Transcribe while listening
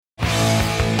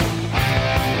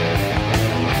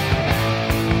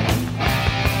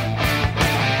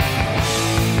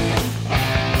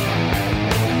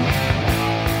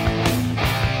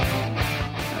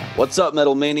What's up,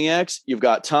 Metal Maniacs? You've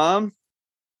got Tom.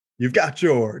 You've got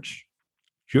George.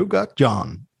 You've got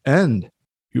John. And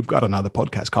you've got another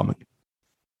podcast coming.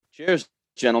 Cheers,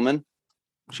 gentlemen.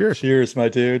 Cheers. Cheers, my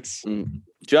dudes.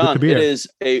 John,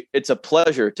 it's a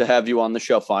pleasure to have you on the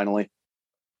show finally.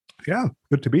 Yeah,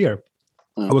 good to be here.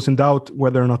 I was in doubt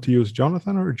whether or not to use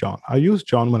Jonathan or John. I use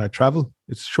John when I travel.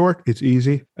 It's short, it's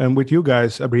easy. And with you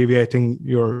guys abbreviating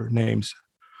your names,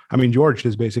 I mean, George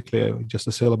is basically just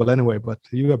a syllable anyway, but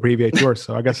you abbreviate yours.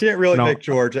 So I guess you can't really make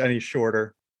George any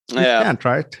shorter. You can't,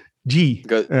 right? G.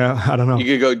 I don't know.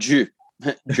 You could go G.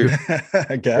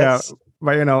 I guess. Yeah,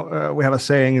 but we have a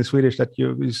saying in Swedish that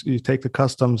you take the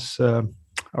customs,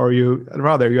 or you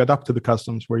adapt to the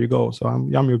customs where you go. So I'm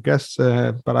your guest,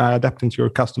 but I adapt into your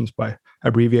customs by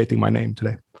abbreviating my name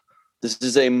today. This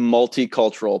is a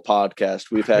multicultural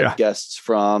podcast. We've had guests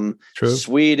from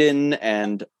Sweden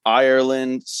and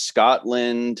Ireland,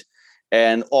 Scotland,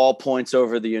 and all points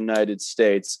over the United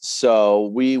States. So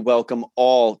we welcome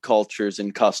all cultures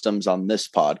and customs on this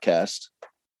podcast.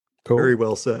 Cool. Very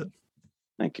well said.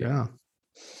 Thank you. Yeah.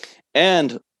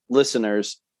 And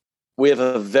listeners, we have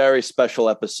a very special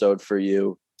episode for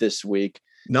you this week.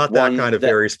 Not that kind of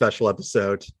very special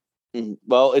episode.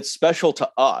 Well, it's special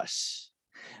to us.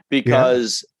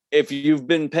 Because if you've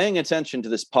been paying attention to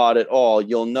this pod at all,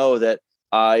 you'll know that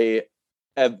I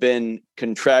have been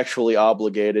contractually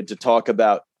obligated to talk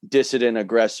about Dissident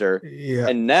Aggressor. Yeah.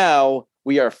 And now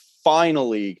we are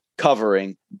finally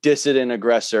covering Dissident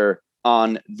Aggressor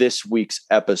on this week's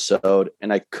episode.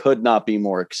 And I could not be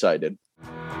more excited.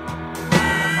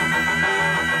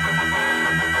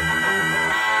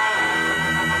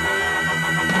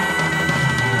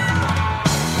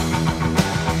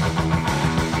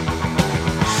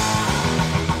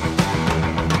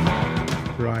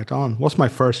 Right on. Was my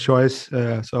first choice.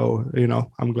 So,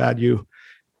 I'm glad you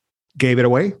gave it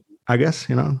away, I guess,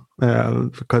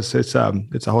 because it's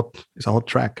a hot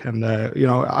track. And,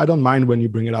 I don't mind when you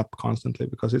bring it up constantly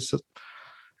because it's a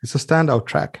standout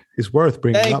track. It's worth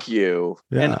bringing up. Thank you.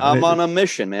 Yeah, and I'm on a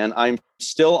mission, man. I'm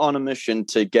still on a mission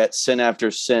to get Sin After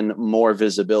Sin more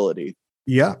visibility.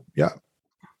 Yeah.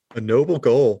 A noble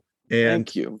goal. And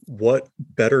thank you. What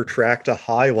better track to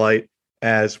highlight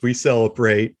as we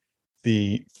celebrate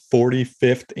the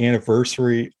 45th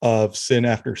anniversary of Sin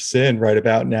After Sin right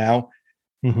about now.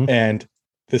 Mm-hmm. And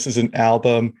this is an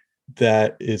album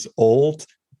that is old,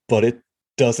 but it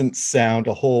doesn't sound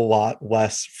a whole lot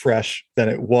less fresh than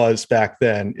it was back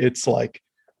then. It's like,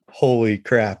 holy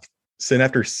crap. Sin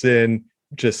After Sin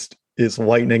just is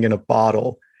lightning in a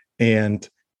bottle. And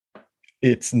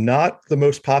it's not the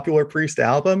most popular Priest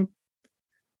album.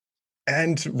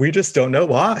 And we just don't know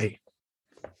why.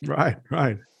 Right.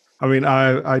 I mean,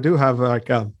 I do have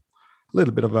like a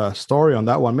little bit of a story on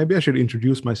that one. Maybe I should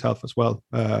introduce myself as well.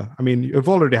 I mean, you've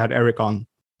already had Eric on,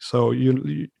 so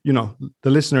you know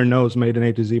the listener knows Maiden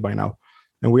A to Z by now,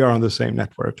 and we are on the same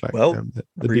network. The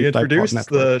reintroduce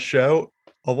the show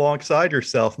alongside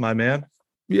yourself, my man.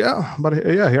 Yeah, but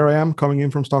here I am coming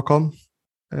in from Stockholm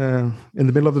in the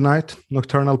middle of the night.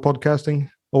 Nocturnal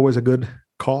podcasting, always a good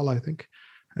call, I think.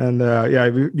 And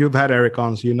you've had Eric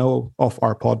on, so you know of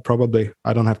our pod probably.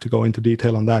 I don't have to go into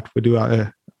detail on that. We do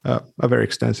a very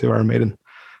extensive Iron Maiden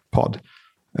pod,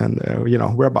 and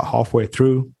we're about halfway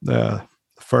through the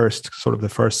first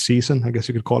season, I guess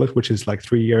you could call it, which is like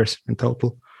 3 years in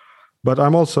total. But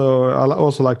I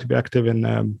also like to be active in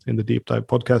the Deep Dive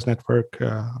Podcast Network.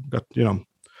 I've got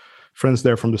friends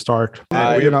there from the start.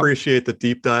 We appreciate the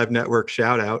Deep Dive Network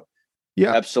shout out.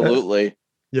 Yeah, absolutely.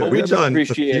 Yeah, we've done a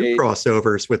few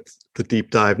crossovers with the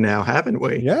Deep Dive now, haven't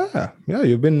we? Yeah.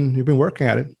 You've been working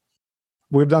at it.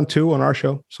 We've done 2 on our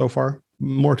show so far.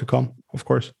 More to come, of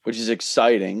course. Which is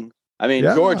exciting. I mean,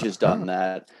 George has done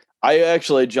that. I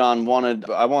actually, John,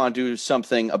 I want to do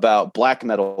something about black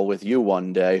metal with you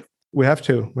one day. We have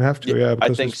to. Yeah,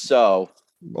 I think so.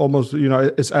 Almost,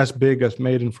 it's as big as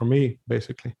Maiden for me,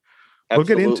 basically.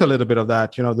 Absolutely. We'll get into a little bit of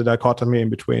that, the dichotomy in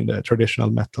between the traditional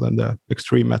metal and the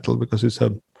extreme metal, because it's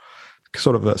a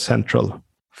sort of a central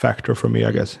factor for me,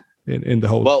 I guess, in the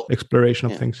whole exploration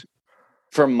of things.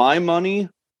 For my money,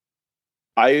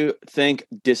 I think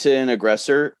Dissident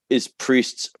Aggressor is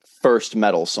Priest's first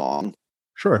metal song.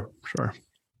 Sure.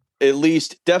 At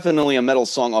least definitely a metal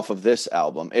song off of this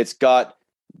album. It's got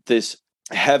this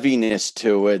heaviness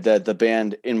to it that the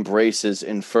band embraces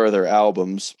in further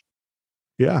albums.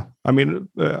 Yeah, I mean,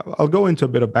 I'll go into a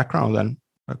bit of background then,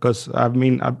 because I've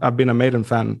been a Maiden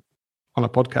fan on a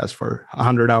podcast for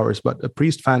 100 hours, but a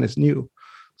Priest fan is new.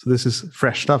 So this is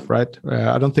fresh stuff, right?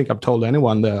 I don't think I've told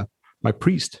anyone my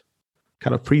Priest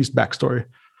backstory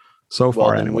so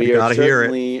far. Well, anyway. We are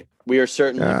certainly We are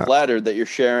certainly flattered that you're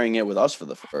sharing it with us for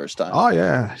the first time. Oh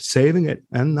yeah, saving it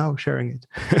and now sharing it.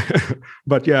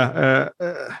 But yeah,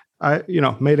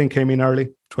 Maiden came in early,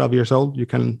 12 years old. You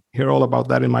can hear all about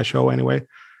that in my show anyway.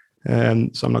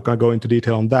 And so I'm not going to go into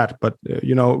detail on that. But,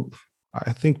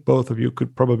 I think both of you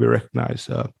could probably recognize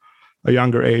a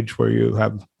younger age where you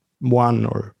have 1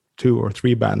 or 2 or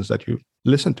 3 bands that you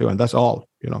listen to. And that's all,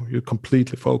 you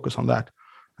completely focus on that.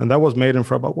 And that was Maiden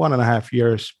for about 1.5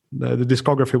 years. The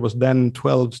discography was then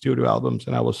 12 studio albums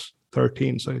and I was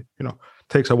 13. So, it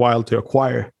takes a while to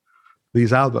acquire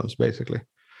these albums, basically.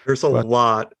 There's a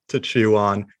lot to chew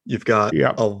on. You've got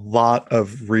a lot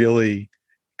of really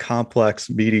complex,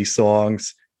 meaty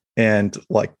songs. And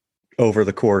like over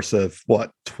the course of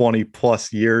 20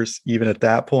 plus years, even at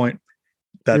that point,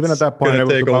 going to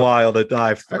take a while to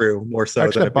dive through, more so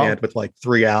than a band with like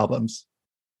 3 albums.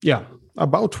 Yeah,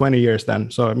 about 20 years then.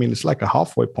 So, I mean, it's like a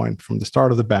halfway point from the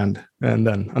start of the band and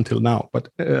then until now. But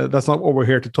that's not what we're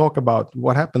here to talk about.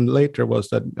 What happened later was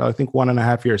that I think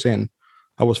 1.5 years in,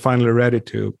 I was finally ready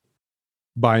to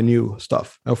buy new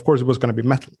stuff. Of course, it was going to be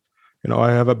metal.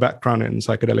 I have a background in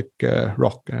psychedelic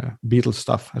rock, Beatles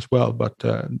stuff as well, but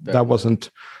that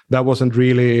wasn't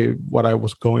really what I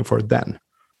was going for then.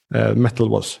 Metal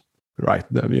was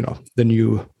the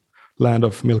new land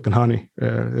of milk and honey.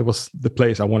 It was the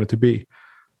place I wanted to be.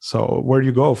 So where do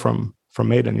you go from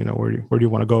Maiden? Where do you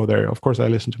want to go there? Of course, I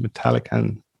listen to Metallica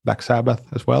and Black Sabbath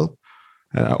as well.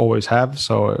 I always have.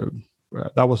 So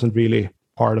that wasn't really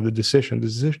part of the decision.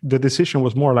 The decision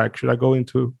was more like, should I go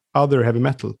into other heavy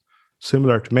metal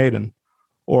similar to Maiden,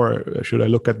 or should I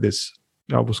look at this?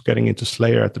 I was getting into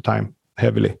Slayer at the time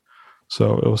heavily.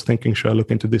 So I was thinking, should I look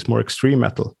into this more extreme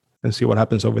metal and see what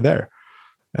happens over there?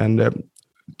 And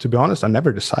to be honest, I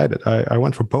never decided. I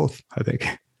went for both, I think.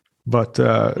 But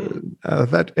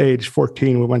at that age,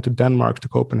 14, we went to Denmark, to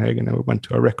Copenhagen, and we went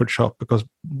to a record shop because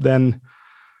then,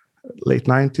 late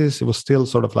 90s, it was still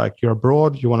sort of like you're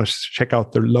abroad, you want to check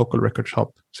out the local record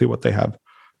shop, see what they have.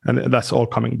 And that's all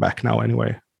coming back now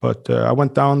anyway. But I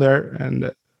went down there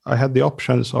and I had the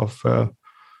options of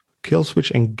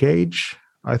Killswitch Engage.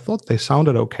 I thought they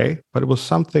sounded okay, but it was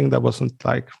something that wasn't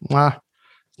like,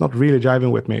 it's not really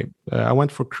jiving with me. I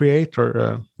went for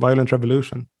Creator, Violent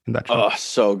Revolution in that show. Oh,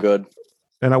 so good.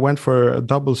 And I went for a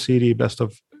double CD Best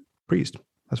of Priest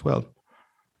as well.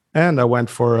 And I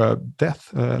went for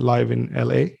Death live in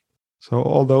LA. So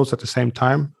all those at the same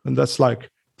time. And that's like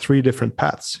 3 different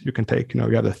paths you can take. You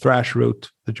have the thrash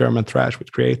route, the German thrash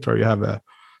with Creator. You have the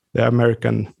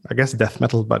American, I guess, death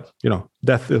metal, but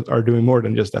Death are doing more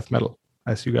than just death metal,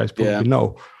 as you guys probably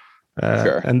know.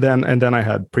 Sure. And then I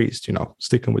had Priest,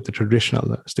 sticking with the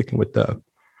traditional, sticking with the,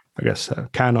 I guess,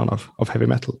 canon of heavy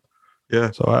metal.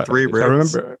 Yeah. So 3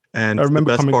 riffs. I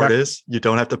remember the best part is you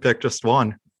don't have to pick just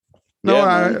one.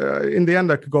 No, in the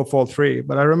end, I could go for all 3.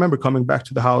 But I remember coming back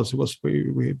to the house. It was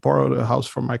we borrowed a house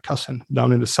from my cousin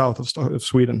down in the south of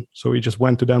Sweden. So we just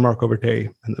went to Denmark over day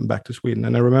and then back to Sweden.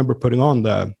 And I remember putting on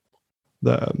the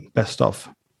Best of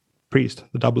Priest,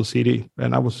 the double CD,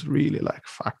 and I was really like,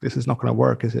 "Fuck, this is not going to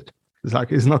work, is it?"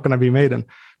 It's not going to be Maiden,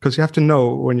 because you have to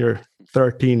know when you're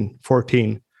 13,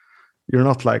 14, you're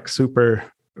not like super.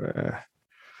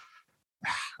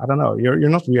 I don't know. You're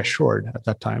not reassured at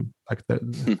that time, like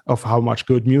of how much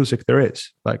good music there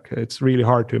is. Like it's really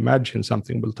hard to imagine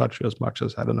something will touch you as much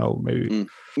as, I don't know, maybe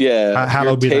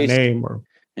Hallowed Be Thy Name. Or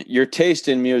your taste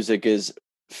in music is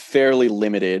fairly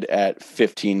limited at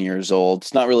 15 years old.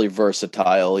 It's not really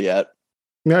versatile yet.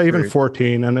 Yeah, even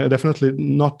 14, and definitely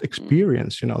not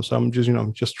experienced. So I'm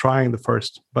just trying the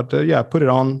first. But put it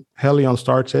on. Hellion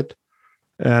starts it,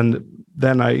 and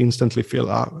then I instantly feel,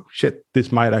 oh shit,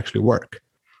 this might actually work.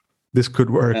 This could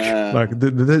work.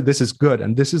 This is good.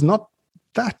 And this is not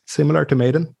that similar to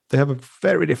Maiden. They have a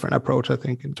very different approach, I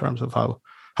think, in terms of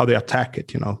how they attack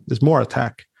it. There's more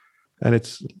attack, and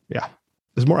it's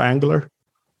more angular,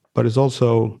 but it's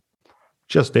also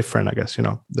just different, I guess.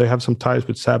 They have some ties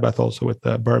with Sabbath also, with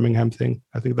the Birmingham thing.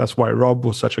 I think that's why Rob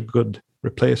was such a good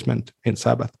replacement in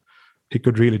Sabbath. He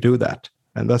could really do that.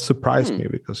 And that surprised me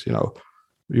because,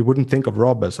 you wouldn't think of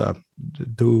Rob as a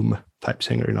doom type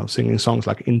singer, singing songs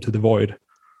like Into the Void,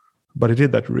 but he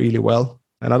did that really well.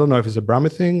 And I don't know if it's a Brahmi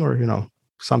thing or,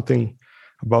 something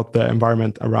about the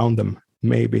environment around them,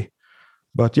 maybe.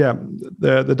 But yeah,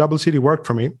 the double CD worked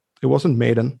for me. It wasn't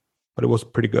Maiden, but it was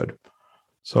pretty good.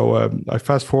 So I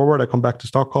fast forward, I come back to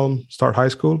Stockholm, start high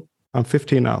school. I'm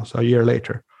 15 now, so a year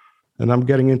later. And I'm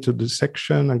getting into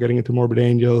Dissection, I'm getting into Morbid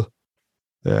Angel,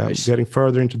 nice. Getting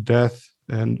further into Death,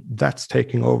 and that's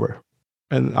taking over.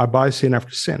 And I buy Sin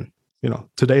After Sin,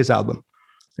 today's album.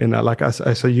 And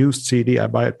as a used CD, I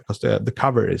buy it because the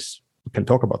cover is we can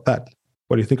talk about that.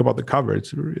 What do you think about the cover?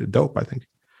 It's really dope, I think.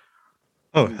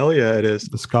 Oh, hell yeah, it is.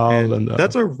 The skull and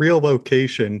that's a real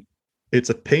location. It's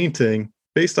a painting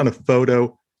based on a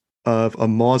photo of a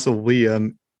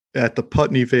mausoleum at the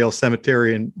Putney Vale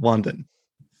Cemetery in London.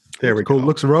 There we go.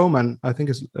 Looks Roman. I think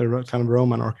it's a kind of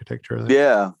Roman architecture.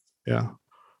 Yeah. Yeah.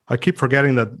 I keep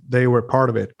forgetting that they were part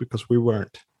of it because we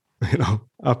weren't.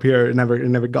 Up here, it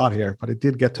never got here, but it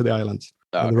did get to the islands.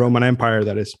 The Roman Empire,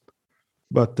 that is.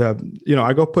 But,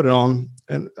 I go put it on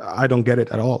and I don't get it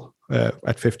at all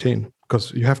at 15.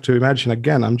 Because you have to imagine,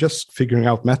 again, I'm just figuring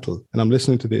out metal and I'm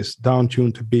listening to this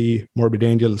down-tuned to be Morbid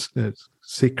Angel's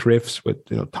sick riffs with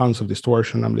tons of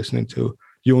distortion. I'm listening to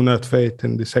Unit Fate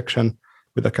in this section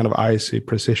with that kind of icy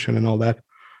precision and all that.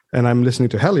 And I'm listening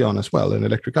to Hellion as well in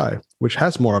Electric Eye, which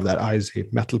has more of that icy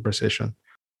metal precision.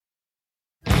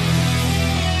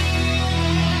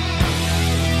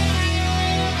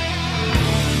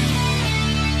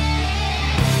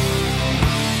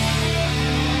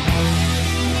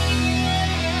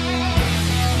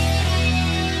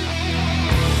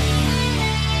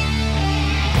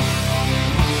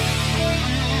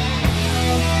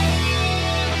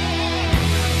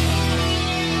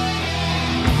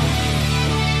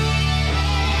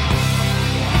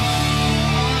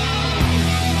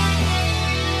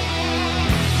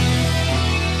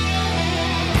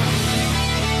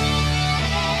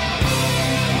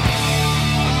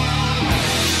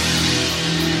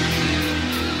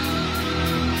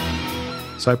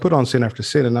 So I put on Sin After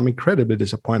Sin, and I'm incredibly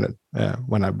disappointed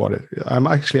when I bought it. I'm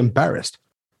actually embarrassed,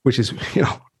 which is,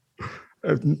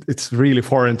 it's really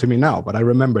foreign to me now, but I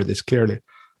remember this clearly.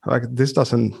 Like, this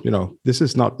doesn't, this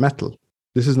is not metal.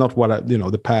 This is not what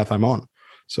the path I'm on.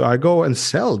 So I go and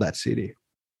sell that CD.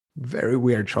 Very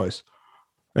weird choice.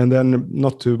 And then,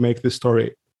 not to make this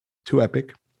story too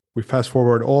epic, we fast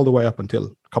forward all the way up until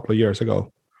a couple of years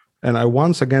ago. And I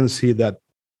once again see that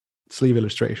sleeve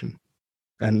illustration.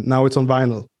 And now it's on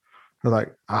vinyl. I'm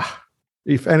like,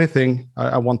 if anything,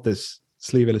 I want this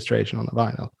sleeve illustration on the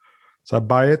vinyl. So I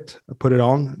buy it, I put it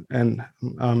on, and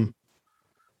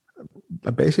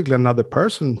basically another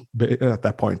person at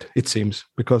that point, it seems,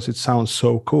 because it sounds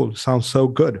so cool, it sounds so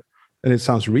good, and it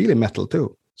sounds really metal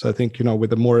too. So I think,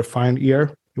 with a more refined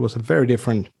ear, it was a very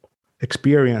different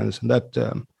experience, and that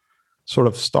sort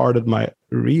of started my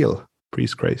real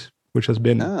Priest craze, which has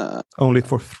been only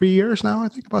for 3 years now, I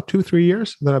think about 2-3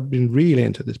 years that I've been really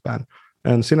into this band.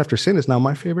 And Sin After Sin is now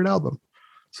my favorite album.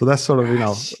 So that's sort of,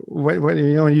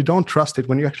 when you don't trust it,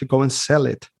 when you actually go and sell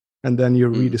it and then you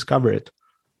rediscover it,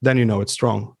 then it's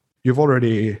strong. You've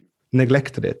already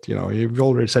neglected it, you've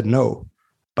already said no,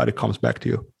 but it comes back to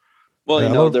you.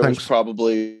 Well, there was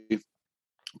probably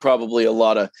a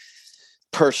lot of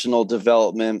personal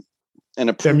development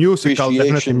and musical,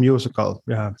 definitely musical.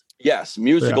 Yeah. Yes,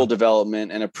 musical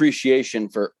development and appreciation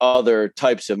for other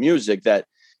types of music because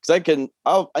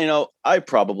I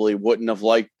probably wouldn't have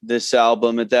liked this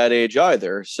album at that age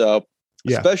either. So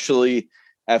especially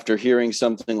after hearing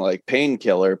something like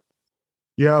Painkiller.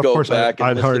 Yeah, of course I'd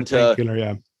heard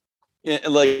Painkiller,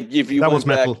 like if you that was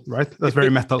metal, right? That's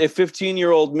very metal. If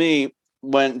 15-year-old me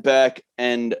went back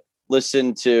and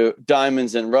listened to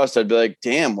Diamonds and Rust, I'd be like,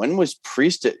 damn, when was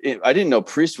Priest? I didn't know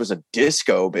Priest was a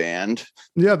disco band.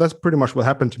 Yeah, that's pretty much what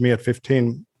happened to me at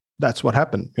 15. That's what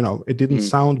happened. It didn't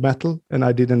sound metal, and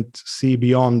I didn't see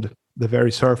beyond the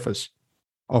very surface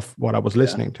of what I was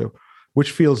listening to,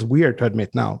 which feels weird to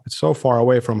admit now. It's so far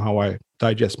away from how I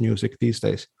digest music these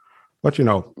days. But,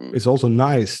 it's also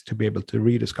nice to be able to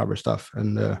rediscover stuff.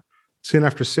 And Sin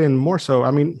After Sin, more so,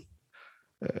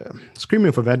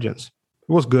 Screaming for Vengeance.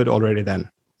 It was good already then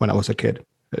when I was a kid.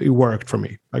 It worked for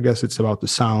me. I guess it's about the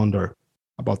sound or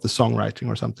about the songwriting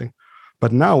or something.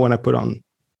 But now when I put on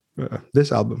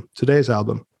this album, today's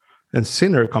album, and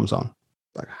Sinner comes on,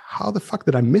 like, how the fuck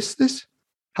did I miss this?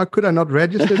 How could I not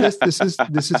register this?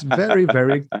 This is very,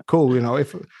 very cool.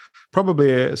 If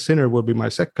probably Sinner would be my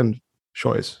second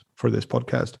choice for this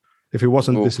podcast if it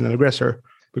wasn't This Is an Aggressor,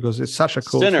 because it's such a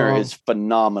cool Sinner song. Is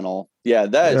phenomenal. Yeah,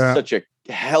 that is such a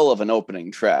hell of an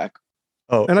opening track.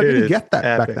 Oh, and I didn't get that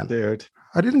epic, back then. Dude.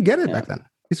 I didn't get it back then.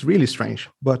 It's really strange,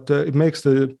 but it makes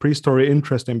the Priest story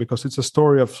interesting because it's a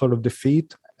story of sort of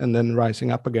defeat and then rising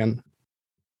up again.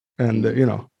 And,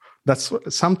 that's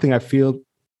something I feel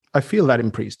that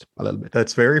in Priest a little bit.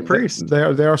 That's very Priest. They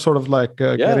are sort of like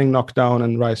getting knocked down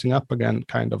and rising up again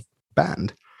kind of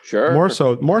band. Sure.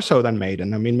 More so than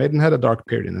Maiden. Maiden had a dark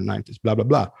period in the 90s, blah, blah,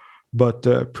 blah.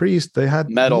 But Priest, they had...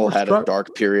 Metal had a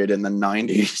dark period in the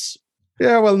 90s.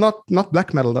 Yeah, well, not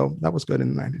black metal, though. That was good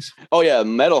in the 90s. Oh, yeah.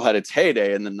 Metal had its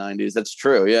heyday in the 90s. That's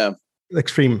true, yeah.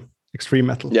 Extreme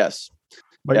metal. Yes.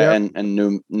 But and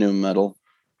new metal.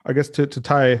 I guess to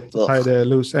tie the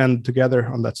loose end together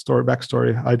on that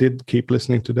backstory, I did keep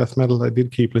listening to death metal, I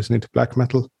did keep listening to black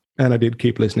metal, and I did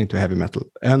keep listening to heavy metal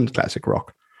and classic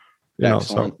rock.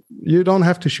 So you don't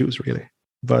have to choose really.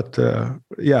 But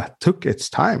took its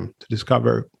time to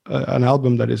discover an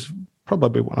album that is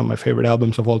probably one of my favorite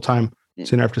albums of all time,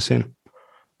 Sin After Sin.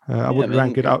 I would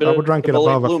rank it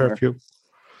above a fair few.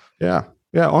 Yeah.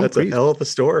 That's a hell of a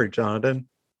story, Jonathan.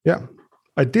 Yeah.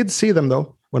 I did see them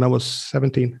though when I was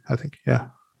 17, I think. Yeah.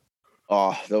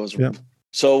 Oh, that was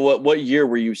So what year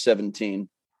were you 17?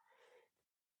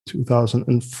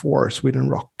 2004, Sweden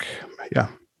Rock. Yeah.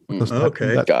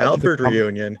 Okay. Alfred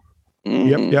reunion.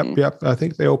 Mm-hmm. Yep. I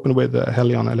think they opened with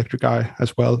Hellion Electric Eye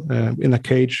as well, in a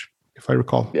cage, if I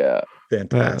recall. Yeah.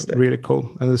 Fantastic. Really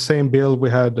cool. And the same bill we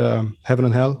had Heaven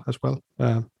and Hell as well.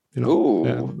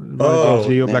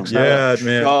 Dio, Black Sabbath. Yeah,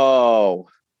 man. Oh.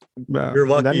 You're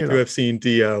lucky to have seen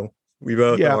Dio. We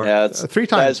both are. Yeah, 3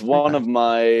 times. That's one of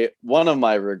my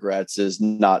regrets is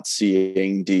not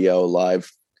seeing Dio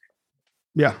live.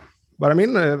 Yeah. But I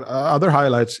mean, other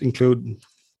highlights include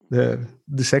the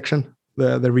section,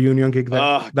 the reunion gig.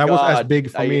 That was as big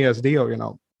for me as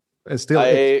Dio, And still,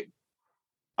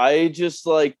 I just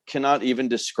cannot even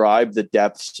describe the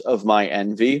depths of my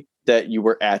envy that you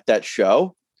were at that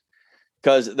show,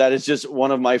 because that is just one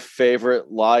of my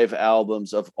favorite live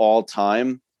albums of all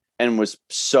time and was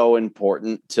so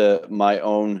important to my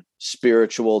own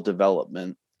spiritual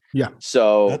development. Yeah.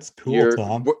 So that's cool,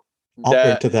 Tom. I'll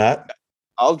drink to that.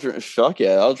 I'll drink. Fuck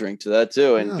yeah, I'll drink to that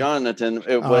too. And Jonathan,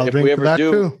 if we ever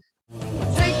do.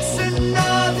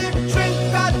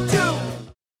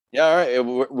 Yeah, all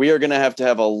right. We are going to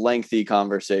have a lengthy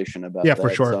conversation about that. Yeah, for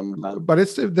sure. But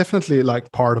it's definitely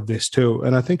part of this too.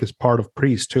 And I think it's part of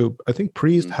Priest too. I think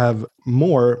Priest have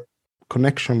more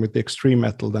connection with the extreme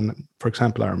metal than, for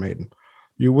example, Iron Maiden.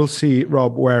 You will see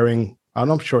Rob wearing, I'm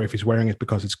not sure if he's wearing it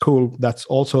because it's cool. That's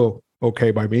also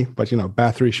okay by me. But,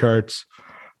 Bathory shirts,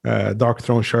 Dark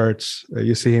Throne shirts,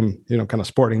 you see him, kind of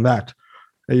sporting that.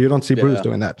 You don't see Bruce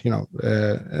doing that,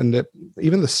 and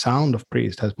even the sound of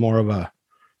Priest has more of a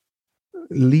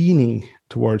leaning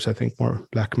towards, I think, more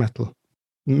black metal.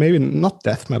 Maybe not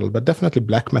death metal, but definitely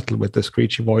black metal with the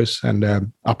screechy voice and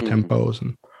up tempos.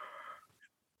 And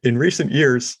in recent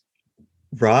years,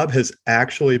 Rob has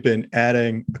actually been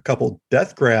adding a couple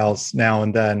death growls now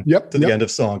and then to the end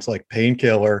of songs, like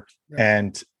Painkiller,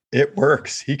 and it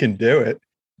works. He can do it.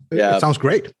 It sounds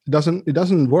great. It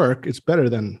doesn't work. It's better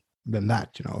than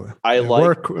that. I like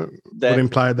work that would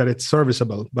imply that it's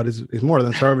serviceable, but it's more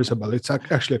than serviceable. It's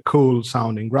actually a cool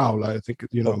sounding growl. I think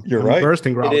you're right.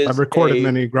 Bursting growls. I've recorded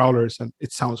many growlers, and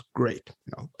it sounds great.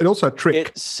 It's also a trick.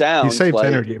 It sounds. He saves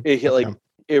energy.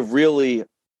 It really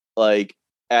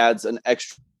adds an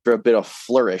extra bit of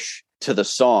flourish to the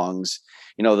songs.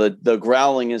 The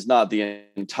growling is not the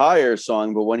entire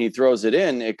song, but when he throws it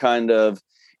in,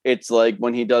 it's like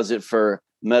when he does it for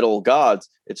Metal Gods,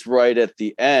 it's right at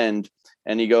the end,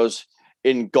 and he goes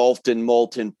engulfed in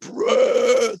molten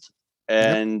breath,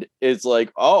 and it's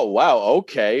like, oh wow,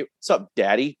 okay, what's up,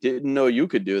 daddy? Didn't know you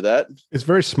could do that. It's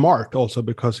very smart also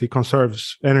because he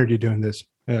conserves energy doing this.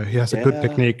 He has a good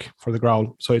technique for the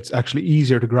growl, so it's actually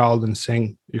easier to growl than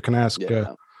sing. You can ask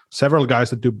several guys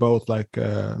that do both, like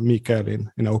Mikael in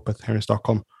Opeth here in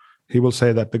Stockholm. He will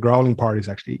say that the growling part is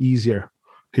actually easier.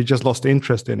 He just lost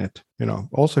interest in it,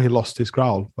 Also, he lost his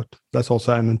growl, but that's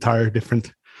also an entire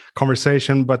different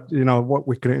conversation. But, what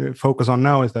we can focus on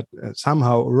now is that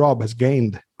somehow Rob has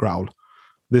gained growl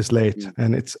this late,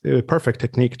 and it's a perfect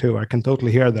technique too. I can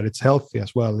totally hear that it's healthy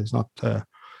as well. He's not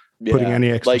putting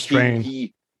any extra strain.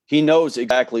 He knows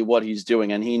exactly what he's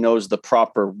doing, and he knows the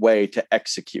proper way to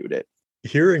execute it.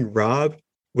 Hearing Rob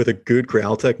with a good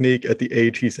growl technique at the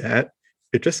age he's at,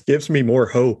 it just gives me more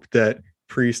hope that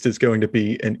Priest is going to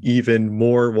be an even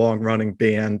more long-running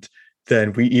band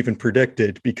than we even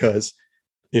predicted, because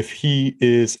if he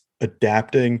is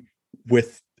adapting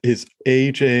with his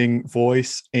aging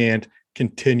voice and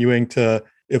continuing to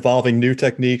evolving new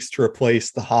techniques to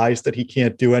replace the highs that he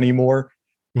can't do anymore,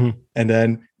 and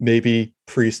then maybe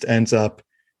Priest ends up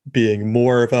being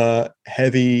more of a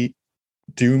heavy,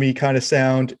 doomy kind of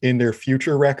sound in their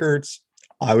future records,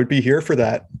 I would be here for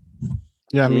that.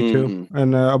 Yeah, me too.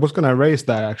 And I was going to raise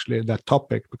that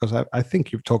topic, because I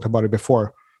think you've talked about it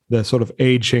before, the sort of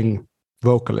aging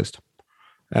vocalist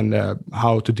and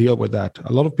how to deal with that.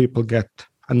 A lot of people get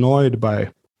annoyed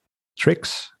by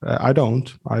tricks. I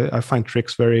don't. I find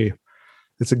tricks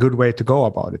it's a good way to go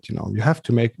about it. You have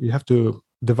to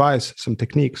devise some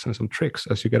techniques and some tricks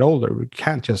as you get older. We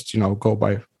can't just, go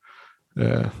by,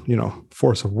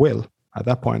 force of will at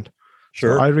that point.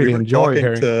 Sure. So I really enjoy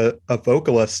hearing to a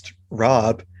vocalist,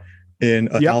 Rob, in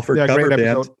an Halford cover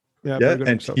band. Yeah,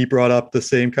 and he brought up the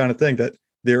same kind of thing, that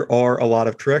there are a lot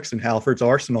of tricks in Halford's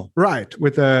arsenal. Right,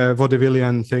 with the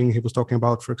vaudevillian thing he was talking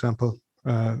about, for example.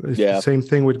 It's the same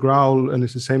thing with growl, and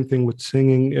it's the same thing with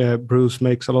singing. Bruce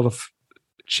makes a lot of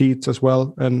cheats as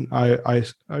well, and I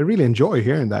really enjoy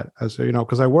hearing that, as you know,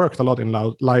 because I worked a lot in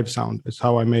live sound. It's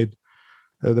how I made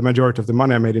the majority of the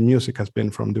money I made in music has been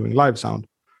from doing live sound.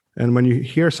 And when you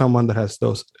hear someone that has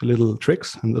those little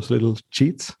tricks and those little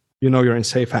cheats, you know you're in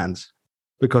safe hands,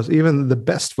 because even the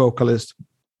best vocalist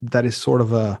that is sort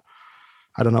of a,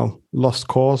 I don't know, lost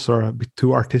cause or a bit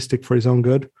too artistic for his own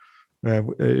good,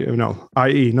 you know,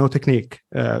 i.e. no technique,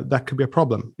 that could be a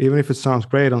problem. Even if it sounds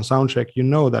great on soundcheck, you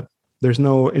know that there's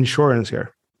no insurance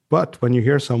here. But when you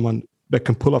hear someone that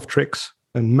can pull off tricks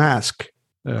and mask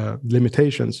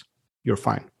limitations, you're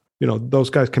fine. You know, those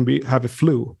guys can have a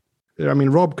flu. I mean,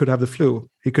 Rob could have the flu.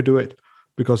 He could do it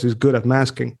because he's good at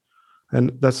masking.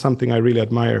 And that's something I really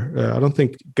admire. I don't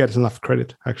think it gets enough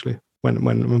credit, actually,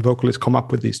 when vocalists come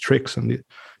up with these tricks and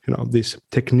these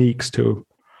techniques to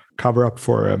cover up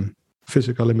for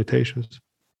physical limitations.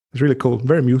 It's really cool,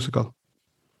 very musical.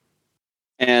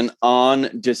 And on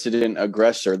Dissident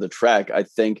Aggressor, the track, I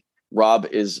think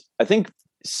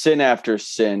Sin After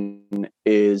Sin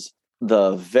is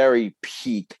the very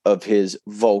peak of his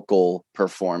vocal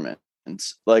performance.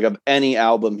 Like, of any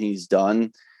album he's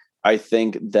done, I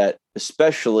think that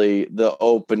especially the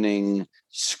opening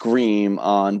scream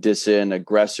on Dissident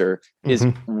Aggressor is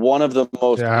one of the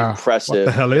most impressive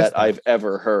that I've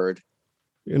ever heard.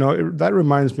 You know, that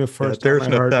reminds me of first time there's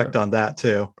an effect on that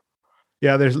too.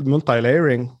 Yeah, there's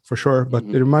multi-layering for sure, but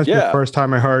it reminds me of the first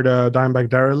time I heard Dimebag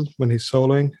Darrell when he's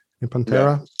soloing in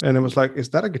Pantera, and it was like, is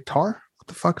that a guitar? What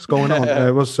the fuck is going on?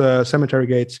 It was Cemetery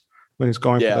Gates when he's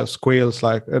going for the squeals,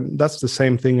 like, and that's the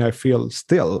same thing I feel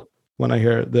still when I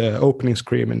hear the opening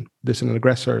scream in Dissident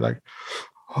Aggressor, like,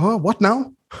 oh, what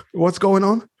now? What's going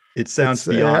on? It sounds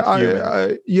beyond human.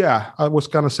 I was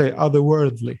gonna say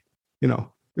otherworldly, you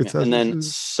know. And then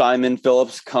Simon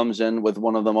Phillips comes in with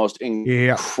one of the most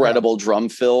incredible drum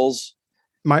fills.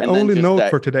 My only note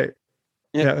for today.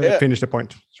 Finish the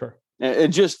point. Sure.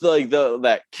 It's just like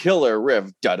that killer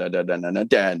riff.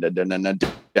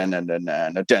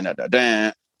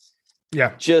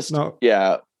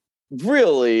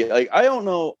 Really, like, I don't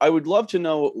know. I would love to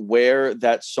know where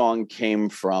that song came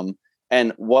from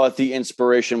and what the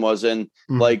inspiration was. And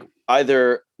like,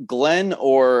 either Glenn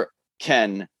or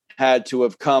Ken had to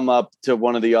have come up to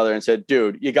one or the other and said,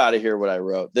 dude, you got to hear what I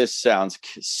wrote. This sounds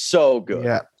so good.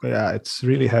 Yeah, it's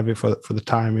really heavy for the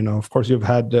time. You know, of course, you've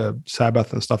had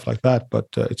Sabbath and stuff like that, but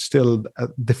it's still a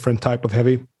different type of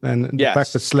heavy. And the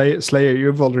fact that Slayer,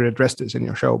 you've already addressed this in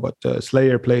your show, but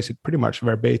Slayer plays it pretty much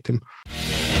verbatim.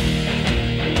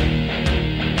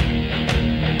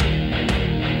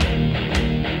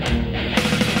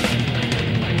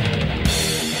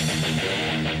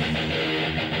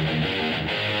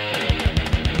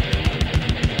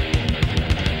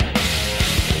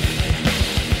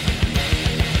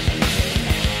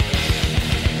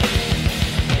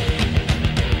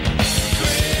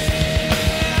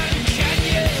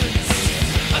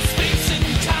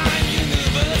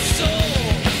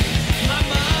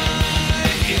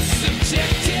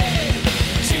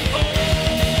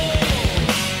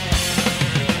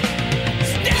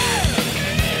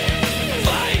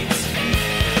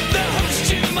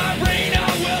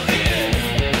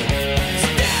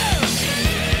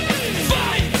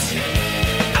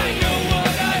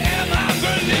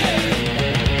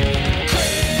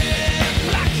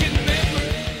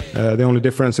 The only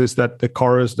difference is that the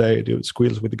chorus, they do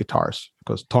squeals with the guitars,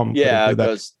 because Tom couldn't do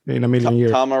that in a million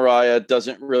years. Tom Araya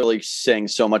doesn't really sing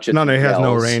so much. No, he has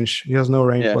no range. He has no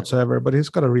range whatsoever, but he's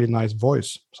got a really nice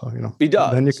voice. So, you know, he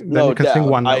does. Then you can sing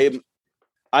one note.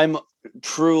 I'm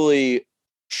truly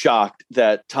shocked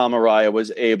that Tom Araya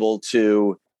was able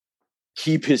to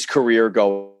keep his career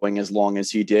going as long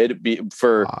as he did,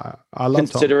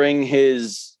 considering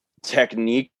his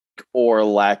technique or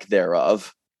lack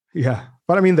thereof. Yeah.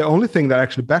 But I mean, the only thing that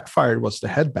actually backfired was the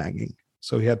headbanging.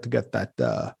 So he had to get that.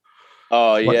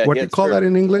 What do you call that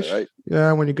in English? Right?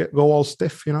 Yeah, when you go all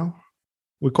stiff, you know.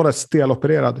 We call it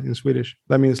stelopererad in Swedish.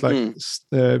 That means like,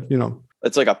 you know.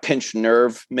 It's like a pinched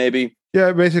nerve, maybe.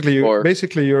 Yeah, basically,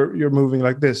 you're moving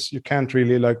like this. You can't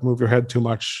really like move your head too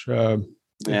much. It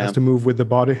has to move with the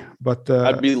body. But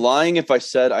I'd be lying if I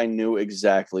said I knew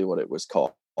exactly what it was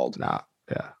called. Nah,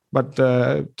 yeah. But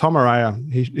Tom Araya,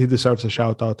 he deserves a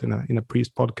shout out in a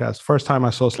Priest podcast. First time I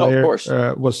saw Slayer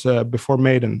was before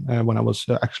Maiden, when I was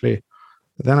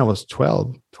then I was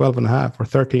 12 and a half or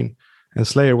 13. And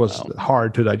Slayer was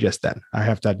hard to digest then. I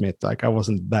have to admit, like I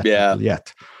wasn't that metal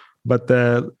yet. But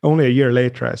only a year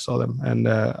later, I saw them, and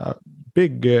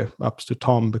big ups to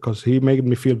Tom, because he made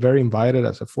me feel very invited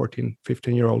as a 14,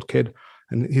 15-year-old kid.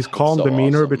 And his calm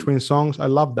demeanor between songs, I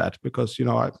love that, because, you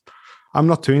know, I'm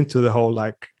not too into the whole,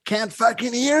 like, can't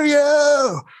fucking hear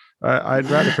you. I'd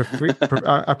rather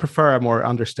I prefer a more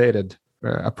understated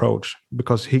approach,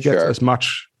 because he gets as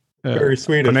much very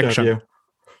Swedish connection. Of you.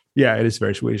 Yeah, it is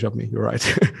very Swedish of me. You're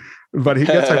right. But he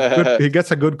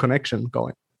gets a good connection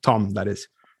going. Tom, that is,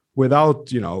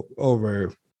 without, you know,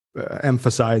 over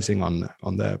emphasizing on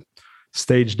the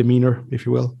stage demeanor, if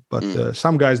you will. But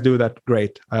some guys do that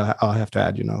great. I'll have to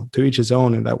add, you know, to each his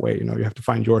own in that way. You know, you have to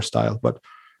find your style. But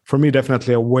for me,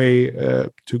 definitely a way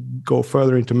to go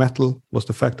further into metal was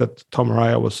the fact that Tom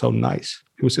Araya was so nice.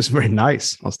 He was just very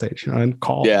nice on stage, you know, and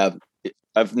calm. Yeah,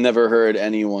 I've never heard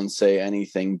anyone say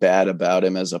anything bad about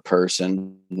him as a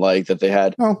person, like that they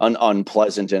had an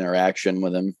unpleasant interaction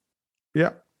with him.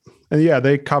 Yeah. And yeah,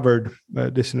 they covered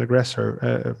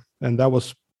Disintegressor, and that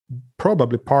was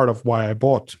probably part of why I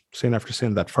bought Sin After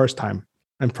Sin that first time,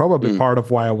 and probably part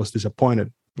of why I was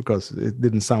disappointed, because it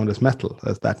didn't sound as metal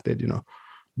as that did, you know.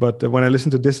 But when I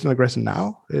listen to Disintegressor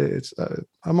now, it's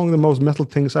among the most metal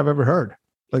things I've ever heard.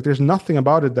 Like, there's nothing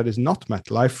about it that is not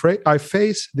metal. I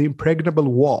face the impregnable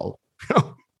wall.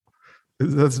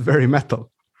 That's very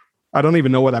metal. I don't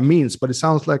even know what that means, but it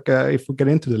sounds like, if we get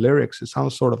into the lyrics, it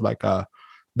sounds sort of like a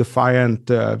defiant,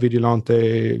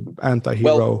 vigilante,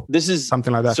 anti-hero. Well, this is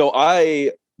something like that. So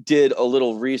I did a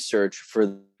little research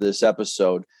for this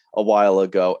episode a while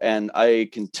ago, and I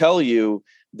can tell you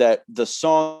that the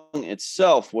song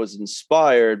itself was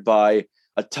inspired by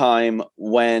a time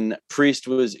when Priest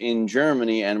was in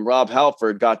Germany and Rob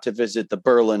Halford got to visit the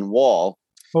Berlin Wall.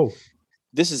 Oh,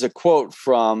 this is a quote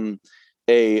from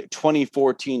a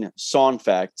 2014 Song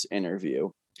Facts interview.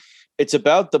 It's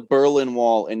about the Berlin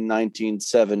Wall in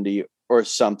 1970 or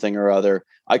something or other.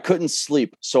 I couldn't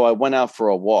sleep, so I went out for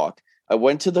a walk. I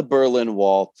went to the Berlin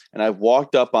Wall and I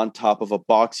walked up on top of a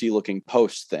boxy looking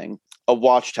post thing, a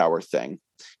watchtower thing.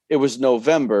 It was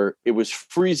November, it was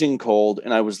freezing cold,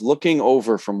 and I was looking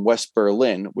over from West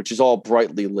Berlin, which is all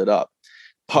brightly lit up.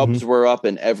 Pubs were up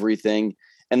and everything,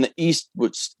 and the east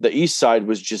side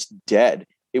was just dead.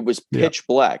 It was pitch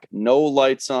black, no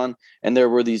lights on, and there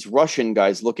were these Russian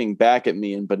guys looking back at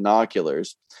me in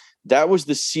binoculars. That was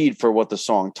the seed for what the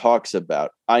song talks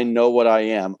about. I know what I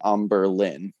am. I'm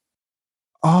Berlin.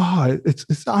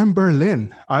 It's I'm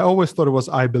Berlin. I always thought it was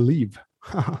I believe.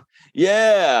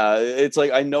 Yeah, it's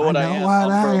like I know what I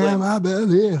am. I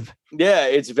believe. Yeah,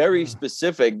 it's very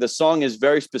specific. The song is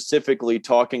very specifically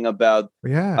talking about.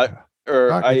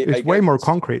 It's way more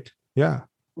concrete. Yeah,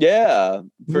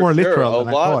 more literal.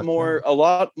 A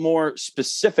lot more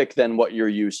specific than what you're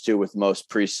used to with most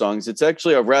Priest songs. It's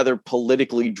actually a rather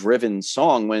politically driven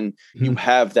song when you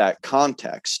have that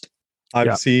context.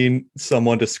 I've seen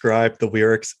someone describe the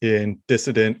lyrics in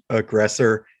Dissident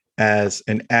Aggressor as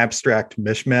an abstract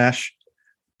mishmash.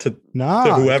 To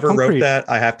whoever wrote that,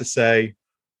 I have to say,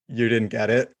 you didn't get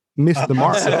it. Missed the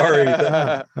mark. Sorry.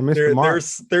 I missed the mark.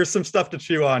 There's some stuff to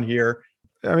chew on here.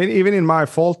 I mean, even in my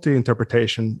faulty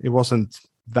interpretation, it wasn't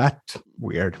that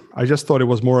weird. I just thought it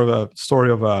was more of a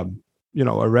story of a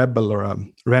rebel or a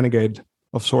renegade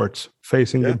of sorts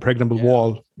facing the impregnable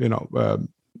wall,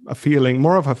 a feeling,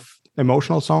 more of a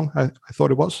emotional song. I thought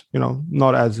it was,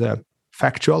 not as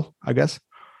factual, I guess.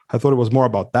 I thought it was more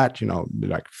about that,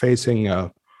 like facing a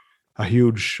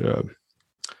huge,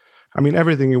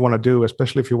 everything you want to do,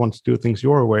 especially if you want to do things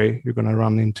your way, you're going to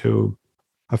run into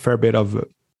a fair bit of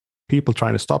people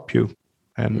trying to stop you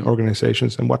and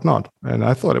organizations and whatnot. And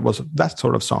I thought it was that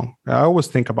sort of song. I always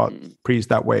think about Priest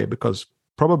that way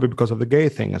probably because of the gay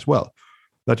thing as well.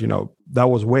 That, that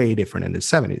was way different in the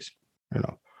 70s.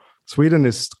 Sweden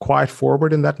is quite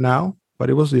forward in that now, but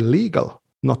it was illegal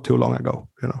not too long ago,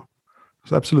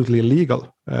 It's absolutely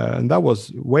illegal. And that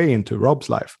was way into Rob's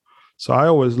life. So I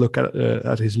always look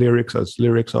at his lyrics as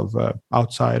lyrics of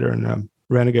outsider and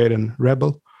renegade and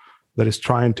rebel that is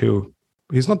trying to,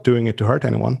 he's not doing it to hurt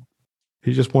anyone.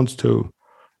 He just wants to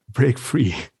break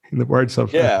free, in the words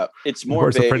of it's more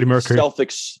of Freddie Mercury.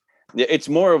 It's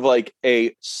more of like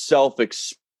a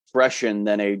self-expression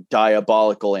than a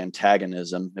diabolical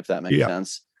antagonism, if that makes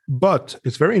sense. But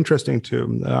it's very interesting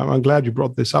too. I'm glad you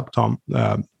brought this up, Tom.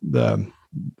 The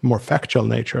more factual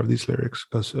nature of these lyrics,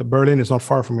 because Berlin is not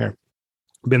far from here.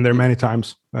 Been there many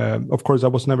times. Of course, I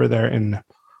was never there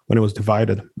when it was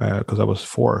divided, because I was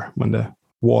 4 when the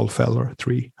wall fell, or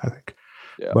 3, I think.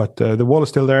 Yeah. But the wall is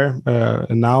still there,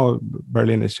 and now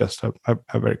Berlin is just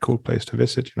a very cool place to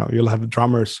visit. You'll have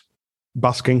drummers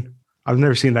busking I've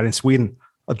never seen that in Sweden.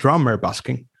 A drummer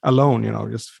busking alone,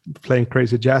 just playing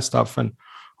crazy jazz stuff. And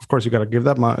of course, you got to give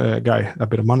that guy a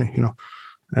bit of money,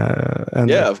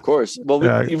 of course.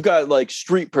 Well, you've got like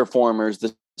street performers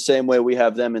the same way we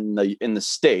have them in the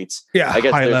States. Yeah, I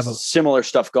guess there's level. Similar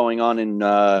stuff going on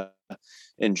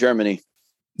in Germany.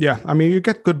 Yeah, I mean, you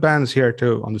get good bands here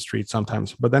too on the street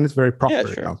sometimes, but then it's very proper.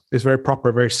 Yeah, sure. It's very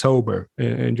proper, very sober.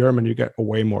 In Germany, you get a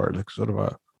way more like sort of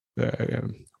a.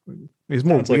 It's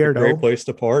more weirdo. Like a great place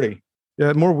to party.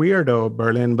 Yeah, more weirdo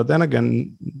Berlin, but then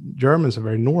again, Germans are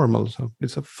very normal, so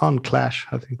it's a fun clash,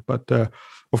 I think. But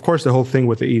of course, the whole thing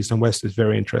with the East and West is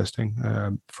very interesting.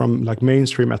 From like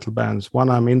mainstream metal bands, one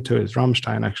I'm into is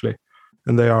Rammstein actually,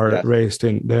 and they are raised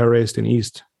in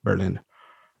East Berlin.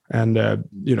 And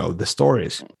the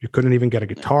stories, you couldn't even get a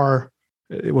guitar.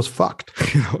 It was fucked.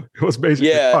 It was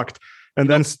basically fucked. And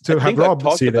then to have Rob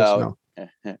see this.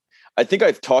 I think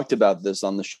I've talked about this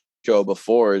on the show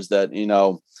before. Is that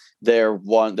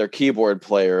their keyboard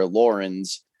player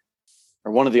Lorenz,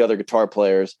 or one of the other guitar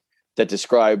players, that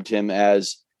described him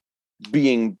as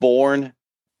being born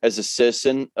as a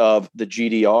citizen of the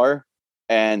GDR,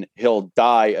 and he'll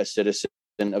die a citizen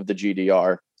of the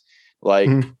GDR. Like.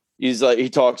 Mm-hmm. He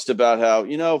talks about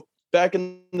how, back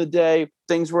in the day,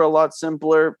 things were a lot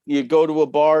simpler. You go to a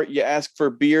bar, you ask for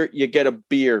beer, you get a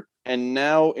beer. And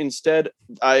now instead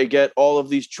I get all of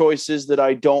these choices that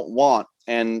I don't want.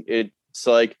 And it's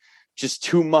like just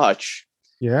too much.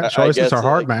 Yeah. Choices are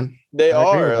hard, man. They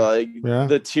are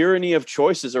the tyranny of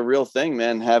choice is a real thing,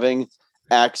 man. Having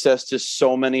access to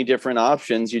so many different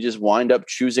options, you just wind up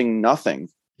choosing nothing.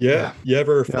 Yeah. You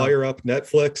ever fire up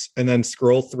Netflix and then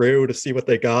scroll through to see what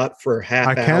they got for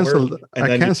half hour? And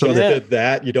then you did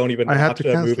that. You don't even watch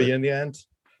the movie in the end.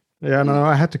 Yeah, no,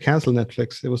 I had to cancel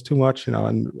Netflix. It was too much,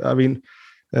 And I mean,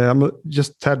 I'm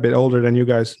just a tad bit older than you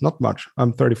guys. Not much.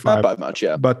 I'm 35. Not by much,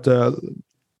 yeah. But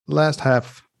last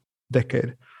half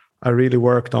decade, I really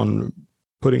worked on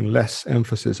putting less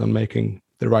emphasis on making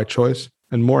the right choice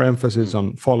and more emphasis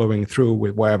on following through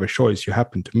with whatever choice you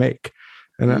happen to make.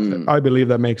 And I believe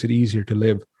that makes it easier to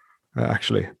live,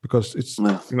 actually, because it's,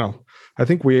 I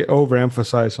think we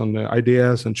overemphasize on the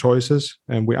ideas and choices,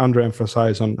 and we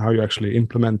underemphasize on how you actually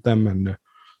implement them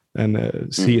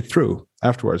and see it through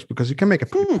afterwards. Because you can make a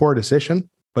poor decision,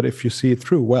 but if you see it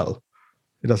through well,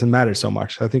 it doesn't matter so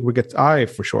much. I think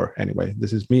for sure, anyway,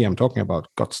 this is me I'm talking about,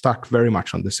 got stuck very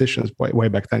much on decisions way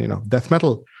back then, death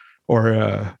metal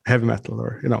or heavy metal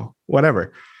or,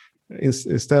 whatever.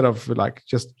 Instead of like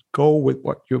just go with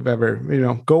what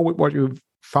you've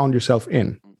found yourself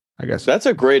in, I guess. That's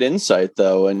a great insight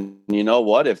though. And you know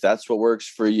what, if that's what works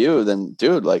for you, then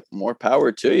dude, like more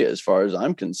power to you as far as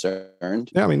I'm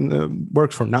concerned. Yeah. I mean,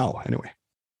 works for now anyway.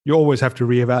 You always have to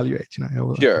reevaluate,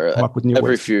 Sure. Come up with new every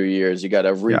ways. Few years, you got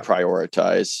to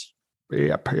reprioritize.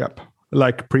 Yep.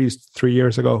 Like Priest 3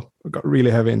 years ago, I got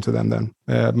really heavy into them then.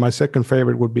 My second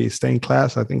favorite would be Stay in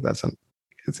Class. I think it's an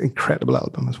incredible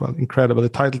album as well. Incredible. The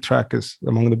title track is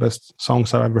among the best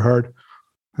songs I've ever heard.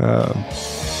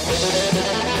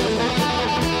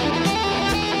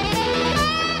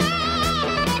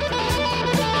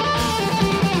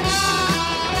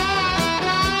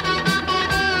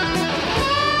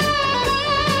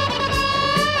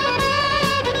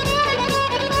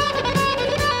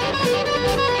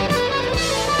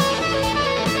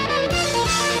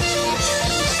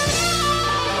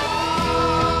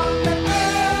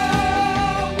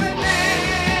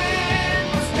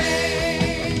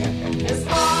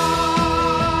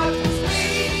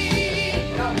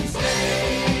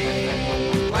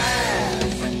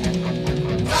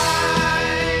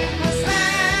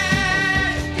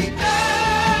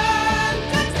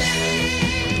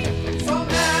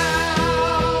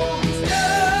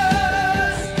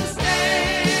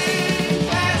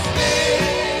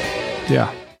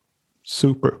 Yeah,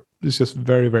 super. It's just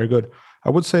very, very good. I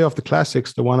would say of the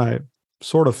classics, the one I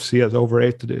sort of see as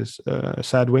overrated is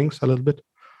Sad Wings a little bit.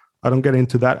 I don't get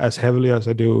into that as heavily as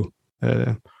I do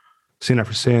Sin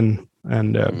After Sin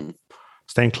and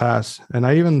Stay in Class. And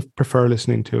I even prefer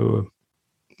listening to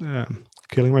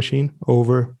Killing Machine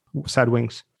over Sad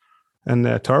Wings.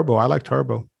 And Turbo, I like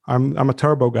Turbo. I'm a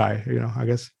Turbo guy, I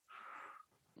guess.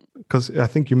 Because I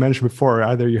think you mentioned before,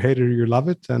 either you hate it or you love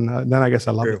it. And then I guess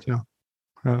I love it,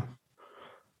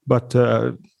 But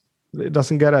it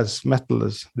doesn't get as metal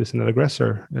as Dissident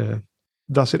Aggressor.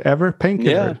 Does it ever?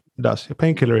 Painkiller does.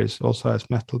 Painkiller is also as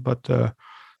metal, but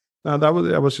I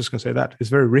was just going to say that. It's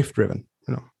very riff driven,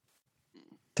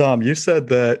 Tom, you said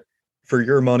that for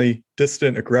your money,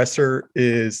 Dissident Aggressor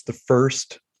is the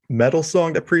first metal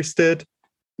song that Priest did.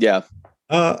 Yeah.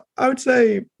 I would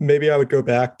say maybe I would go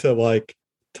back to like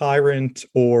Tyrant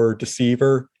or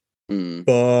Deceiver,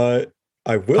 but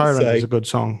I will Tyrant say is a good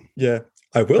song. Yeah,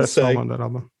 I will Best say song on that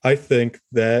album. I think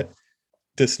that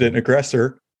Dissident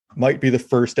Aggressor might be the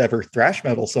first ever thrash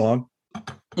metal song.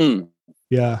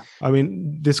 Yeah, I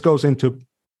mean, this goes into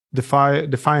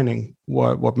defining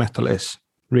what metal is,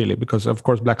 really, because of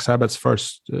course Black Sabbath's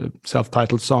first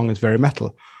self-titled song is very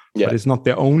metal, but it's not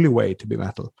the only way to be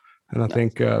metal. And I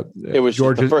think it was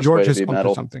George the first George way is to be onto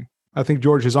metal. something. I think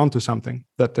George is onto something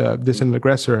that Dissident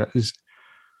Aggressor is.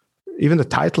 Even the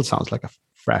title sounds like a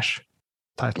fresh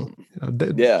title.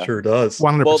 Sure does.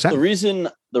 100%. Well,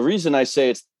 the reason I say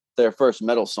it's their first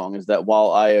metal song is that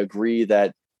while I agree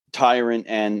that Tyrant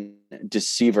and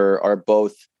Deceiver are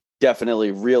both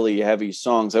definitely really heavy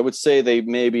songs, I would say they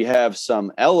maybe have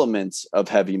some elements of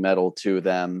heavy metal to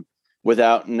them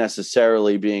without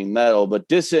necessarily being metal. But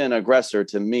Dissident Aggressor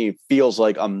to me feels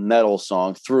like a metal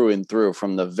song through and through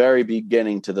from the very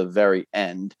beginning to the very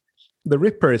end. The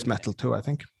Ripper is metal too, I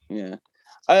think. Yeah.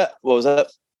 What was that?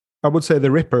 I would say the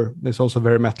Ripper is also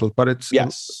very metal, but it's a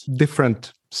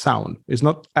different sound. It's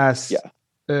not as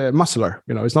muscular,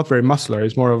 it's not very muscular.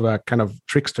 It's more of a kind of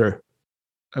trickster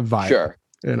vibe. Sure.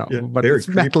 But it's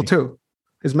metal too.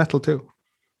 It's metal too.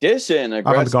 Dissident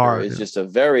Aggressor is just a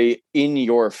very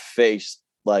in-your-face,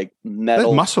 like,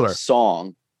 metal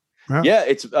song. Yeah,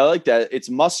 I like that. It's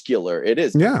muscular. It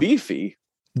is beefy.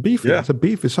 Beefy. Yeah. It's a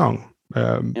beefy song.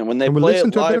 And when they play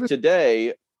it live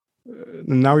today...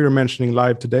 now you're mentioning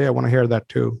live today. I want to hear that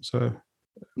too. So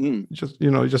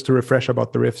just to refresh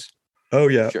about the riffs. Oh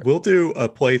yeah, sure. We'll do a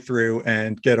playthrough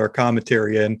and get our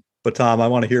commentary in. But Tom, I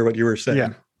want to hear what you were saying.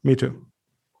 Yeah, me too.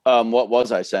 What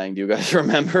was I saying? Do you guys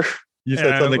remember? You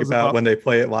said something about when they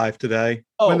play it live today.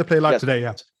 Oh, when they play live today,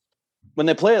 yeah. When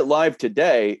they play it live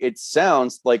today, it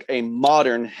sounds like a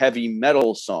modern heavy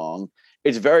metal song.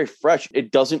 It's very fresh.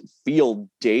 It doesn't feel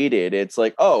dated. It's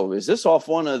like, oh, is this off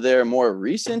one of their more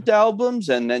recent albums?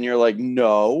 And then you're like,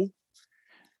 no,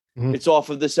 it's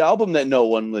off of this album that no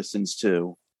one listens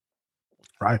to.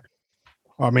 Right.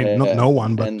 Well, I mean, not no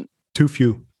one, but too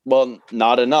few. Well,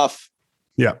 not enough.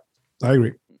 Yeah, I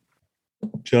agree.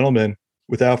 Gentlemen,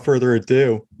 without further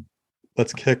ado,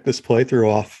 let's kick this playthrough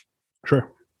off.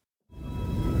 Sure.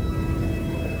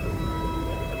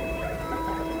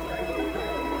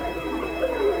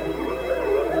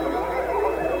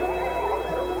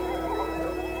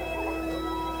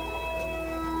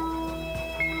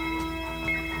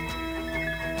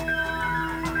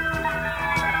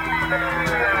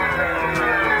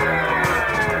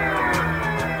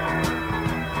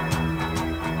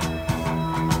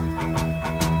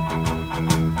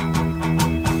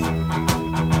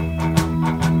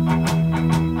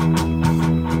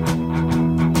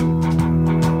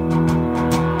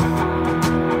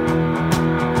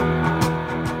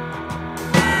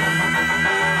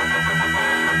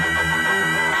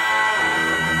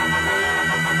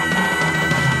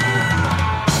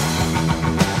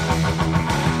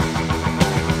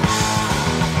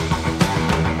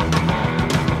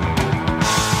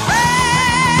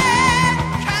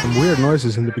 Weird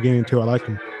noises in the beginning too. I like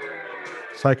them.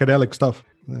 Psychedelic stuff.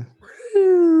 Yeah.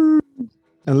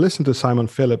 And listen to Simon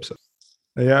Phillips.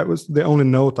 It was the only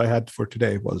note I had for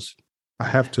today was I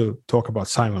have to talk about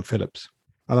Simon Phillips.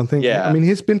 I don't think. I mean,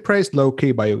 he's been praised low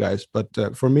key by you guys, but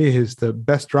for me, he's the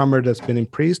best drummer that's been in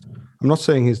Priest. I'm not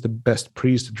saying he's the best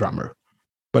Priest drummer,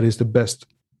 but he's the best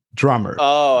drummer.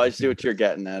 Oh, I see what you're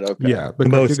getting at. Okay. Yeah,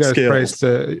 because you guys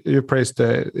praised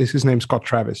is his name Scott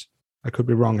Travis? I could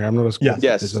be wrong here. I'm not as good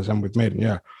as I'm with Maiden.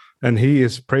 Yeah. And he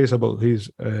is praisable.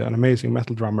 He's an amazing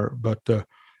metal drummer. But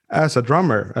as a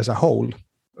drummer, as a whole,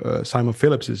 Simon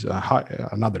Phillips is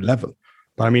another level.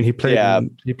 But I mean, he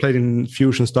played in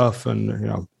fusion stuff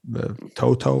and,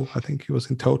 Toto. I think he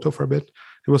was in Toto for a bit.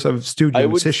 He was a studio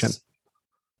musician.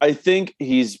 I think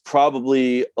he's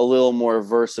probably a little more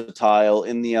versatile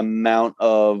in the amount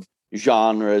of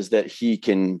genres that he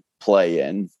can play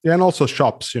in. Yeah, and also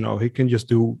shops, he can just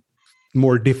do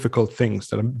more difficult things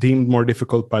that are deemed more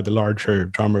difficult by the larger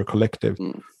drummer collective.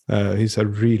 He's a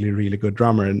really, really good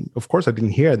drummer. And of course, I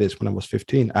didn't hear this when I was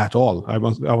 15 at all. I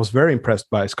was very impressed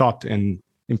by Scott in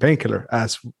Painkiller,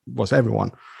 as was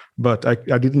everyone. But I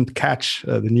didn't catch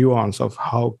the nuance of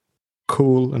how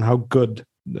cool and how good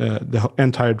the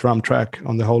entire drum track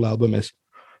on the whole album is.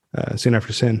 Sin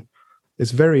After Sin.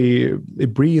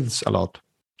 It breathes a lot.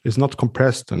 It's not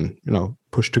compressed and,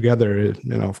 pushed together.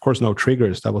 Of course, no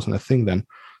triggers. That wasn't a thing then.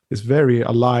 It's very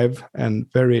alive and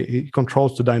he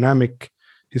controls the dynamic.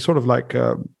 He sort of like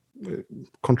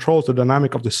controls the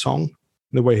dynamic of the song,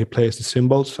 the way he plays the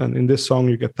cymbals. And in this song,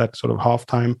 you get that sort of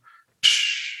halftime.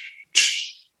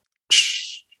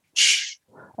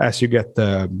 as you get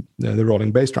the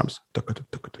rolling bass drums.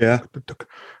 Yeah.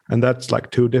 And that's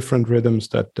like two different rhythms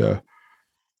that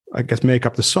I guess make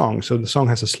up the song. So the song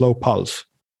has a slow pulse,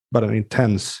 but an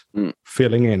intense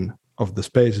filling in of the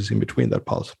spaces in between that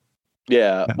pulse.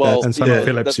 Yeah. And Simon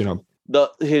Phillips,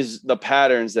 the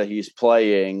patterns that he's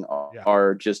playing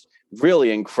are just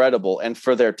really incredible. And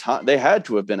for their time, they had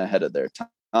to have been ahead of their time.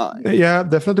 Yeah,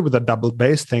 definitely with the double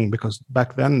bass thing, because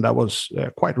back then that was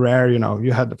quite rare.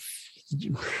 You had the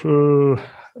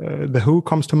Who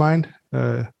comes to mind.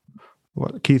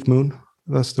 Keith Moon.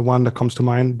 That's the one that comes to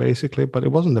mind, basically. But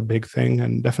it wasn't a big thing,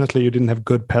 and definitely you didn't have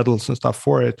good pedals and stuff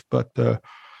for it. But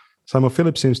Simon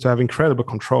Phillips seems to have incredible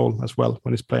control as well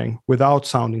when he's playing without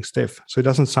sounding stiff. So it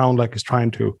doesn't sound like he's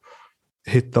trying to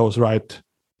hit those right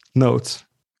notes.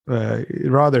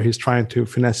 Rather, he's trying to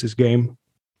finesse his game.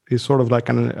 He's sort of like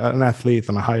an athlete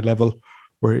on a high level,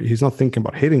 where he's not thinking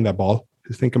about hitting that ball.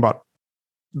 He's thinking about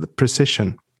the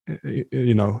precision,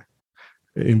 in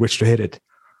which to hit it.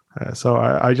 So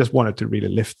I just wanted to really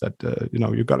lift that.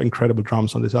 You've got incredible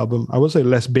drums on this album. I would say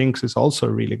Les Binks is also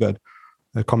really good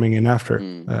coming in after.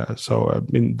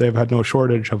 They've had no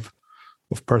shortage of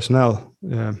personnel.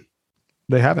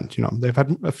 They haven't. They've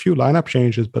had a few lineup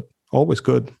changes, but always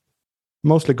good.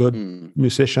 Mostly good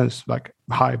musicians, like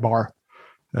high bar.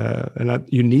 And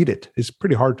you need it. It's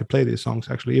pretty hard to play these songs,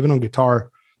 actually. Even on guitar,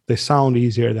 they sound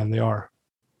easier than they are.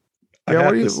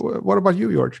 What about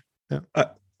you, George? Yeah.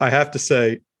 I have to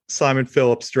say, Simon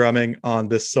Phillips drumming on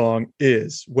this song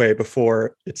is way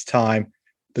before its time.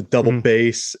 The double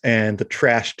bass and the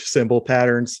trashed cymbal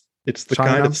patterns. It's the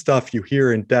kind of stuff you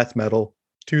hear in death metal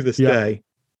to this day.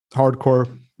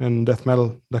 Hardcore and death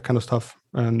metal, that kind of stuff.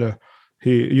 And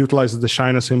he utilizes the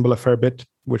China cymbal a fair bit,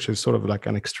 which is sort of like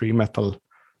an extreme metal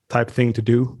type thing to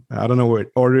do. I don't know I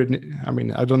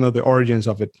don't know the origins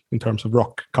of it in terms of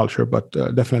rock culture, but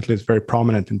definitely it's very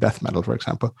prominent in death metal, for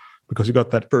example, because you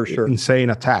got that for sure insane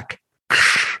attack.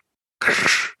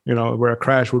 Where a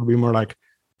crash would be more like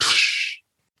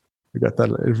you got that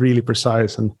really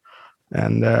precise and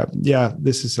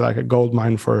this is like a gold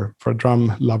mine for a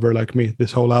drum lover like me,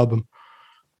 this whole album.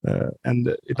 And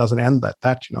it doesn't end at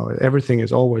that. Everything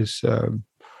is always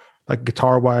like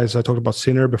guitar wise. I talked about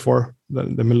Sinner before,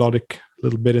 the melodic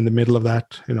little bit in the middle of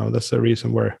that. That's a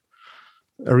reason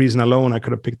alone I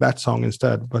could have picked that song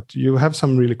instead. But you have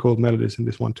some really cool melodies in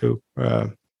this one too.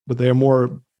 But they are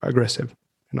more aggressive,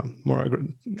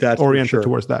 that's oriented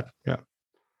towards that. Yeah.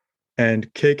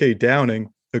 And KK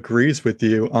Downing agrees with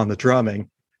you on the drumming.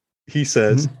 He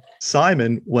says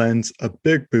Simon lends a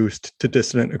big boost to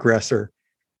Dissident Aggressor.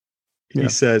 He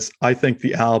says, I think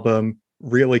the album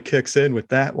really kicks in with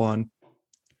that one.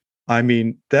 I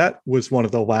mean, that was one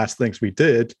of the last things we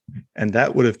did, and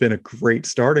that would have been a great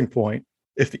starting point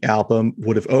if the album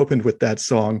would have opened with that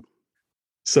song.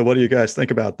 So what do you guys think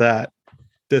about that?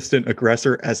 Distant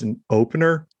Aggressor as an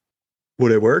opener?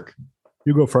 Would it work?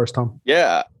 You go first, Tom.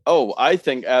 Yeah. Oh, I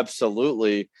think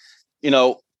absolutely.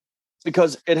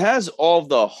 Because it has all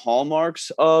the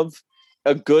hallmarks of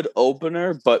a good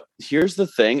opener, but here's the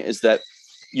thing is that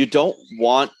you don't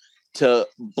want to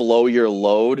blow your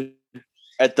load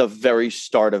at the very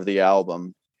start of the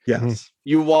album. Yes.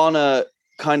 You want to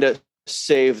kind of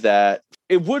save that.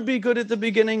 It would be good at the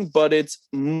beginning, but it's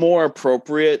more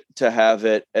appropriate to have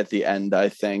it at the end, I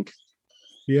think.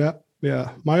 Yeah.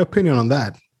 My opinion on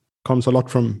that comes a lot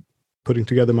from putting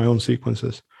together my own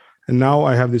sequences. And now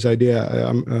I have this idea.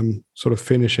 I'm sort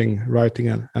of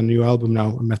writing a new album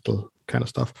now, metal kind of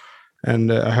stuff.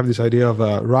 And I have this idea of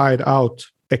a ride out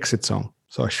exit song.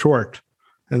 So a short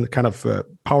and kind of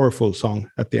powerful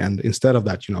song at the end. Instead of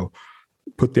that,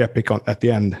 put the epic on at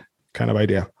the end kind of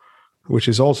idea, which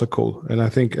is also cool. And I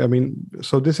think,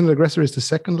 so Dissident Aggressor is the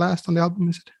second last on the album,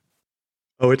 is it?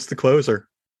 Oh, it's the closer.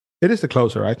 It is the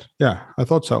closer, right? Yeah, I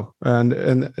thought so. And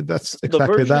that's exactly the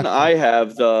version that. I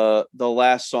have, the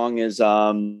last song is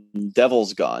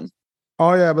Devil's Gone.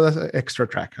 Oh yeah, but that's an extra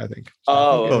track, I think. So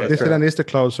okay. Dissident is the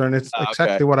closer, and it's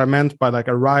exactly what I meant by like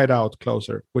a ride out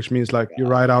closer, which means like you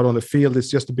ride out on the field. It's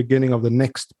just the beginning of the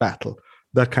next battle,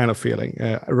 that kind of feeling,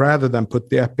 rather than put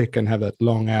the epic and have that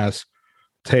long ass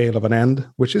tail of an end,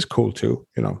 which is cool too.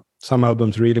 Some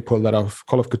albums really pull that off.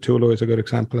 Call of Cthulhu is a good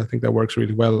example. I think that works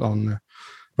really well on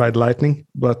Ride Lightning,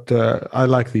 but I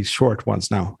like these short ones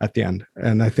now at the end,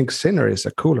 and I think Sinner is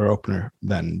a cooler opener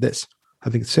than this. I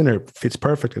think Sinner fits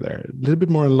perfectly there. A little bit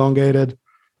more elongated,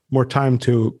 more time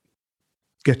to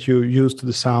get you used to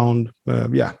the sound.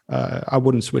 I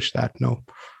wouldn't switch that. No,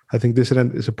 I think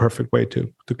Dissident is a perfect way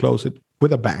to close it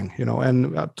with a bang.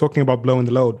 And talking about blowing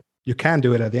the load, you can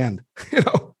do it at the end.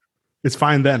 It's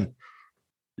fine then.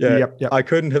 Yeah, yep. I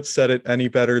couldn't have said it any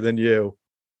better than you.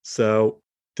 So,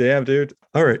 damn, dude.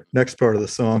 All right, next part of the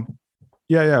song.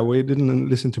 Yeah, we didn't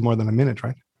listen to more than a minute,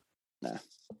 right? Nah.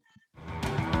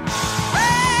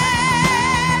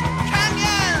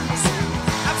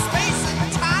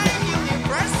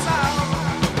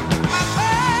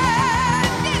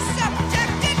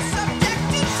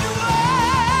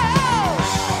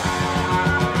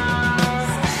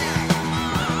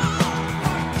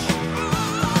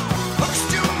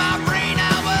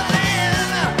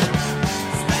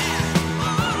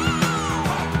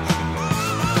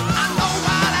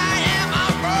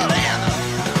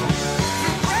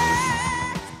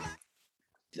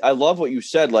 I love what you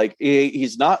said. Like,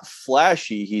 he's not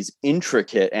flashy, he's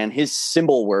intricate, and his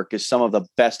cymbal work is some of the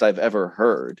best I've ever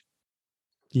heard.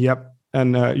 Yep.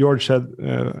 And George said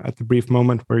at the brief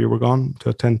moment where you were gone to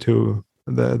attend to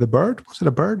the bird. Was it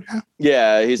a bird?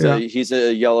 Yeah, he's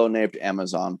a yellow-naped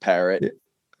Amazon parrot.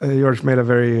 George made a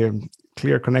very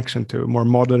clear connection to more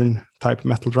modern type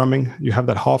metal drumming. You have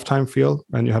that halftime feel,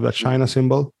 and you have that China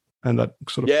cymbal. And that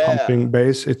sort of pumping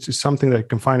bass, it's something that you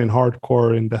can find in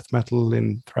hardcore, in death metal,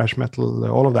 in thrash metal,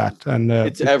 all of that. And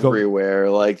it's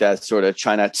everywhere, like that sort of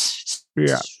China.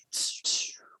 Yeah.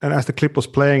 And as the clip was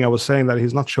playing, I was saying that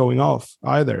he's not showing off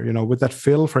either. You know, with that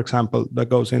fill, for example, that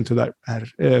goes into that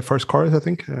first chorus, I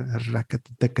think.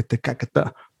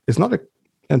 It's not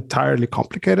entirely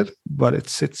complicated, but it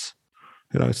sits.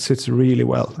 You know, it sits really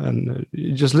well. And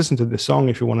you just listen to the song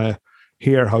if you want to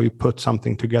hear how you put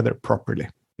something together properly.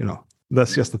 You know,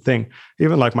 that's just the thing.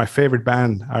 Even like my favorite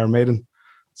band, Iron Maiden,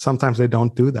 sometimes they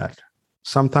don't do that.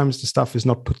 Sometimes the stuff is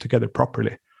not put together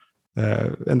properly.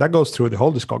 And that goes through the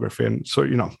whole discography. And so,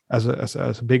 you know, as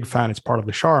a big fan, it's part of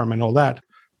the charm and all that.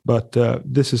 But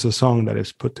this is a song that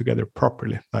is put together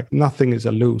properly. Like nothing is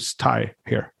a loose tie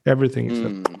here. Everything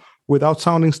is without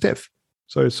sounding stiff.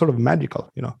 So it's sort of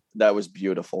magical, you know. That was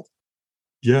beautiful.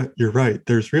 Yeah, you're right.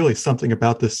 There's really something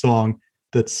about this song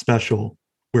that's special,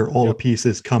 where all the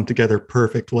pieces come together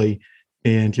perfectly,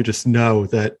 and you just know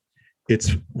that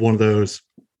it's one of those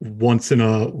once in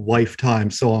a lifetime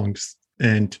songs,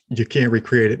 and you can't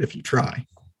recreate it if you try.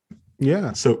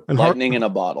 Yeah. So lightning in a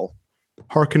bottle.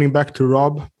 Harkening back to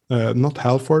Rob, not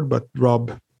Halford, but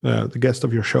Rob, the guest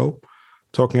of your show,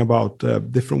 talking about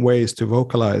different ways to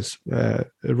vocalize.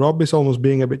 Rob is almost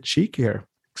being a bit cheeky here.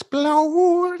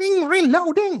 Exploding,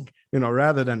 reloading, you know,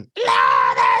 rather than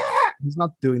he's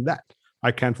not doing that.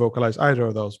 I can't vocalize either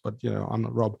of those, but you know, I'm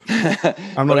not Rob.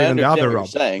 I'm not even the other Rob.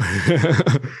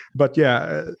 But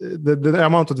yeah, the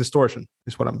amount of distortion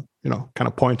is what I'm, you know, kind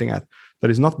of pointing at. That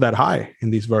is not that high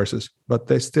in these verses, but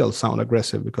they still sound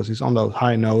aggressive because he's on those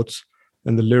high notes,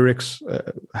 and the lyrics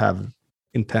have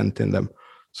intent in them.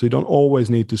 So you don't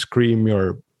always need to scream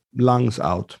your lungs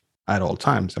out at all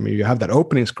times. I mean, you have that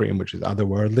opening scream, which is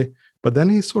otherworldly, but then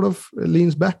he sort of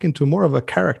leans back into more of a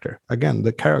character. Again,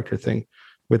 the character thing.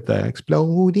 With the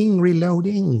exploding,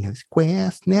 reloading,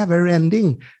 quest never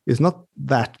ending, is not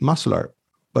that muscular,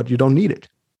 but you don't need it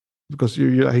because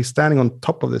he's standing on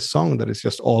top of this song that is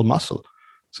just all muscle.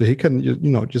 So he can, you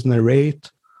know, just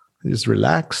narrate, just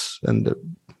relax, and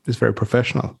it's very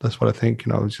professional. That's what I think.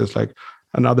 You know, it's just like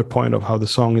another point of how the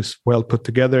song is well put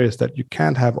together is that you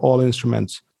can't have all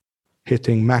instruments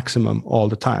hitting maximum all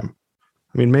the time.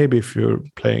 I mean, maybe if you're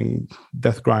playing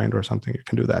Death Grind or something, you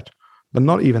can do that. But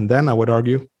not even then, I would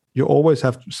argue. You always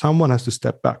have someone has to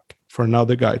step back for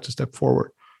another guy to step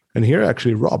forward. And here,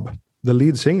 actually, Rob, the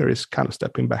lead singer, is kind of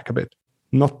stepping back a bit,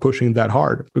 not pushing that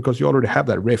hard because you already have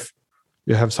that riff.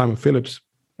 You have Simon Phillips,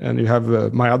 and you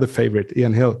have my other favorite,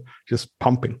 Ian Hill, just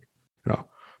pumping. You know,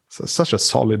 so such a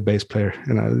solid bass player,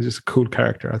 and just a cool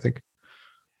character, I think.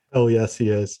 Oh yes, he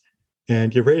is.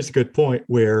 And you raised a good point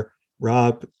where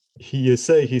Rob, you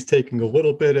say he's taking a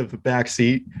little bit of the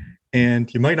backseat.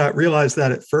 And you might not realize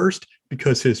that at first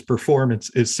because his performance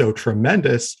is so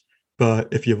tremendous. But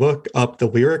if you look up the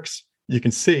lyrics, you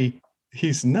can see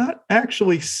he's not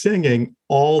actually singing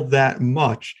all that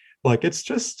much. Like it's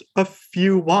just a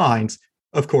few lines.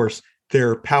 Of course,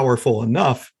 they're powerful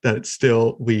enough that it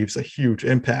still leaves a huge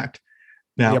impact.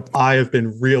 Now, I have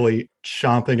been really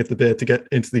chomping at the bit to get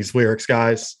into these lyrics,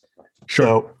 guys. Sure.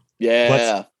 So,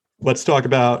 yeah. Let's talk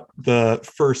about the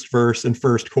first verse and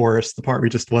first chorus, the part we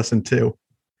just listened to.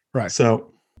 Right.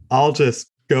 So I'll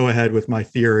just go ahead with my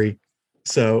theory.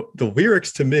 So the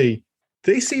lyrics to me,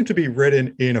 they seem to be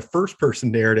written in a first-person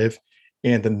narrative,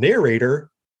 and the narrator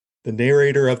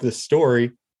of this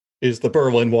story is the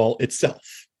Berlin Wall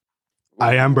itself.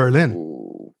 I am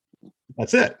Berlin.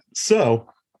 That's it. So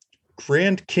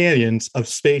Grand Canyons of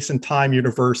Space and Time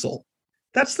Universal.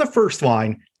 That's the first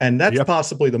line, and that's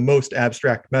possibly the most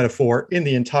abstract metaphor in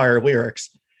the entire lyrics.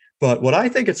 But what I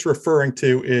think it's referring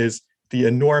to is the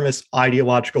enormous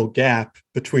ideological gap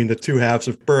between the two halves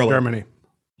of Berlin. Germany.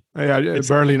 Yeah,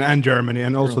 Berlin and Germany,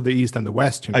 and also the East and the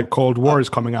West. Cold War is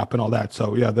coming up and all that.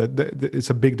 So yeah, it's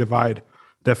a big divide.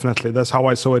 Definitely, that's how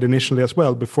I saw it initially as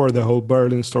well. Before the whole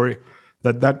Berlin story,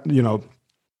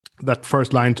 that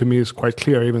first line to me is quite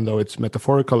clear, even though it's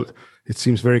metaphorical. It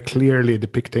seems very clearly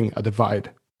depicting a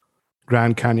divide.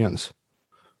 Grand Canyons,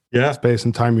 space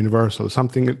and time universal.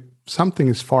 Something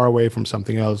is far away from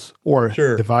something else, or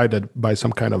divided by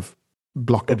some kind of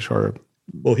blockage or.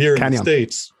 Well, here in the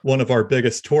States, one of our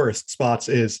biggest tourist spots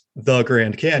is the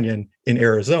Grand Canyon in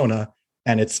Arizona,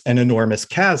 and it's an enormous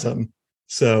chasm.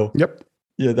 So,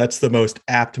 that's the most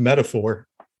apt metaphor.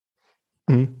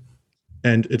 Mm-hmm.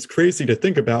 And it's crazy to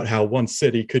think about how one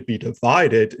city could be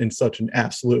divided in such an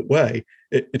absolute way.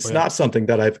 It's not something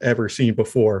that I've ever seen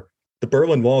before. The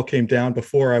Berlin Wall came down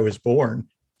before I was born,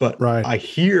 but I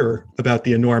hear about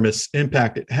the enormous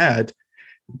impact it had.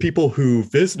 People who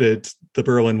visited the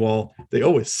Berlin Wall, they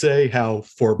always say how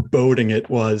foreboding it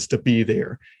was to be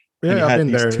there. Yeah, and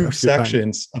you had these two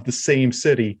sections of the same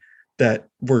city that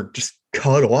were just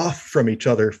cut off from each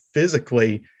other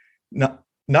physically.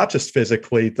 Not just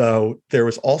physically, though, there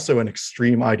was also an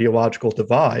extreme ideological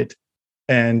divide.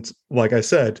 And like I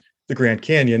said, the Grand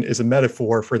Canyon is a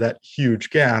metaphor for that huge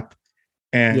gap.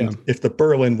 And if the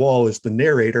Berlin Wall is the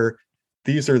narrator,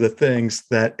 these are the things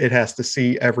that it has to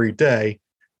see every day,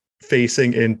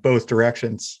 facing in both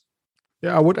directions.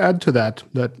 Yeah, I would add to that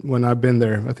when I've been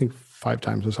there, I think 5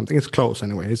 times or something. It's close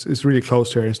anyway. It's really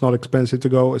close here. It's not expensive to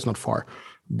go. It's not far.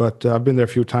 But I've been there a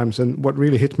few times. And what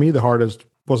really hit me the hardest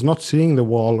was not seeing the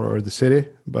wall or the city,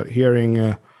 but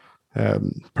hearing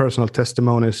personal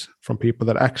testimonies from people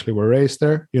that actually were raised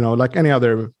there. Like any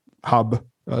other hub,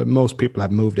 most people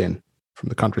have moved in from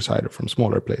the countryside or from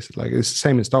smaller places. Like it's the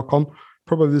same in Stockholm,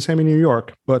 probably the same in New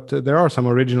York. But there are some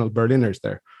original Berliners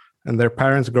there. And their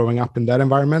parents growing up in that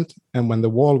environment. And when the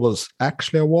wall was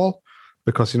actually a wall,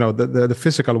 because, the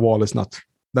physical wall that's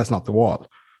not the wall.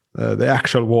 The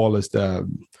actual wall is the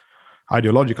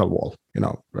ideological wall,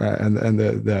 and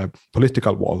the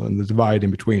political wall and the divide in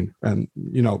between. And,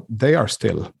 they are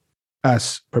still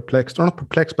as perplexed, or not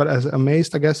perplexed, but as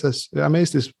amazed, I guess. As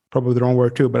amazed is probably the wrong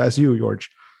word too, but as you, George,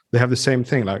 they have the same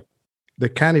thing. Like they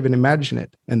can't even imagine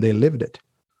it and they lived it.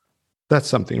 That's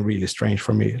something really strange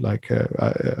for me. Like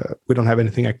we don't have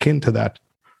anything akin to that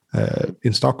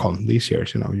in Stockholm these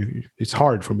years. It's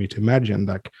hard for me to imagine.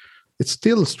 Like it's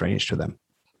still strange to them.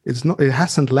 It's not. It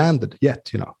hasn't landed yet.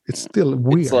 It's still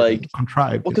weird. It's like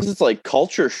contrived. Well, because it's like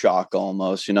culture shock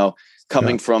almost.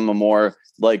 Coming from a more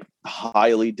like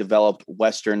highly developed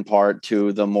Western part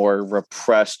to the more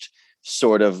repressed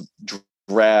sort of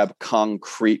drab,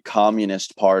 concrete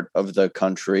communist part of the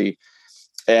country.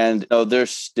 And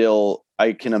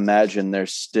I can imagine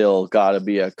there's still got to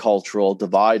be a cultural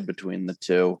divide between the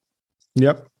two.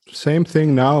 Yep. Same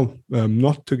thing now,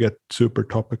 not to get super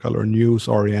topical or news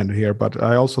oriented here, but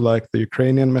I also like the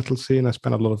Ukrainian metal scene. I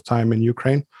spent a lot of time in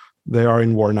Ukraine. They are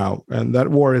in war now. And that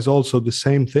war is also the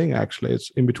same thing, actually. It's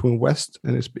in between West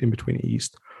and it's in between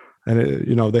East. And,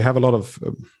 they have a lot of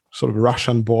sort of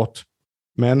Russian bought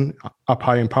men up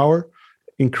high in power.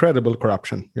 Incredible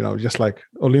corruption, just like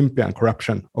Olympian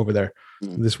corruption over there.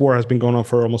 This war has been going on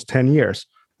for almost 10 years.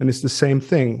 And it's the same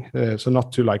thing. So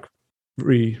not to like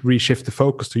reshift the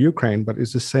focus to Ukraine, but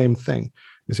it's the same thing.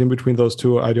 It's in between those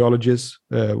two ideologies.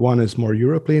 One is more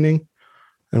Europe leaning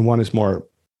and one is more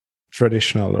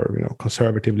traditional or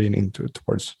conservative leaning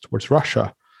towards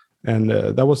Russia. And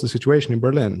that was the situation in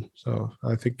Berlin. So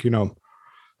I think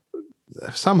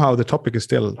somehow the topic is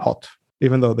still hot,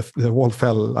 even though the wall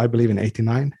fell, I believe, in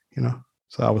 1989.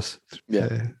 So I was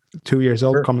 2 years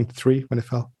old, coming to 3 when it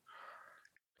fell.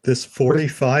 This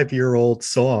 45-year-old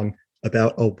song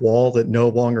about a wall that no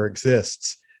longer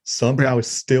exists somehow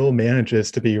still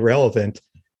manages to be relevant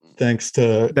thanks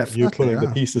to you putting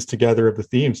the pieces together of the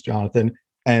themes, Jonathan.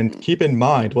 And keep in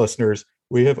mind, listeners,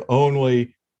 we have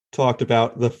only talked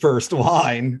about the first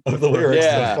line of the lyrics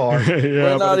so far.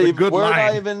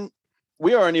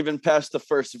 We aren't even past the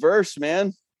first verse,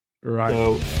 man. Right.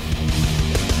 So,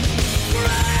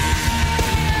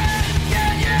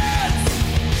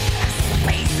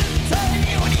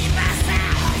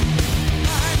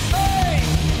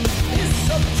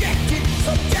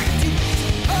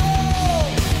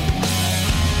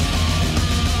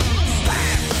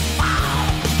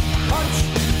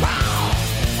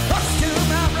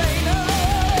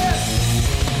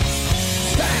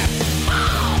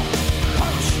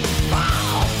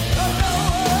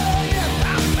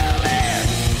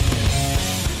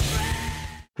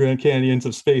 Grand Canyons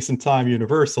of Space and Time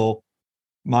Universal,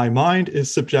 my mind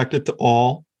is subjected to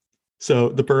all, So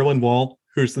the Berlin Wall,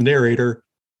 who's the narrator,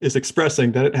 is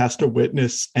expressing that it has to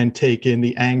witness and take in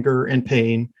the anger and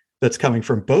pain that's coming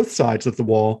from both sides of the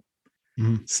wall.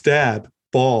 Mm-hmm. Stab,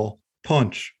 ball,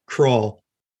 punch, crawl.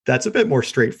 That's a bit more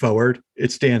straightforward.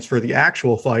 It stands for the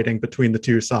actual fighting between the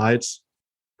two sides.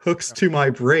 Hooks to my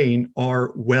brain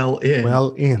are well in.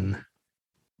 Well in.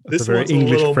 That's this one's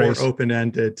English a little phrase. More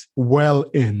open-ended. Well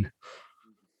in.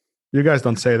 You guys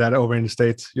don't say that over in the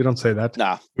States. You don't say that.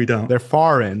 Nah, we don't. They're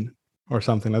far in or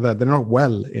something like that. They're not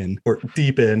well in. Or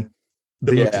deep in.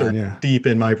 The hooks are deep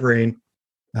in my brain.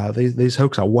 These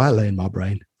hooks are well in my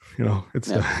brain. You know, it's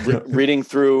reading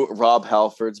through Rob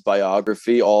Halford's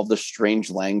biography, all the strange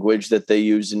language that they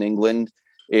use in England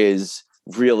is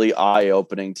really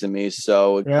eye-opening to me.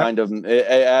 So it kind of it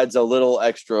adds a little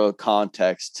extra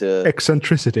context to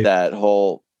eccentricity. That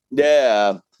whole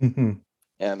mm-hmm.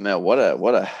 Yeah, man, what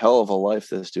a hell of a life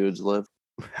this dude's lived.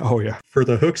 Oh yeah. For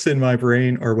the hooks in my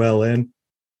brain are well in.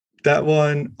 That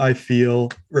one, I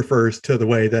feel, refers to the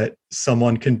way that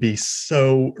someone can be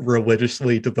so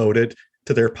religiously devoted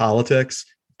to their politics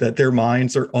that their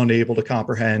minds are unable to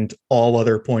comprehend all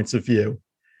other points of view.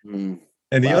 Mm.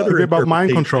 And the other could be about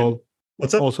mind control.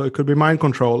 What's up? Also, it could be mind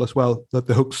control as well, that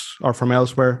the hooks are from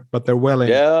elsewhere, but they're well in.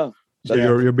 Yeah. So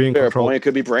you're being fair controlled. Point. It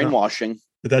could be brainwashing.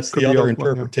 But that's the other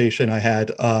interpretation I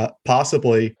had,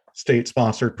 possibly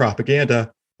state-sponsored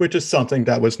propaganda, which is something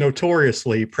that was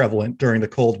notoriously prevalent during the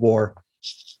Cold War.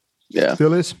 Yeah.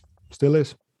 Still is.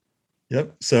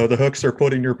 Yep. So the hooks are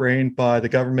put in your brain by the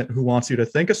government who wants you to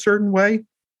think a certain way.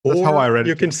 That's how I read it.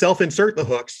 You can self-insert the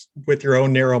hooks with your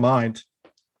own narrow mind.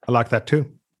 I like that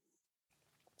too.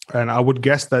 And I would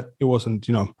guess that it wasn't,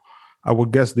 I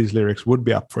would guess these lyrics would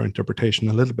be up for interpretation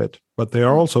a little bit, but they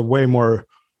are also way more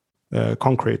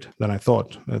concrete than I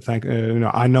thought.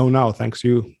 I know now, thanks to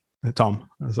you, Tom.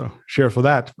 So cheers for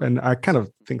that. And I kind of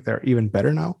think they're even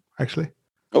better now, actually.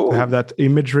 To have that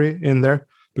imagery in there,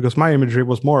 because my imagery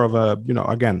was more of a,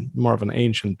 more of an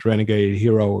ancient renegade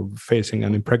hero facing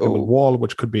an impregnable wall,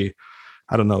 which could be,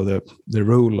 I don't know, the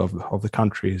rule of the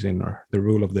country is in, or the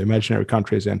rule of the imaginary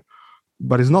country is in.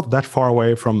 But it's not that far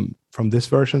away from this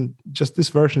version. Just this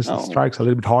version strikes a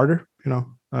little bit harder,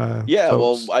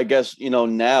 I guess,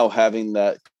 now having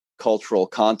that cultural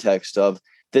context of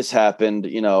this happened,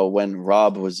 when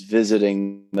Rob was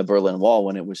visiting the Berlin Wall,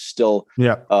 when it was still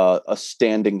a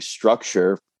standing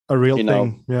structure. A real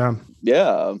thing. Yeah.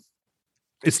 Yeah.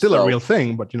 It's still a real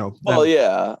thing, but,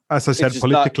 as I said,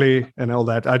 politically and all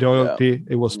that ideology,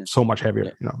 it was so much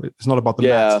heavier. It's not about the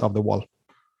mass of the wall.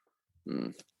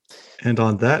 Mm. And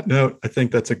on that note, I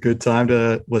think that's a good time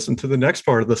to listen to the next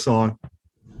part of the song.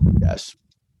 Yes.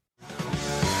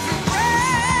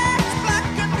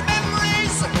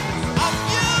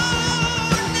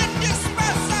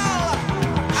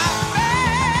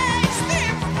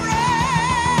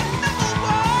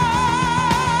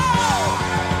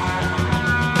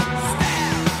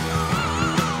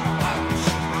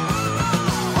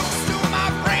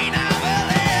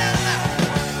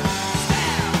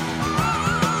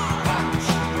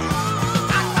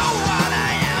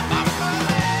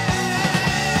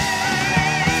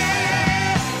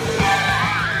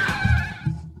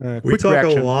 We talk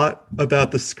a lot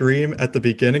about the scream at the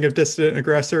beginning of Dissident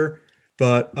Aggressor,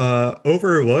 but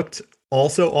overlooked,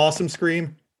 also awesome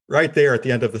scream right there at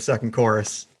the end of the second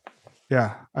chorus.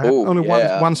 Yeah, I have only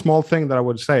one small thing that I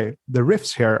would say. The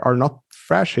riffs here are not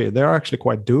thrashy. They're actually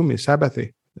quite doomy,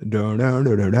 Sabbathy.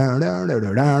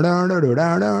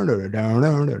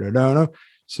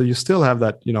 So you still have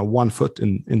that, 1 foot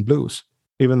in blues,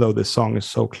 even though this song is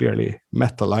so clearly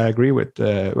metal. I agree with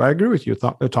you,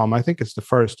 Tom. I think it's the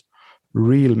first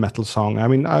real metal song. I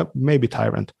mean, maybe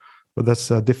Tyrant, but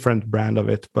that's a different brand of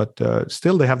it. But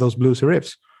still, they have those bluesy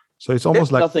riffs. So it's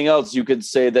almost like nothing else. You could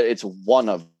say that it's one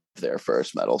of their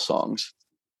first metal songs.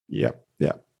 Yeah.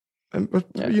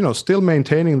 But still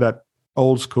maintaining that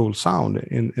old school sound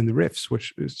in the riffs,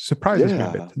 which surprises me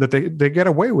a bit. That they get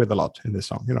away with a lot in this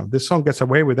song. This song gets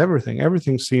away with everything.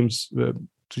 Everything seems to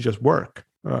just work.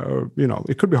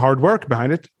 It could be hard work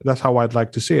behind it. That's how I'd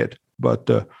like to see it. But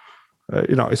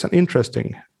it's an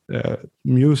interesting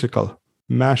musical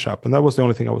mashup, and that was the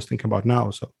only thing I was thinking about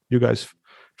now. So you guys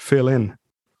fill in.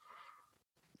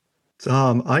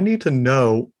 I need to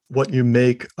know what you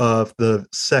make of the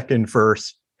second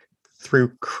verse.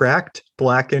 Through cracked,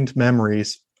 blackened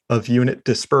memories of unit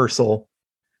dispersal,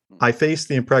 I face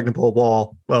the impregnable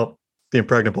wall. Well, the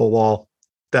impregnable wall,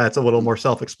 that's a little more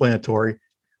self-explanatory.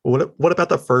 What about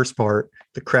the first part,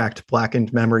 the cracked,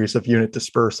 blackened memories of unit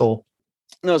dispersal?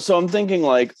 No, so I'm thinking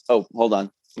hold on.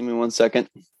 Give me 1 second.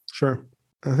 Sure.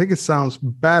 I think it sounds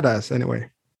badass anyway.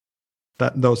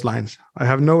 those lines. I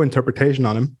have no interpretation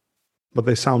on them, but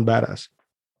they sound badass.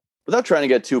 Without trying to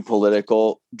get too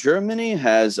political, Germany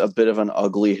has a bit of an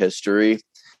ugly history.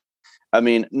 I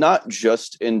mean, not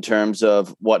just in terms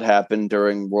of what happened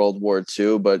during World War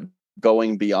II, but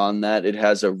going beyond that,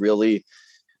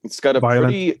 it's got a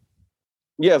pretty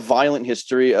violent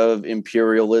history of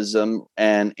imperialism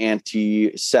and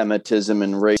anti-Semitism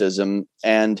and racism.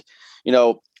 And,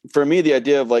 for me, the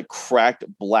idea of like cracked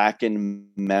blackened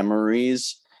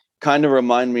memories kind of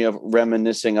remind me of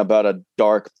reminiscing about a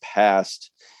dark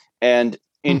past. And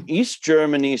in East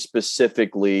Germany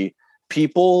specifically,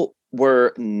 people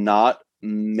were not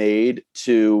made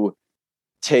to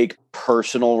take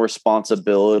personal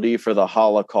responsibility for the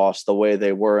Holocaust the way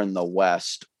they were in the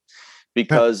West.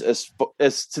 Because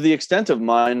as to the extent of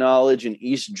my knowledge, in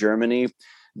East Germany,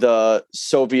 the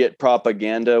Soviet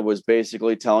propaganda was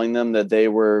basically telling them that they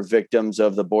were victims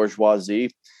of the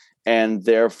bourgeoisie and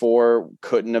therefore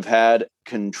couldn't have had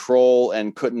control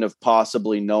and couldn't have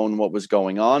possibly known what was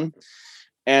going on.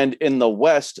 And in the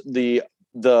West, the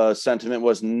sentiment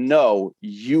was, no,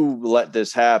 you let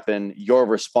this happen. You're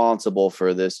responsible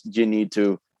for this. You need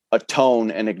to atone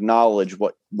and acknowledge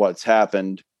what's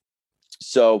happened.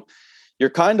 So you're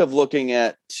kind of looking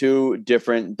at two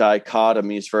different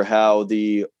dichotomies for how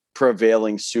the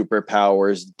prevailing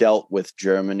superpowers dealt with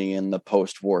Germany in the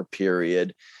post-war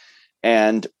period.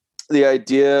 And the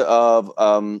idea of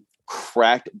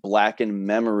cracked blackened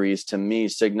memories to me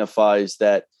signifies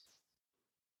that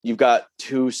you've got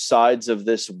two sides of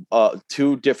this,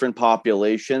 two different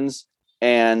populations,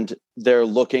 and they're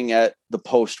looking at the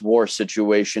post-war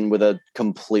situation with a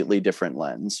completely different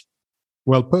lens.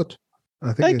 Well put.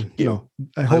 I think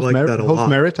I like that a lot.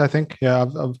 Merit. I think,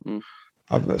 I've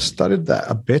studied that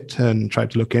a bit and tried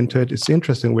to look into it. It's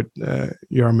interesting with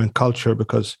German culture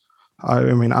because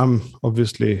I'm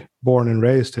obviously born and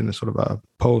raised in a sort of a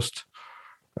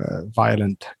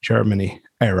post-violent Germany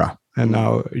era, and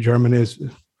now Germany is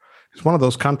one of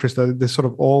those countries that they're sort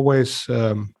of always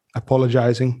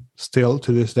apologizing still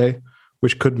to this day,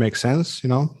 which could make sense.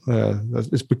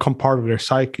 It's become part of their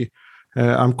psyche.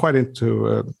 I'm quite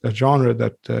into a genre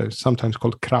that is sometimes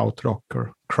called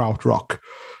krautrock,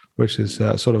 which is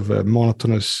sort of a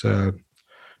monotonous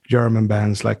German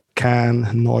bands like Can,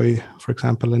 Neu, for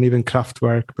example, and even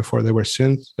Kraftwerk before they were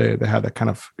synth. They had a kind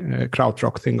of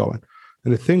krautrock thing going.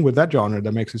 And the thing with that genre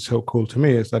that makes it so cool to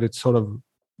me is that it's sort of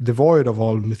devoid of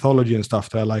all mythology and stuff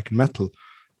that I like in metal,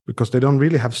 because they don't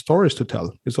really have stories to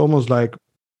tell. It's almost like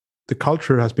the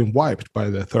culture has been wiped by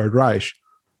the Third Reich.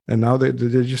 And now they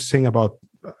just sing about,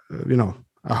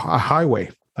 a highway,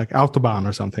 like Autobahn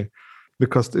or something,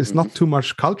 because it's not too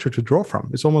much culture to draw from.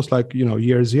 It's almost like,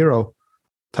 year zero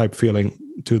type feeling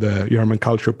to the German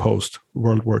culture post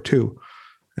World War II.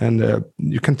 And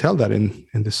you can tell that in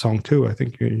this song too. I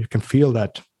think you can feel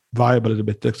that vibe a little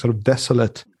bit, the sort of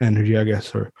desolate energy, I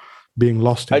guess, or being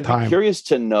lost in time. I'd be curious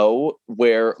to know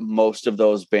where most of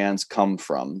those bands come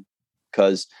from,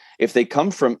 because if they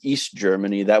come from East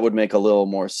Germany, that would make a little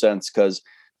more sense, because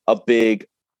a big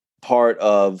part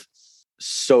of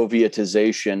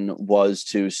Sovietization was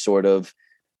to sort of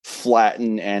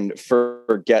flatten and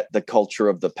forget the culture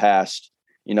of the past.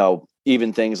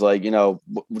 Even things like,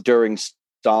 during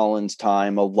Stalin's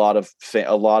time, a lot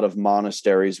of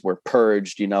monasteries were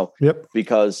purged,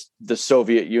 because the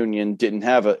Soviet Union didn't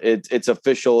have its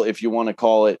official, if you want to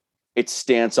call it, its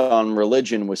stance on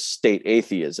religion was state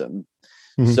atheism.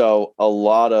 Mm-hmm. So a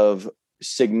lot of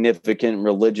significant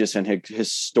religious and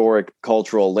historic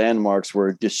cultural landmarks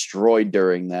were destroyed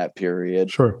during that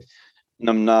period. Sure.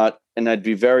 And I'd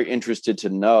be very interested to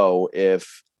know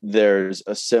if there's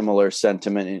a similar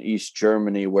sentiment in East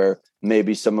Germany where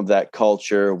maybe some of that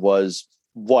culture was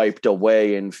wiped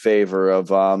away in favor of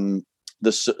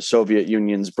the Soviet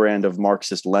Union's brand of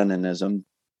Marxist-Leninism.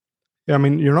 Yeah,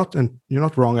 you're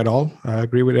not wrong at all. I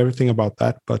agree with everything about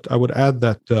that. But I would add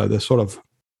that the sort of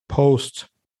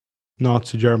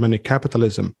post-Nazi Germany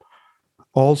capitalism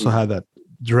also had that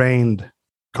drained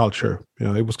culture.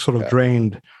 It was sort of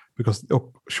drained because,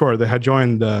 sure, they had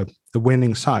joined the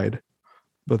winning side,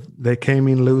 but they came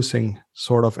in losing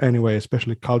sort of anyway,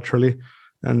 especially culturally.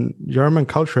 And German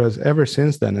culture has ever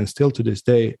since then, and still to this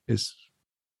day, there's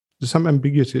some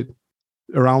ambiguity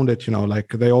around it. Like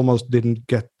they almost didn't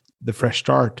get the fresh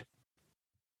start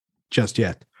just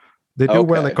yet. They do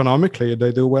well economically.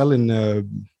 They do well in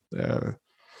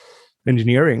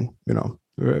engineering,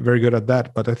 very good at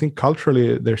that. But I think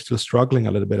culturally, they're still struggling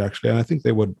a little bit, actually. And I think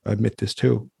they would admit this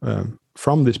too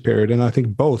from this period. And I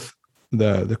think both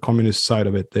the communist side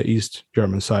of it, the East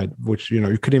German side, which,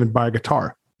 you could even buy a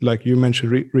guitar. Like you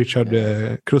mentioned, Richard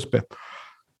Kruspe,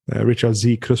 Richard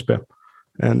Z. Kruspe.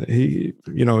 And he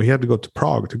had to go to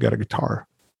Prague to get a guitar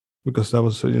because that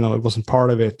was, it wasn't part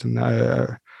of it. And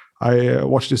I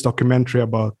watched this documentary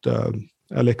about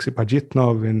Alexei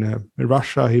Pajitnov in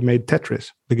Russia. He made Tetris,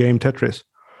 the game Tetris.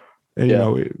 And,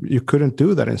 you couldn't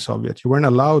do that in Soviet. You weren't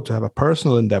allowed to have a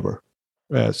personal endeavor.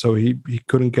 So he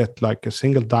couldn't get like a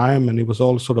single dime, and he was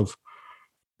all sort of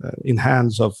in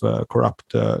hands of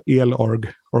corrupt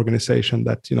El-Org organization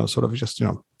that, sort of just,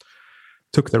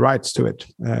 took the rights to it.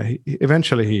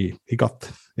 Eventually he got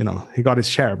his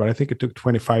share, but I think it took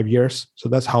 25 years. So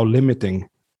that's how limiting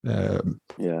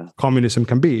communism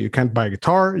can be. You can't buy a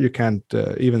guitar. You can't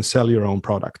even sell your own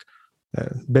product.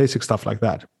 Basic stuff like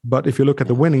that. But if you look at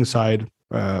the winning side,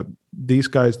 these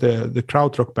guys, the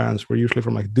krautrock bands were usually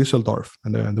from like Düsseldorf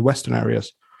and the western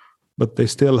areas, but they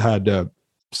still had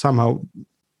somehow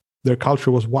their culture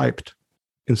was wiped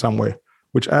in some way,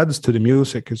 which adds to the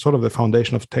music. It's sort of the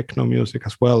foundation of techno music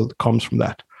as well, comes from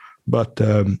that. But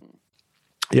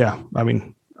I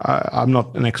mean, I'm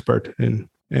not an expert in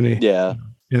any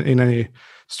in any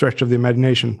stretch of the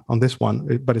imagination on this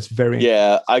one, but it's very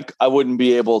I wouldn't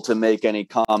be able to make any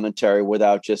commentary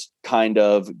without just kind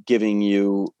of giving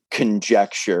you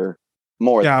conjecture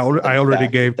more. I already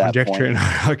gave conjecture, and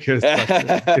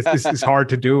it's hard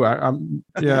to do. But I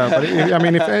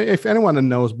mean, if anyone that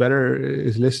knows better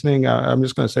is listening, I'm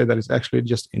just going to say that it's actually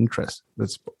just interest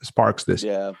that sparks this.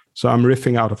 So I'm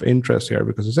riffing out of interest here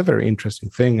because it's a very interesting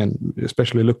thing, and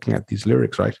especially looking at these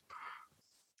lyrics, right?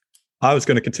 I was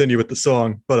going to continue with the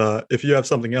song, but if you have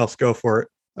something else, go for it.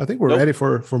 I think we're ready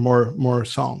for more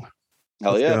song.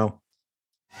 Hell yeah. Let's go.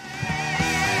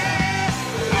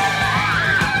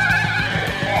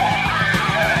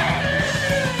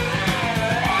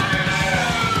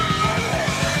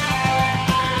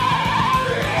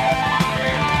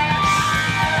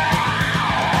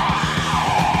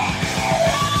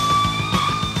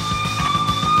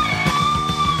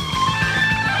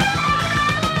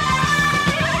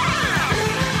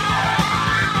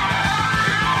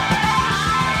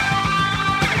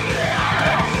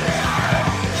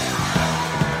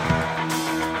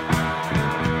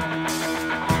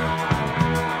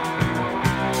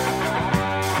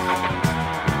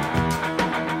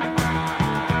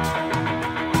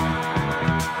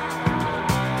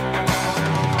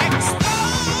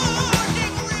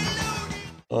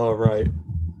 All right.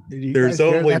 There's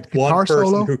only one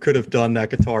person who could have done that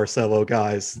guitar solo,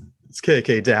 guys. It's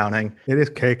KK Downing. It is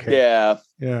KK.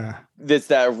 Yeah. It's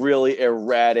that really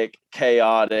erratic,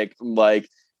 chaotic, like,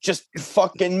 just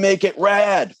fucking make it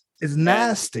rad. It's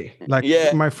nasty. Like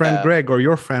my friend Greg, or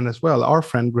your friend as well, our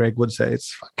friend Greg would say,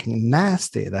 it's fucking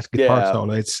nasty, that guitar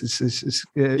solo. It's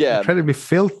incredibly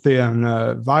filthy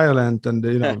and violent,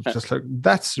 and just like,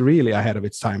 that's really ahead of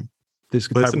its time. This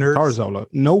guitar solo.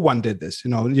 No one did this.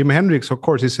 Jimi Hendrix, of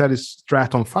course, he set his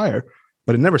Strat on fire,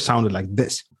 but it never sounded like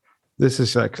this. This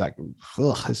is like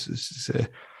it's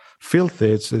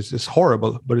filthy. It's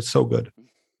horrible, but it's so good.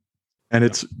 And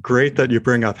it's great that you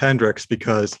bring up Hendrix,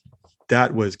 because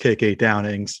that was KK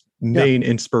Downing's main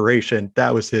inspiration.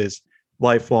 That was his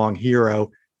lifelong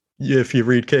hero. If you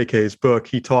read KK's book,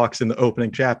 he talks in the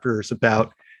opening chapters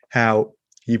about how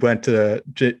he went to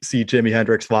see Jimi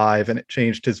Hendrix live, and it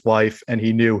changed his life, and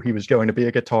he knew he was going to be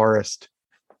a guitarist.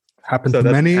 Happened to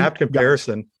many. Apt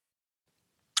comparison.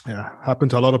 Yeah,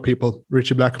 happened to a lot of people.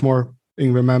 Richie Blackmore,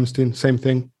 Yngwie Malmsteen, same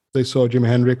thing. They saw Jimi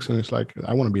Hendrix, and it's like,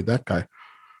 I want to be that guy.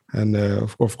 And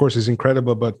of course, he's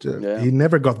incredible, but he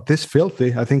never got this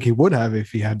filthy. I think he would have if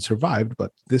he had survived.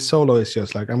 But this solo is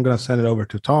just like, I'm going to send it over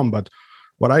to Tom. But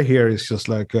what I hear is just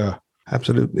like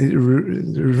absolutely, it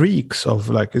reeks of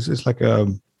like, it's like a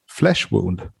flesh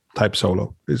wound type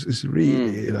solo. It's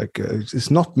really like,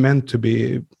 it's not meant to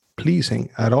be pleasing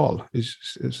at all.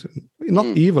 It's not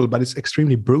evil, but it's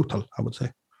extremely brutal, I would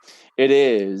say. It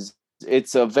is.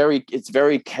 It's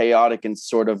very chaotic and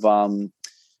sort of,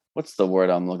 what's the word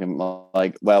I'm looking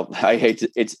like? Well, I hate to,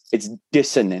 it's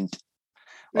dissonant.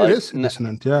 Like, it is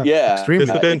dissonant, yeah. Yeah. Extremely.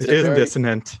 It is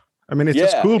dissonant. I mean, it's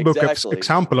a school book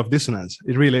example of dissonance.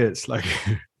 It really is. Like,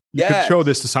 you could show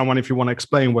this to someone if you want to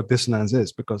explain what dissonance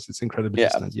is, because it's incredibly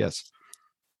dissonant. Yes.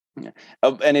 Yeah.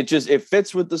 And it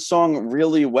fits with the song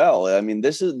really well. I mean,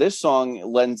 this song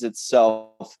lends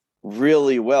itself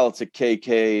really well to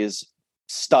KK's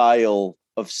style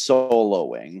of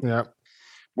soloing. Yeah.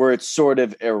 Where it's sort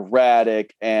of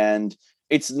erratic, and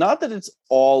it's not that it's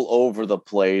all over the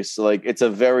place. Like, it's a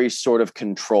very sort of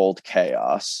controlled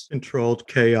chaos. I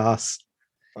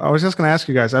was just going to ask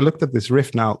you guys, I looked at this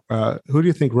riff now. Who do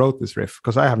you think wrote this riff?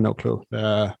 Because I have no clue.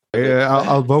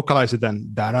 I'll vocalize it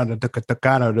then.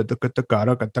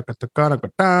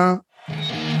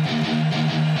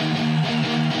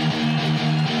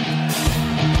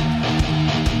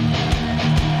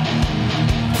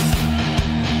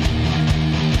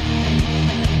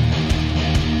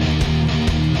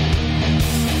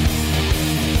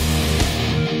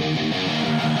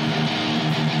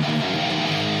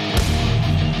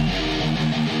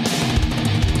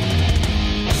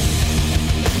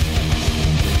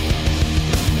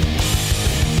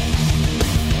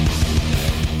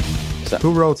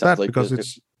 Who wrote that? Like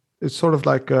because it's sort of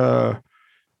like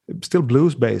still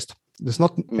blues based. There's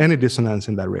not any dissonance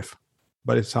in that riff,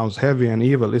 but it sounds heavy and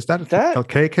evil. Is that a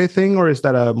KK thing, or is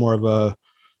that a more of a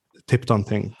Tipton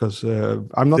thing? Because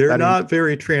I'm not. They're not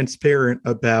very transparent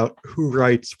about who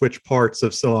writes which parts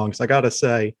of songs. I gotta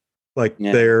say,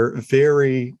 they're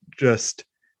very just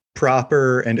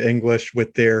proper and English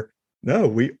with their. No,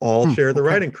 we all share the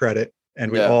writing credit,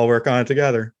 and we all work on it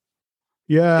together.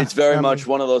 Yeah, it's very much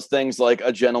one of those things like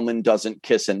a gentleman doesn't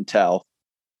kiss and tell.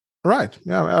 Right.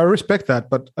 Yeah, I respect that,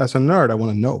 but as a nerd, I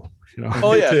want to know.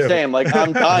 Oh yeah, same. Like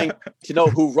I'm dying to know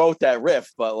who wrote that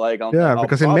riff, but like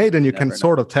because in Maiden you can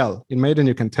sort of tell. In Maiden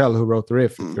you can tell who wrote the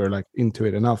riff if you're like into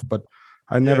it enough. But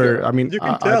I never. Yeah. I mean,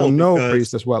 I don't know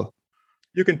Priest as well.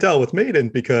 You can tell with Maiden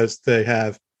because they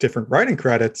have different writing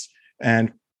credits,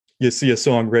 and you see a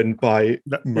song written by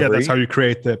Murray, that's how you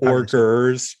create the or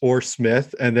Gers or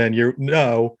Smith, and then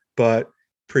but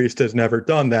Priest has never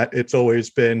done that. It's always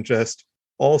been just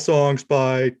all songs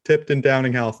by Tipton,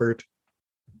 Downing, Halford.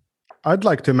 I'd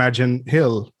like to imagine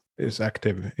Hill is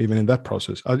active even in that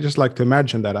process. I'd just like to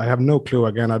imagine that. I have no clue.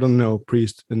 Again, I don't know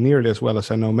Priest nearly as well as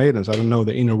I know Maidens. I don't know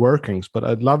the inner workings, but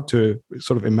I'd love to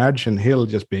sort of imagine Hill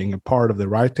just being a part of the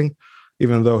writing,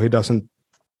 even though he doesn't,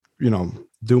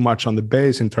 do much on the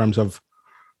bass in terms of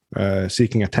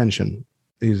seeking attention.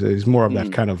 He's more of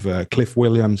that kind of Cliff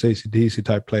Williams, AC/DC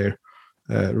type player.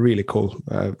 Really cool.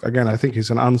 Again, I think he's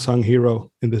an unsung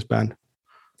hero in this band.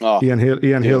 Oh, Ian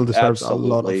Hill deserves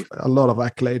absolutely. a lot of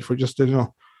accolade for just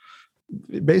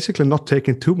basically not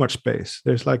taking too much space.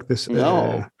 There's like this.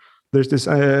 There's this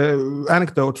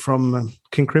anecdote from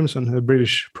King Crimson, a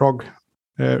British prog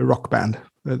rock band,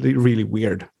 a really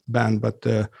weird band. But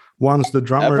once the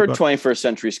drummer, I've heard 21st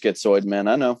Century Schizoid, man.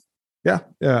 I know. Yeah.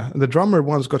 The drummer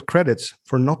once got credits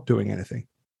for not doing anything.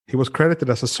 He was credited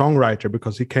as a songwriter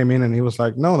because he came in and he was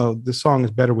like, no, this song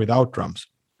is better without drums.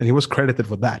 And he was credited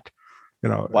for that.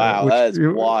 Wow, that's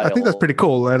wild. I think that's pretty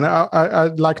cool. And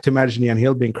I'd like to imagine Ian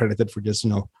Hill being credited for just,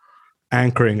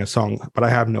 anchoring a song, but I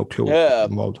have no clue what's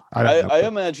involved. I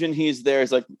imagine he's there.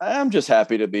 He's like, I'm just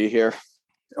happy to be here.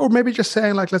 Or maybe just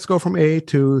saying like, let's go from A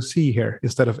to C here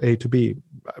instead of A to B.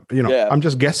 I'm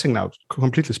just guessing now,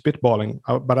 completely spitballing.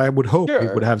 But I would hope he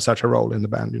would have such a role in the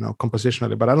band,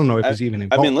 compositionally. But I don't know if he's even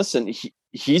involved. I mean, listen,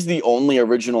 he's the only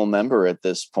original member at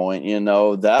this point.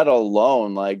 That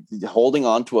alone, like holding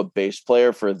on to a bass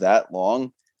player for that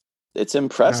long, it's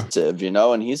impressive,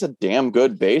 and he's a damn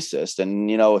good bassist.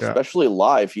 And, especially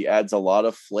live, he adds a lot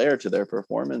of flair to their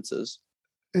performances.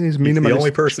 And he's the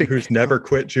only person who's never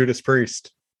quit Judas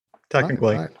Priest.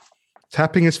 Technically, right.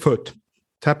 Tapping his foot,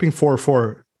 tapping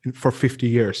 4/4 for 50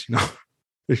 years.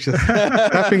 It's just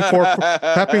tapping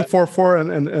 4/4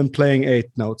 and playing 8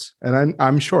 notes. And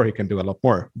I'm sure he can do a lot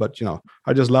more. But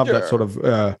I just love that sort of.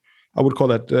 I would call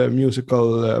that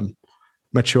musical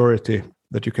maturity,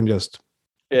 that you can just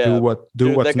do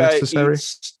what's necessary.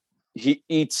 He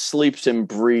eats, sleeps, and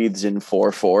breathes in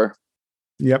 4/4.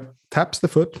 Yep, taps the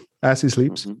foot as he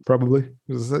sleeps, probably.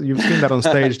 You've seen that on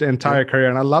stage the entire career,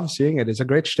 and I love seeing it. It's a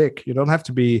great shtick. You don't have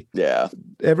to be... Yeah.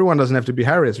 Everyone doesn't have to be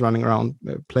Harris running around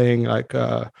playing like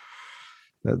the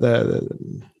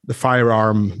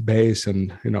firearm bass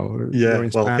and,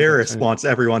 well, Harris wants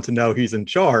everyone to know he's in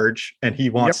charge, and he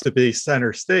wants to be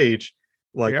center stage.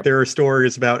 Like, there are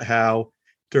stories about how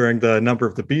during the Number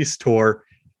of the Beast tour,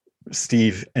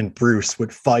 Steve and Bruce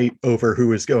would fight over who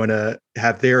was going to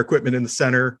have their equipment in the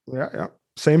center. Yeah.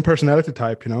 Same personality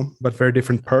type, but very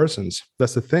different persons.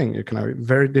 That's the thing. You can have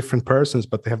very different persons,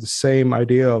 but they have the same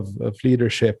idea of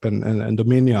leadership and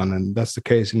dominion. And that's the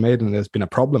case in Maiden. There's been a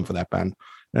problem for that band.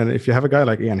 And if you have a guy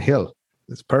like Ian Hill,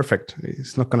 it's perfect.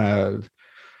 He's not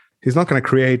gonna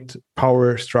create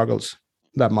power struggles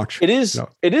that much. It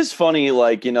is funny,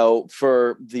 like,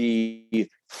 for the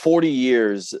 40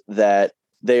 years that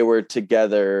they were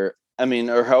together,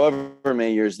 or however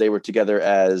many years they were together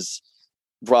as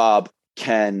Rob,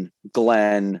 Ken,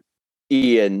 Glenn,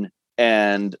 Ian,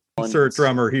 and third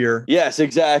drummer here. Yes,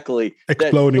 exactly.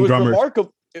 Exploding drummer.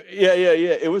 Yeah.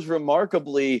 It was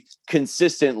remarkably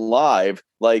consistent live.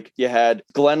 Like, you had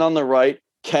Glenn on the right,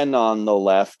 Ken on the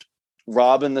left,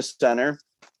 Rob in the center,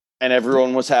 and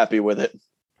everyone was happy with it.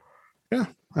 Yeah.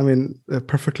 A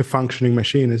perfectly functioning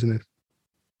machine, isn't it?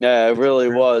 Yeah, it really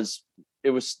was.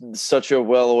 It was such a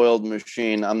well-oiled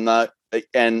machine.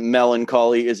 And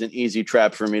melancholy is an easy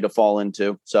trap for me to fall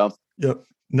into. So, yep.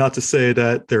 Not to say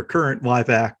that their current live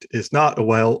act is not a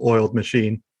well-oiled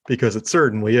machine, because it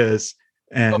certainly is.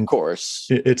 And of course,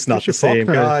 it's not the same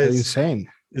guys. Insane.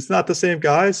 It's not the same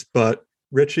guys, but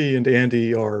Richie and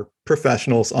Andy are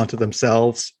professionals unto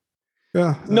themselves.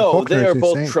 Yeah. No, Faulkner they are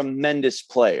both insane. tremendous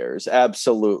players.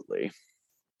 Absolutely.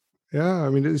 Yeah, I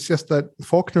mean, it's just that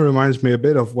Faulkner reminds me a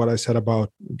bit of what I said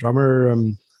about drummer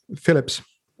Phillips,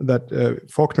 that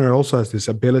Faulkner also has this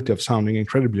ability of sounding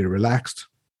incredibly relaxed.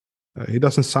 He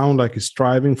doesn't sound like he's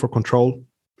striving for control.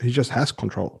 He just has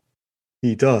control.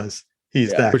 He does.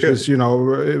 He's that Which good. is,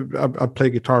 I play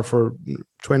guitar for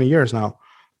 20 years now,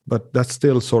 but that's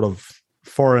still sort of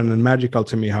foreign and magical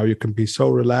to me, how you can be so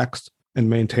relaxed and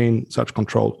maintain such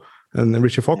control. And then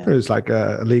Richie Faulkner is like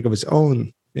a league of his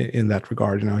own in that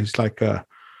regard. He's like,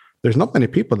 there's not many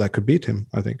people that could beat him,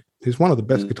 I think. He's one of the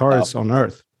best guitarists on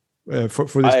earth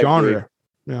for this genre.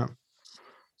 Yeah.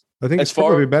 I think it's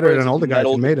probably better than all the guys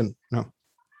in Maiden. No,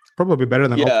 it's probably better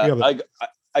than all three of them.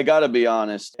 I gotta be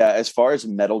honest. Yeah, as far as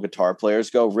metal guitar players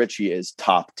go, Richie is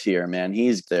top tier, man.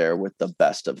 He's there with the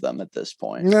best of them at this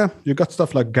point. Yeah, you got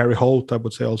stuff like Gary Holt. I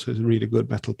would say also is a really good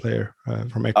metal player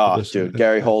from Exodus. Oh, dude,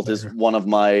 Gary Holt is one of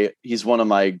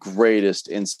my greatest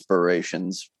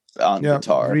inspirations on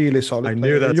guitar. Really solid. I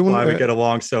knew that's why we get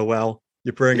along so well.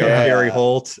 You bring up Gary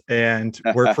Holt, and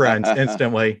we're friends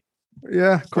instantly.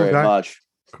 Yeah, cool Very guy. much.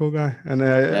 Cool guy. And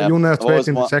Jon Ötveit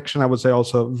in the section, I would say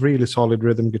also really solid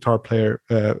rhythm guitar player.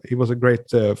 He was a great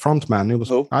frontman. He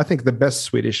was, I think, the best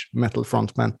Swedish metal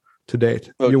frontman to date.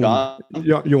 Jon,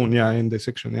 in the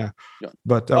section, yeah.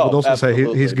 But I would also say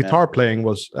his guitar playing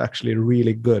was actually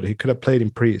really good. He could have played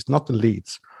in Priest, not the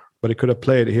leads, but he could have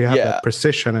played. He had that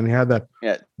precision, and he had that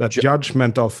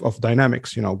judgment of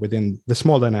dynamics, within the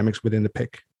small dynamics within the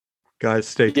pick. Guys,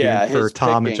 stay tuned for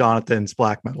Tom and Jonathan's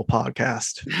Black Metal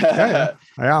podcast.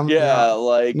 I am.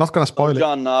 Like not going to spoil it.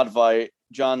 John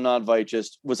Nodvite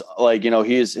just was like,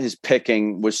 his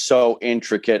picking was so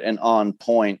intricate and on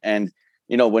point. And,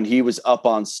 when he was up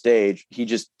on stage, he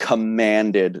just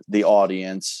commanded the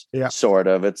audience, sort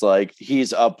of. It's like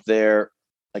he's up there.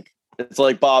 Like, it's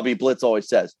like Bobby Blitz always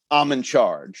says, I'm in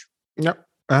charge. Yep.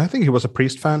 I think he was a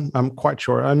Priest fan. I'm quite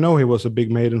sure. I know he was a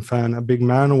big Maiden fan, a big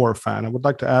Manowar fan. I would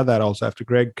like to add that also after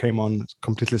Greg came on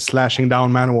completely slashing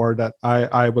down Manowar, that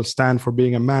I will stand for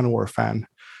being a Manowar fan.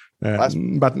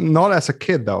 But not as a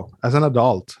kid, though. As an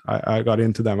adult, I got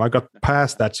into them. I got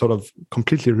past that sort of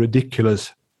completely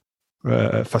ridiculous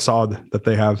facade that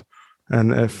they have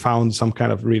and found some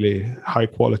kind of really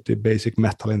high-quality basic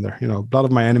metal in there. Blood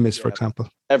of My Enemies, for example.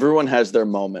 Everyone has their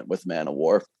moment with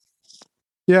Manowar.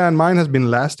 Yeah, and mine has been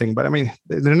lasting, but I mean,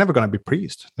 they're never going to be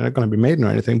Priest. They're not going to be Maiden or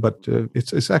anything, but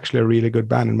it's actually a really good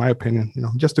band, in my opinion.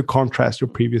 Just to contrast your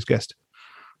previous guest,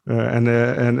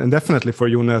 and definitely for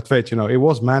Jon Ötveit, it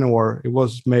was Manowar, it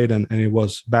was Maiden, and it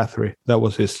was Bathory. That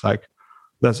was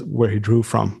that's where he drew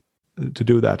from to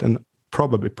do that, and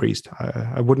probably Priest.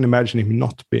 I wouldn't imagine him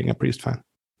not being a Priest fan.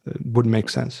 It wouldn't make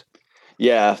sense.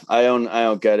 Yeah, I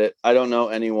don't get it. I don't know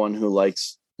anyone who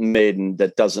likes Maiden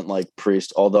that doesn't like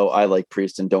Priest, although I like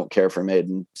Priest and don't care for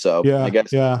Maiden. So I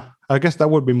guess that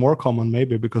would be more common,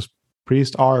 maybe, because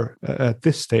Priest are at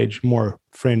this stage more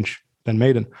fringe than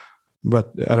Maiden.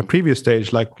 But at a previous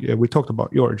stage, like we talked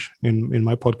about George in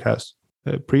my podcast,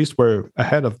 Priest were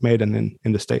ahead of Maiden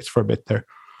in the States for a bit there,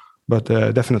 but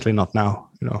definitely not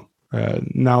now.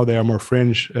 Now they are more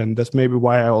fringe, and that's maybe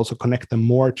why I also connect them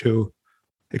more to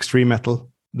extreme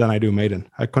metal than I do Maiden.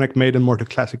 I connect Maiden more to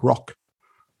classic rock.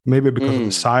 Maybe because of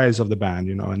the size of the band,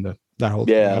 and that whole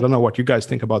thing. I don't know what you guys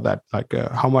think about that. Like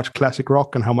how much classic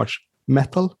rock and how much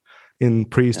metal in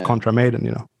Priest contra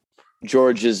Maiden,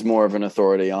 George is more of an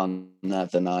authority on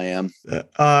that than I am.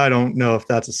 I don't know if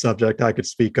that's a subject I could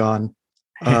speak on.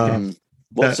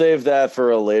 We'll save that for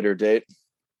a later date.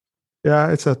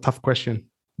 Yeah, it's a tough question.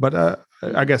 But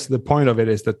I guess the point of it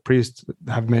is that Priest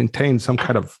have maintained some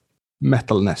kind of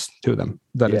metalness to them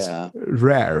that is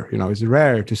rare. It's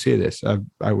rare to see this.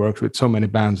 I worked with so many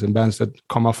bands that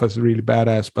come off as really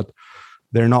badass, but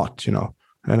they're not.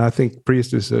 And I think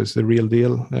Priest is the real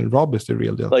deal, and Rob is the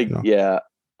real deal.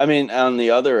 I mean, on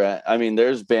the other end,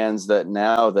 there's bands that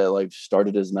now that like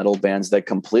started as metal bands that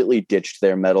completely ditched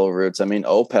their metal roots. I mean,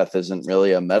 Opeth isn't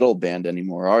really a metal band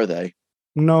anymore, are they?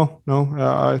 No.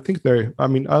 I think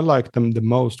I liked them the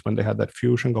most when they had that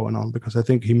fusion going on, because I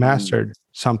think he mastered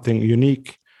something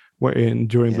unique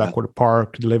during Blackwater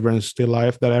Park, Deliverance, Still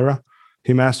Life, that era.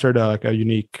 He mastered a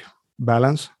unique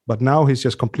balance, but now he's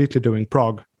just completely doing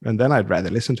prog. And then I'd rather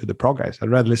listen to the prog guys. I'd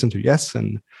rather listen to Yes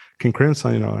and King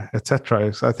Crimson,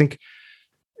 etc. So I think,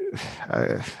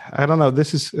 I don't know,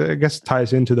 this is, I guess,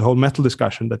 ties into the whole metal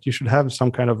discussion, that you should have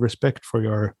some kind of respect for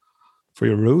your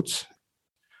roots.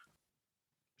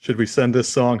 Should we send this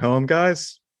song home,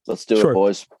 guys? Let's do it,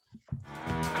 boys.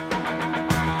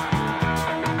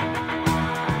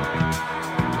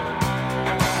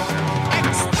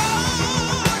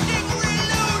 Exploding,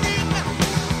 reloading.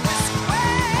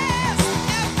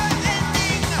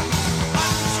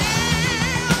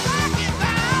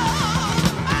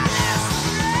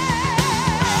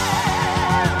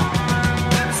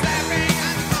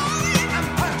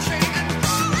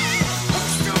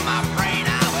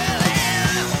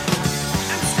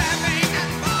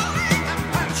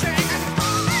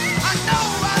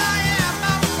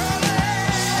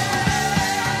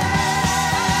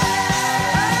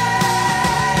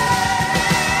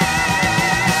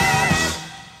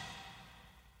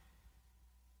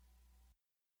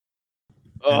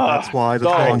 why the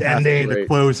song has to be the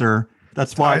closer.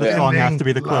 That's why the song has to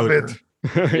be the closer.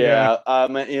 Yeah.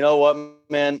 You know what,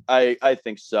 man? I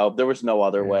think so. There was no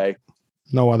other way.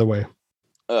 No other way.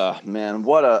 Man,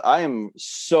 I am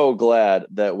so glad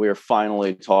that we're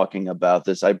finally talking about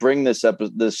this. I bring this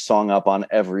song up on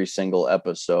every single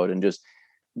episode, and just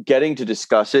getting to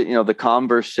discuss it, the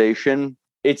conversation,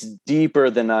 it's deeper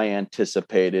than I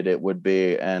anticipated it would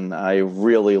be. And I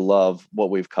really love what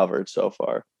we've covered so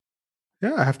far.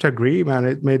 Yeah, I have to agree, man.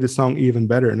 It made the song even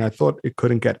better. And I thought it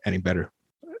couldn't get any better.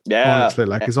 Yeah. Honestly,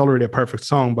 it's already a perfect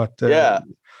song, but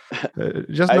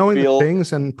just knowing the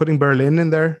things and putting Berlin in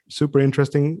there, super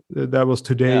interesting. That was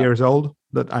 2 years old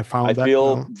that I found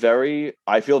that.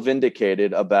 I feel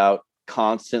vindicated about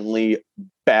constantly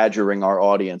badgering our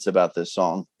audience about this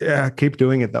song. Yeah, keep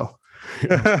doing it though.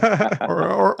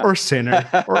 or Sinner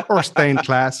or Stained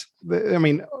Class. I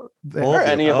mean, or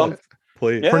any of them.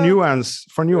 Please. Yeah.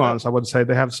 For nuance, I would say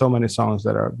they have so many songs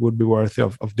that would be worthy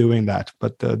of doing that.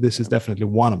 But this is definitely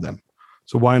one of them.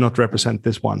 So why not represent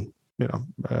this one?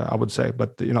 I would say.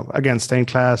 But again, Stained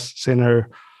Class, Sinner.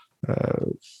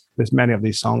 There's many of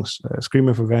these songs.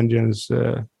 Screaming for Vengeance.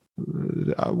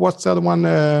 What's the other one?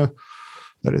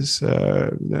 That is,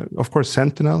 of course,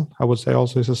 Sentinel. I would say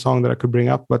also is a song that I could bring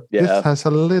up. But this has a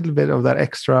little bit of that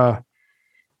extra.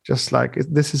 Just like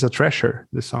this is a treasure,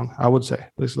 this song, I would say.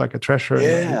 It's like a treasure.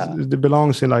 Yeah. It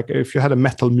belongs in if you had a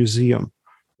metal museum,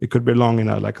 it could belong in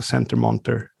a center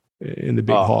monter in the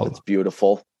big hall. It's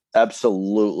beautiful.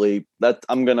 Absolutely.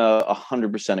 I'm going to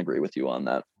 100% agree with you on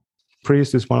that.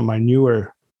 Priest is one of my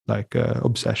newer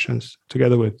obsessions,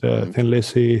 together with Thin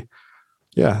Lizzy,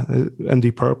 and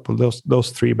Deep Purple.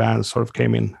 Those three bands sort of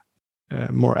came in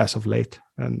more as of late.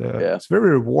 And it's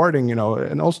very rewarding,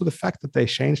 and also the fact that they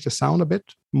changed the sound a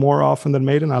bit more often than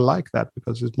Maiden. I like that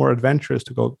because it's more adventurous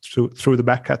to go through the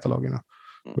back catalog,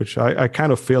 which I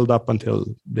kind of filled up until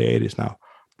the 80s now,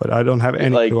 but I don't have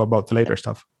any clue about the later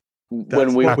stuff.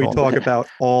 That's what we talk about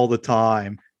all the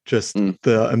time, just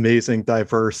the amazing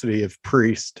diversity of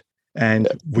Priest. And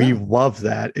we love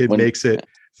that. It makes it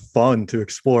fun to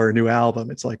explore a new album.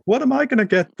 It's like, what am I going to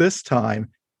get this time?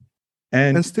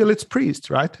 And still it's Priest,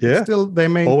 right? Yeah. Still they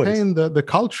maintain the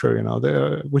culture,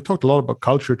 we talked a lot about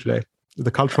culture today,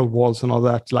 the cultural walls and all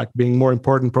that, like being more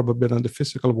important probably than the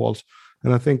physical walls.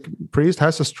 And I think Priest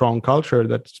has a strong culture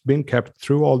that's been kept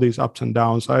through all these ups and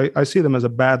downs. I see them as a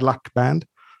bad luck band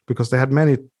because they had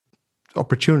many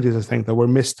opportunities, I think, that were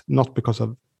missed, not because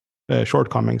of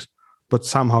shortcomings, but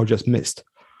somehow just missed.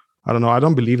 I don't know. I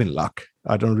don't believe in luck.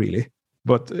 I don't really.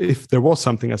 But if there was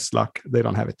something as luck, they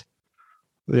don't have it.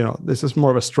 This is more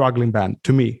of a struggling band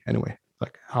to me, anyway.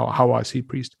 Like how I see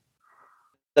Priest.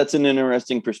 That's an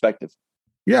interesting perspective.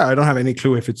 Yeah, I don't have any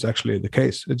clue if it's actually the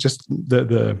case. It's just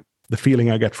the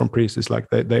feeling I get from Priest is like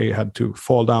they had to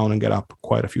fall down and get up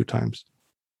quite a few times.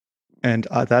 And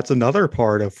that's another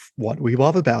part of what we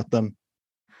love about them.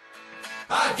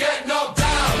 I get knocked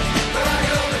down, but I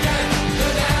get up again.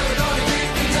 You're never gonna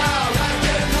keep me down. I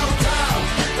get knocked down,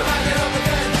 but I get up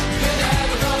again. You're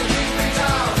never gonna keep me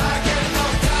down. I get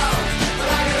knocked down, but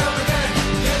I get up again.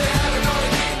 You're never gonna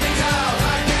keep me down.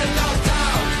 I get knocked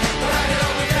down, but I get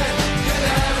up again. You're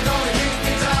never gonna keep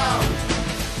me down.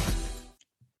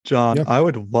 John, I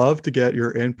would love to get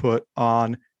your input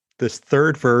on this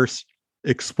third verse.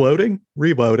 Exploding,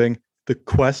 reloading, the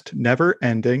quest never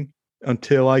ending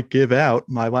until I give out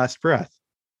my last breath.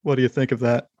 What do you think of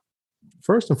that?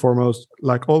 First and foremost,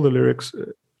 like all the lyrics,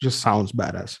 just sounds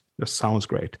badass. Just sounds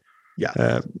great.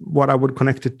 Yeah. What I would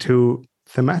connect it to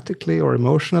thematically or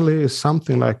emotionally is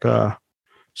something like a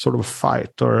sort of a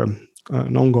fight or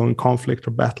an ongoing conflict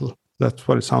or battle. That's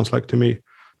what it sounds like to me.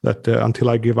 That until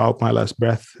I give out my last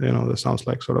breath, that sounds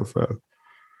like sort of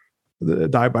the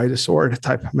die by the sword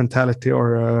type mentality,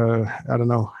 or I don't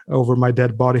know, over my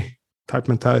dead body type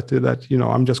mentality. That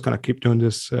I'm just gonna keep doing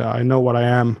this. I know what I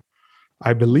am.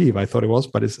 I believe I thought it was,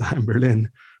 but I'm Berlin.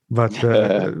 But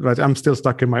but I'm still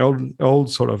stuck in my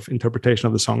old sort of interpretation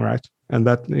of the song, right? And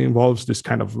that involves this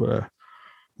kind of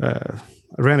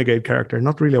renegade character,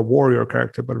 not really a warrior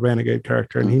character, but a renegade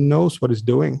character, and he knows what he's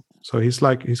doing. So he's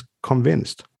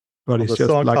convinced. But the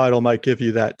song title might give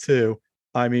you that too.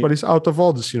 I mean, but he's out of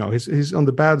odds, he's on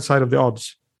the bad side of the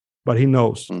odds, but he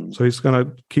knows. So he's going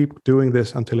to keep doing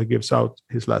this until he gives out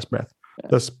his last breath.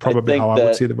 That's probably how I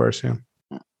would see the verse. Yeah.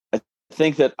 I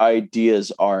think that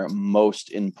ideas are most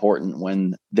important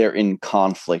when they're in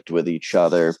conflict with each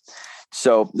other.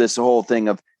 So this whole thing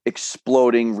of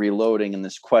exploding, reloading, and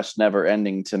this quest never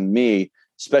ending, to me,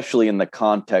 especially in the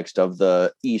context of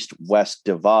the East-West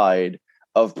divide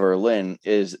of Berlin,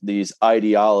 is these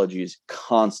ideologies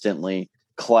constantly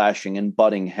clashing and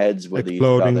butting heads with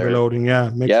exploding, each other. Reloading, yeah,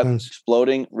 makes sense.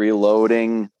 Exploding,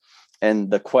 reloading,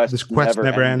 and the quest. This quest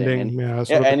never ending. And,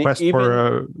 The quest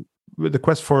for the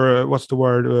quest for what's the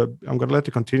word? I'm going to let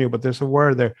you continue, but there's a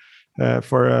word there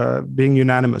for being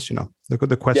unanimous.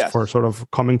 The quest for sort of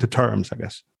coming to terms. I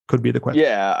guess could be the quest.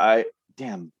 Yeah, I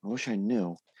wish I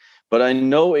knew, but I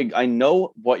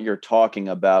know what you're talking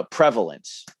about.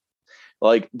 Prevalence,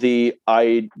 like the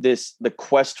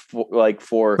quest for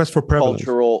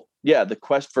cultural. Yeah, the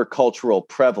quest for cultural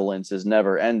prevalence is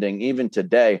never ending. Even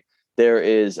today, there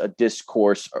is a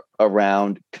discourse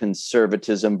around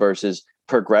conservatism versus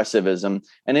progressivism,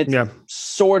 and it's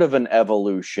sort of an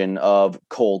evolution of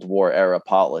Cold War era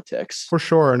politics. For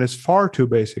sure, and it's far too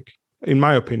basic, in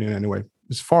my opinion anyway.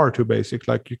 It's far too basic.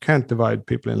 Like, you can't divide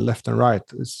people in left and right.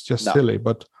 It's just silly,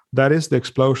 but that is the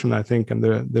explosion, I think, and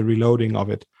the reloading of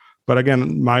it. But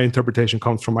again, my interpretation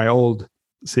comes from my old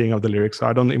seeing of the lyrics, so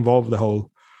I don't involve the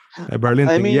whole Berlin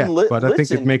thing yet, but I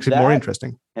think it makes it more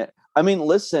interesting. I mean,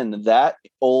 listen, that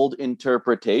old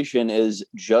interpretation is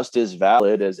just as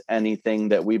valid as anything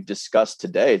that we've discussed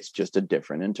today. It's just a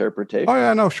different interpretation. Oh,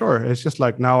 yeah, no, sure. It's just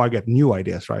like now I get new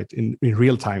ideas, right, in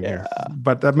real time here.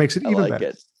 But that makes it even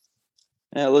better.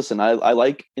 Yeah, listen, I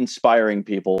like inspiring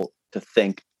people to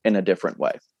think in a different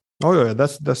way. Oh, yeah,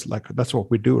 that's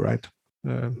what we do, right?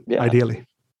 Ideally.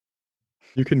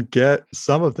 You can get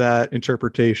some of that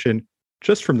interpretation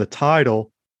just from the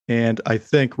title, and I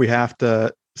think we have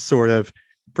to sort of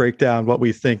break down what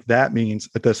we think that means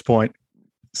at this point.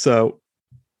 So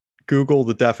Google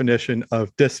the definition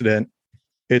of dissident.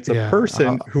 It's a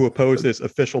person who opposes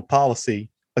official policy,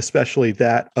 especially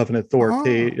that of an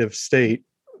authoritative state.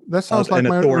 That sounds like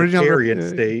an authoritarian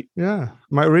state. Yeah.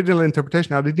 My original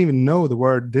interpretation, I didn't even know the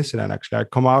word dissident, actually. I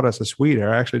come out as a Swede.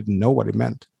 I actually didn't know what it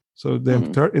meant. So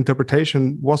the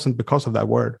interpretation wasn't because of that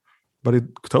word, but it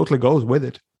totally goes with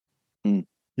it.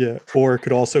 Yeah. Or it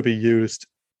could also be used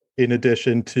in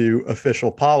addition to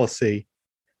official policy.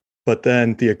 But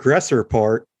then the aggressor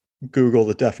part, Google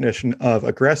the definition of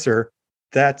aggressor,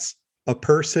 that's a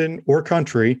person or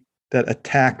country that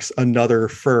attacks another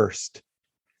first.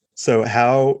 So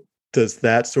how does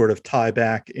that sort of tie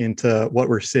back into what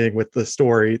we're seeing with the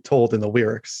story told in the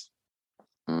lyrics?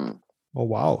 Oh,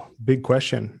 wow. Big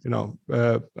question.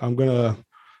 I'm going to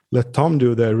let Tom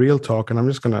do the real talk, and I'm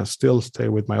just going to still stay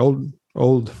with my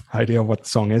old idea of what the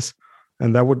song is.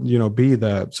 And that would, be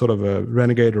the sort of a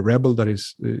renegade or rebel that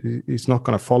he's not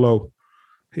going to follow.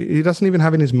 He doesn't even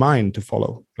have in his mind to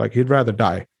follow. Like, he'd rather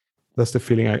die. That's the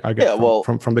feeling I get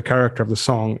from the character of the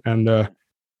song. And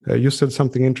you said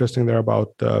something interesting there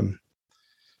about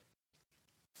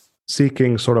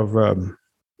seeking sort of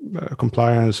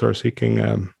compliance or seeking,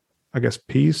 I guess,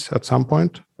 peace at some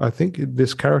point. I think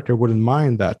this character wouldn't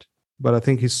mind that. But I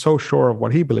think he's so sure of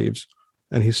what he believes.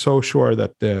 And he's so sure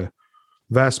that the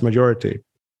vast majority,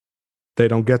 they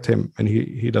don't get him, and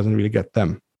he doesn't really get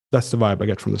them. That's the vibe I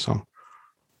get from the song.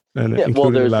 And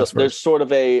there's sort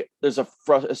of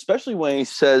especially when he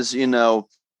says,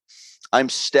 I'm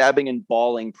stabbing and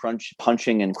bawling,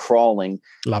 punching and crawling.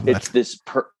 Love that.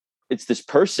 It's this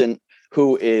person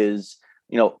who is,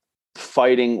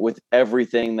 fighting with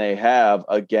everything they have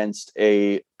against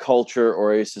a culture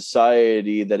or a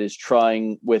society that is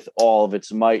trying with all of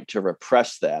its might to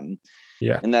repress them.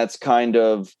 Yeah. And that's kind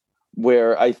of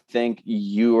where I think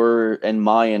your and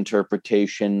my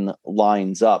interpretation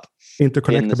lines up.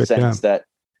 Interconnect in the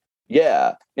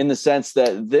sense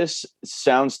that this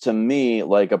sounds to me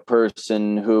like a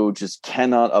person who just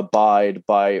cannot abide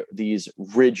by these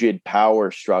rigid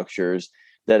power structures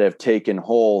that have taken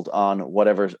hold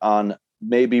on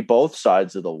maybe both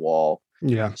sides of the wall.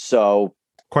 Yeah. So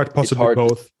quite possibly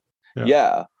both.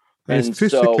 Yeah. And it's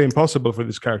physically impossible for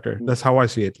this character. That's how I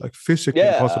see it. Like, physically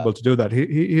impossible to do that.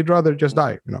 He'd rather just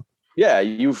die, Yeah,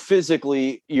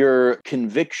 your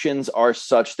convictions are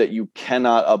such that you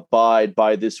cannot abide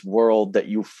by this world that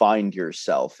you find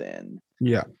yourself in.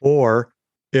 Yeah. Or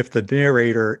if the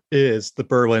narrator is the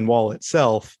Berlin Wall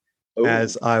itself,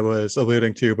 as I was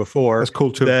alluding to before, that's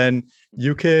cool too. Then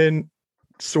you can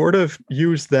sort of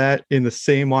use that in the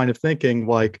same line of thinking,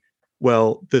 like,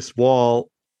 well, this wall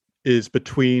is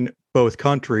between both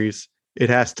countries. It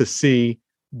has to see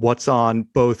what's on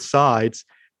both sides.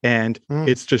 And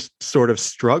it's just sort of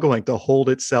struggling to hold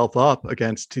itself up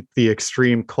against the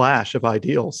extreme clash of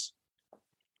ideals.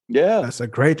 Yeah. That's a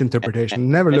great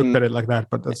interpretation. Never looked at it like that,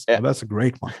 but that's a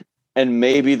great one. And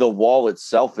maybe the wall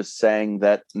itself is saying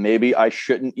that maybe I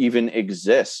shouldn't even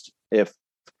exist if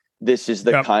this is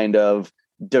the kind of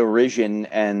derision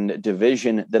and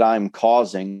division that I'm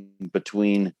causing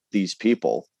between these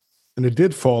people. And it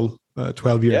did fall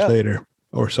 12 years later.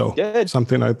 or so. Yeah.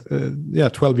 Something like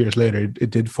 12 years later, it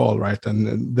did fall, right?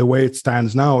 And the way it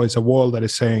stands now is a wall that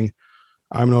is saying,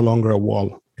 I'm no longer a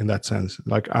wall in that sense.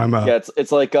 Like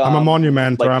it's like I'm a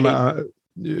monument, like or I'm a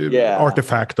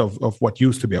artifact of what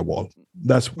used to be a wall.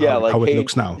 That's how it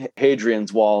looks now.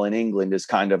 Hadrian's Wall in England is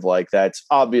kind of like that's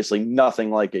obviously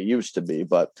nothing like it used to be,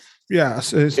 but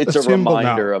it's a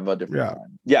reminder now. of a different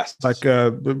time. Yes, like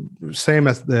the same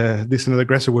as the Dissident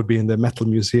Aggressor would be in the Metal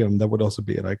Museum. That would also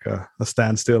be like a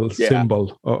standstill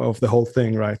symbol of the whole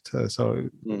thing, right?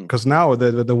 Because now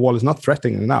the wall is not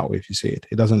threatening. Now, if you see it,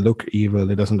 it doesn't look evil.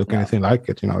 It doesn't look anything like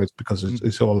it. It's because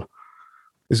it's all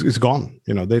it's gone.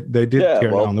 They did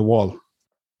tear down the wall.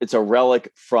 It's a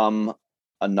relic from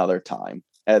another time,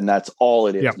 and that's all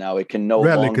it is now. It can no longer.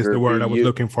 Relic is the word I was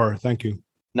looking for. Thank you.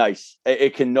 Nice.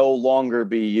 It can no longer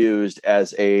be used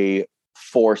as a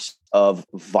force of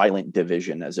violent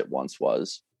division as it once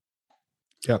was.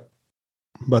 Yeah.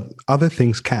 But other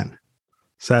things can,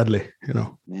 sadly,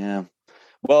 Yeah.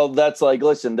 Well, that's like,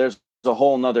 listen, there's a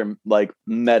whole nother like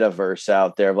metaverse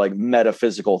out there, like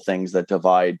metaphysical things that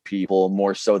divide people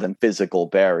more so than physical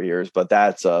barriers. But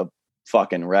that's a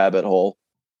fucking rabbit hole.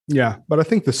 Yeah. But I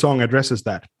think the song addresses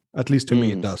that. At least to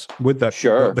me, it does. With that,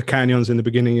 the canyons in the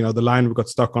beginning, the line we got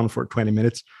stuck on for 20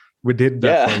 minutes. We did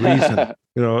that for a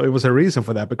reason. It was a reason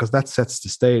for that, because that sets the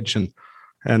stage. And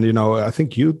I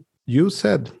think you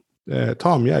said,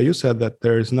 Tom, you said that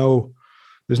there's no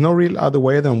real other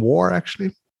way than war.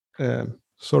 Actually, it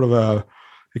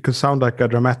could sound like a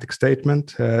dramatic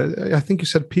statement. I think you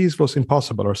said peace was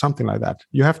impossible or something like that.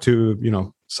 You have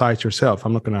to, cite yourself.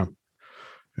 I'm not going to.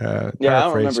 I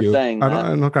don't remember saying that.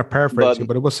 I'm not going to paraphrase you,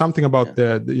 but it was something about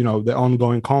the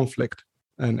ongoing conflict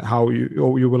and how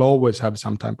you will always have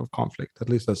some type of conflict. At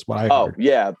least that's what I heard. Oh,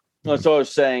 yeah. So I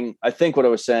was saying, I think what I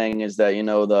was saying is that,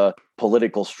 the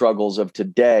political struggles of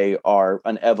today are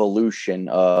an evolution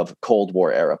of Cold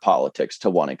War era politics to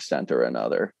one extent or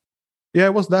another. Yeah,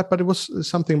 it was that, but it was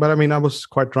something. But I mean, I was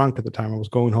quite drunk at the time. I was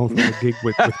going home from a gig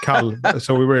with Cal,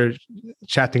 so we were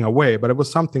chatting away. But it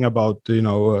was something about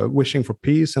wishing for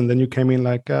peace, and then you came in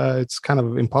like it's kind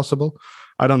of impossible.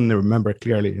 I don't remember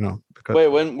clearly, Because, wait,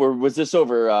 was this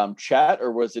over chat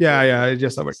or was it? Yeah,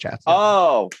 just over chat. Yeah.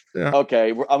 Oh,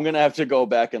 okay. I'm gonna have to go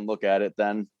back and look at it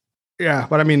then. Yeah,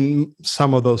 but I mean,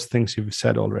 some of those things you've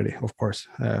said already, of course.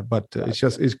 But it's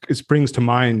just it springs to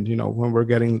mind, when we're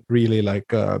getting really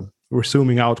like. We're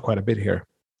zooming out quite a bit here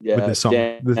with this song.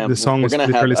 The song is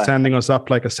literally standing us up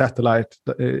like a satellite.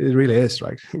 It really is,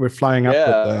 right? We're flying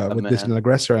up with Dissident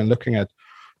Aggressor and looking at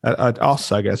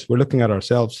us, I guess. We're looking at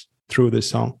ourselves through this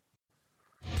song.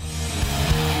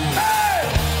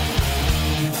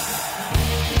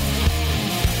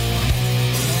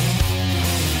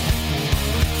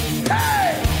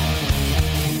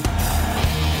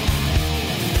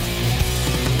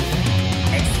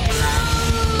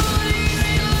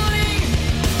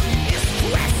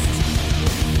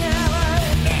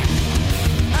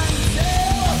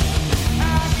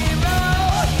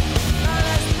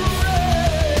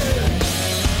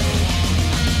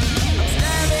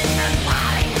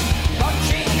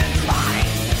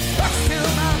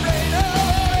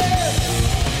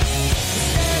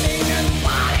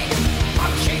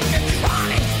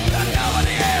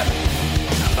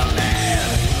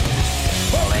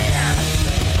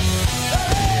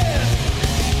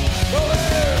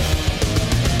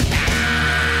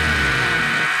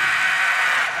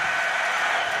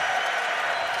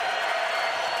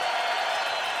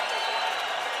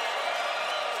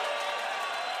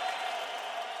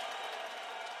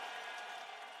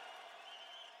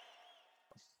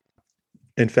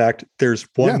 In fact, there's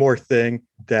one more thing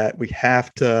that we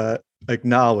have to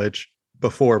acknowledge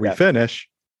before we finish.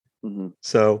 Mm-hmm.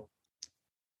 So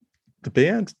the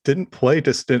band didn't play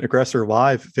Dissident Aggressor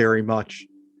live very much.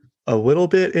 A little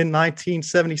bit in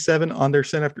 1977 on their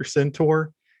Sin After Sin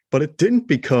tour, but it didn't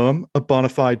become a bona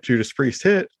fide Judas Priest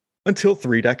hit until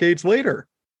 3 decades later.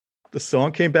 The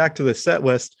song came back to the set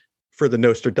list for the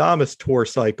Nostradamus tour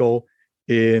cycle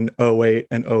in 2008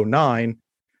 and 2009.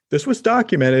 This was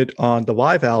documented on the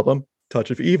live album, Touch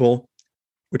of Evil,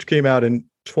 which came out in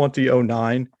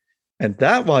 2009. And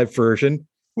that live version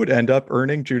would end up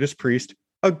earning Judas Priest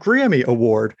a Grammy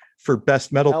Award for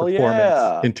Best Metal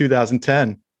Performance in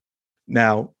 2010.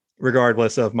 Now,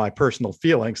 regardless of my personal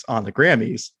feelings on the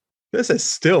Grammys, this is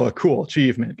still a cool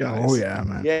achievement, guys. Oh, yeah,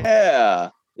 man. Yeah.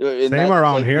 Same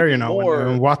around here,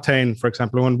 when Watain, for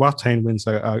example, when Watain wins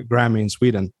a Grammy in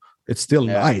Sweden, it's still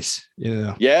nice.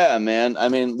 Yeah, man. I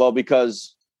mean, well,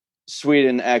 because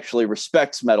Sweden actually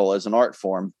respects metal as an art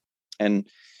form. And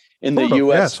In the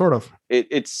US, yeah, sort of.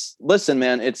 It's listen,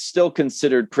 man, it's still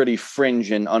considered pretty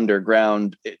fringe and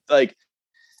underground. Like,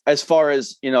 as far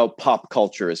as, pop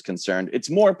culture is concerned, it's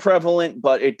more prevalent,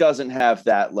 but it doesn't have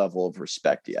that level of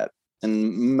respect yet,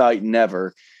 and might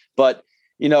never. But,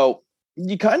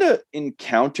 you kind of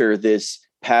encounter this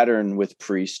pattern with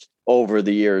Priest over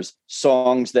the years,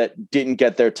 songs that didn't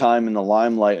get their time in the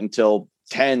limelight until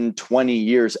 10, 20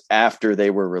 years after they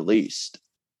were released.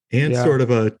 And sort of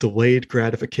a delayed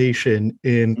gratification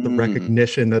in the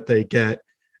recognition that they get.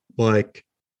 Like,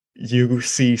 you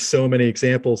see so many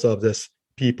examples of this.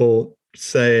 People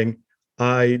saying,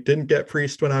 I didn't get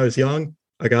Priest when I was young.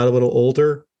 I got a little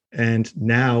older, and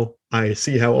now I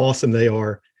see how awesome they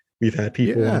are. We've had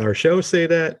people on our show say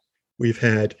that. We've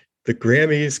had the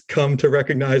Grammys come to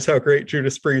recognize how great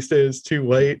Judas Priest is too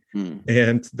late.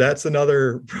 And that's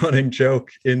another running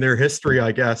joke in their history,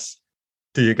 I guess.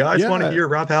 Do you guys want to hear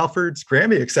Rob Halford's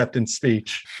Grammy acceptance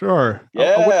speech? Sure.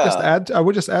 Yeah. I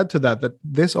would just add to that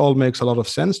this all makes a lot of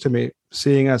sense to me,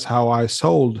 seeing as how I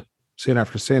sold Sin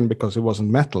After Sin because it wasn't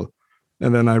metal.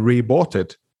 And then I rebought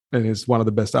it, and it's one of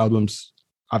the best albums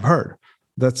I've heard.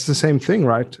 That's the same thing,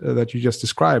 right? That you just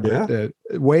described. Yeah.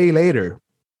 Way later,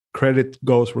 credit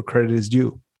goes where credit is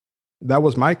due. That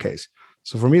was my case.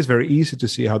 So for me, it's very easy to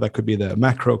see how that could be the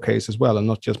macro case as well, and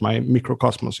not just my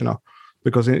microcosmos,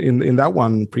 because in that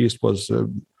one, Priest was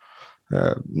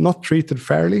not treated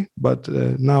fairly, but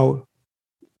now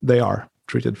they are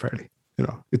treated fairly.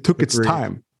 It took its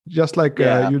time, just like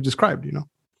you described.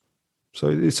 So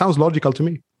it sounds logical to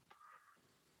me.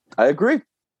 I agree.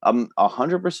 I'm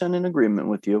 100% in agreement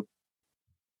with you.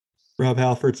 Rob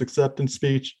Halford's acceptance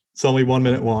speech. It's only 1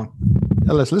 minute long.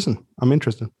 Yeah, let's listen. I'm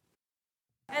interested.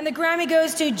 And the Grammy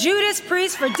goes to Judas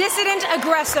Priest for Dissident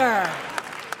Aggressor.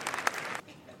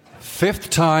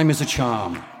 Fifth time is a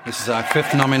charm. This is our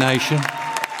fifth nomination.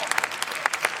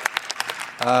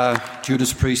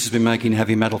 Judas Priest has been making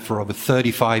heavy metal for over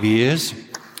 35 years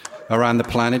around the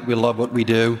planet. We love what we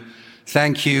do.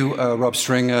 Thank you, Rob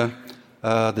Stringer,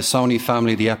 the Sony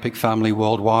family, the Epic family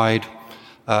worldwide,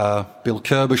 Bill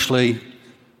Kerbishley,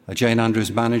 Jane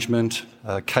Andrews Management,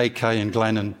 KK and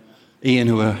Glenn and Ian,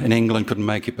 who are in England, couldn't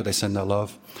make it, but they send their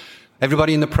love.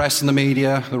 Everybody in the press and the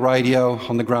media, the radio,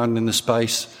 on the ground and in the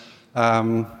space,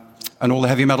 and all the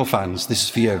heavy metal fans, this is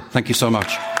for you. Thank you so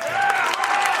much.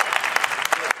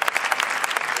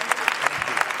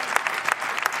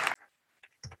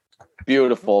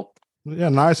 Beautiful. Yeah,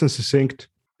 nice and succinct.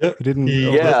 Yep. He didn't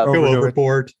go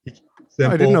overboard.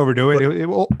 I didn't overdo it. It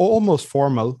almost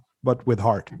formal, but with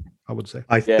heart, I would say.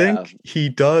 I think he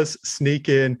does sneak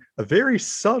in a very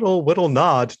subtle little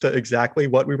nod to exactly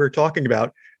what we were talking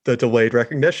about, the delayed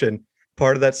recognition.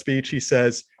 Part of that speech, he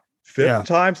says, fifth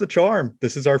time's the charm.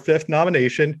 This is our fifth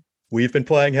nomination. We've been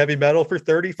playing heavy metal for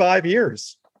 35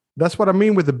 years. That's what I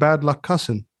mean with the bad luck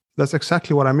cousin. That's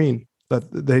exactly what I mean. That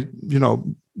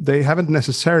they haven't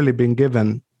necessarily been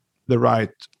given the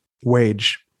right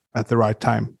wage at the right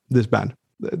time, this band.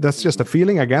 That's just a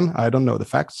feeling. Again, I don't know the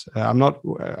facts. I'm not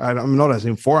as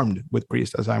informed with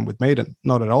Priest as I'm with Maiden,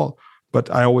 not at all. But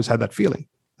I always had that feeling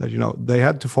that they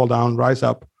had to fall down, rise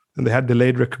up, and they had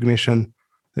delayed recognition.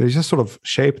 And it just sort of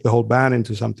shaped the whole band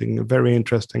into something very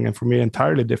interesting, and for me,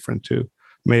 entirely different to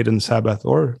Maiden, Sabbath,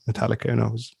 or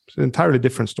Metallica. It's an entirely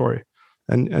different story,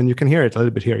 and you can hear it a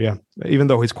little bit here. Yeah, even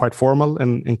though he's quite formal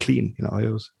and clean,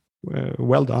 it was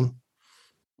well done.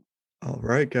 All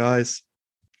right, guys.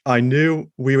 I knew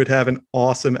we would have an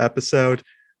awesome episode.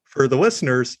 For the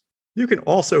listeners, you can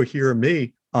also hear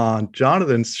me on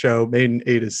Jonathan's show, Maiden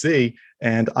A to Z,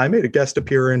 and I made a guest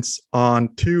appearance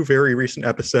on 2 very recent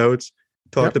episodes,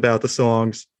 talked about the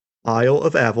songs Isle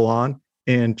of Avalon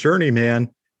and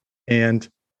Journeyman, and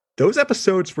those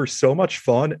episodes were so much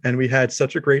fun, and we had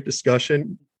such a great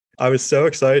discussion. I was so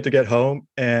excited to get home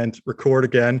and record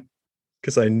again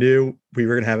because I knew we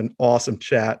were going to have an awesome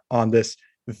chat on this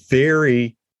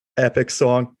very epic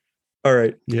song. All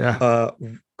right. Yeah.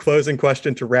 Closing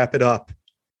question to wrap it up.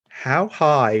 How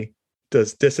high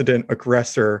does Dissident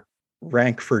Aggressor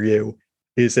rank for you?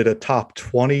 Is it a top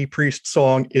 20 Priest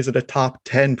song? Is it a top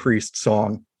 10 Priest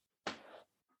song?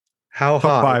 How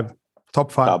high?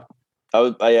 Top five.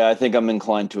 I think I'm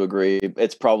inclined to agree.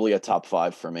 It's probably a top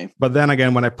 5 for me. But then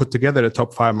again, when I put together the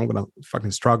top 5, I'm gonna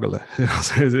fucking struggle. It's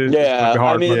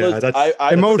hard,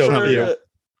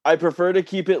 I prefer to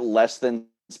keep it less than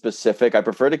specific. I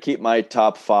prefer to keep my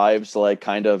top 5s like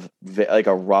kind of like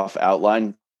a rough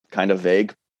outline, kind of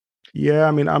vague. Yeah,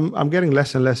 I mean, I'm getting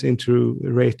less and less into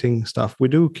rating stuff. We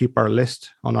do keep our list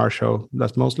on our show.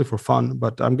 That's mostly for fun,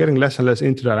 but I'm getting less and less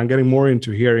into that. I'm getting more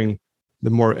into hearing the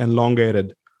more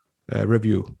elongated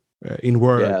review in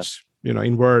words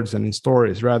in words and in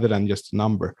stories rather than just a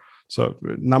number. So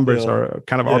numbers are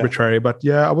kind of arbitrary, but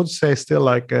I would say still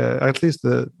like at least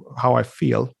how I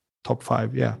feel, top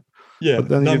 5. Yeah. But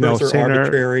then, numbers are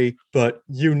arbitrary, but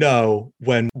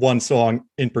when one song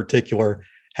in particular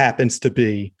happens to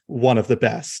be one of the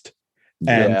best.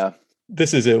 And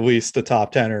this is at least a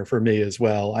top 10er for me as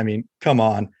well. I mean, come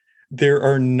on. There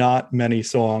are not many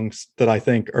songs that I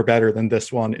think are better than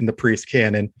this one in the Priest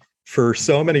canon for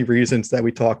so many reasons that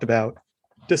we talked about.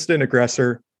 Dissident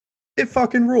Aggressor, it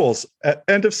fucking rules.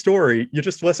 End of story. You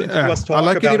just listen to us talk about it.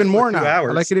 I like it even more now.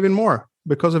 I like it even more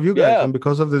because of you guys and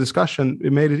because of the discussion.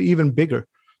 It made it even bigger.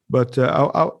 But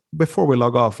before we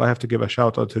log off, I have to give a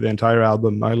shout out to the entire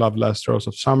album. I love Last Rose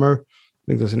of Summer. I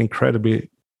think that's an incredibly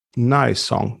nice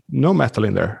song. No metal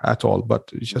in there at all, but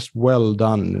it's just well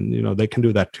done. And, they can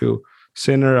do that too.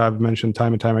 Sinner, I've mentioned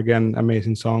time and time again,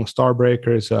 amazing song.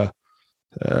 Starbreaker is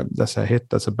that's a hit.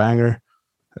 That's a banger.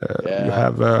 You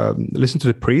have Listen to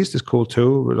the Priest is cool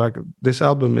too. Like this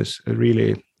album is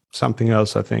really something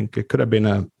else. I think it could have been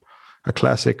a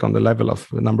classic on the level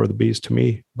of Number of the Beast to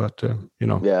me, but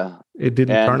it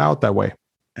didn't turn out that way.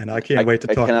 And I can't wait to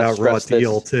talk about Raw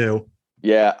Deal too.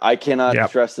 Yeah, I cannot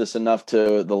stress this enough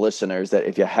to the listeners that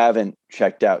if you haven't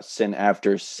checked out Sin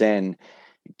After Sin,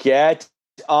 get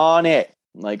on it.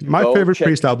 Like my favorite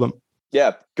Priest album.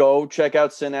 Yeah, go check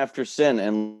out Sin After Sin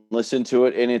and listen to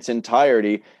it in its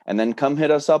entirety, and then come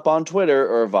hit us up on Twitter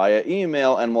or via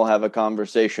email, and we'll have a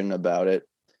conversation about it.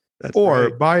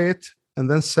 Buy it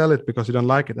and then sell it because you don't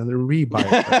like it, and then rebuy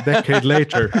it a decade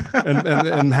later,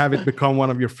 and have it become one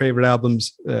of your favorite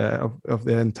albums of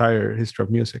the entire history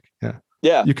of music.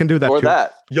 Yeah, you can do that. Or too.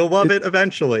 that you'll love it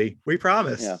eventually. We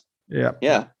promise. Yeah.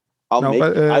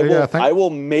 I will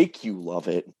make you love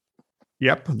it.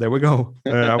 Yep, there we go.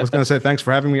 I was going to say thanks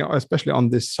for having me, especially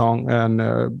on this song, and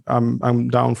I'm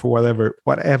down for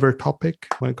whatever topic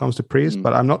when it comes to Priest,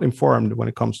 but I'm not informed when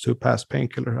it comes to Past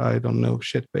Painkiller. I don't know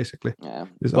shit basically. Yeah,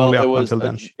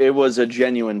 it was a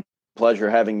genuine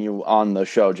pleasure having you on the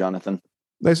show, Jonathan.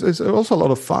 It's also a lot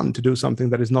of fun to do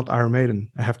something that is not Iron Maiden.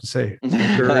 I have to say,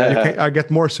 I get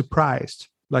more surprised.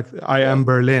 Like I Am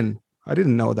Berlin. I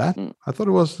didn't know that. I thought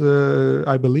it was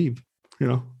I Believe.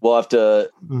 We'll have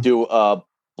to do a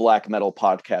black metal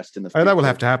podcast in the future. That will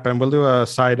have to happen. We'll do a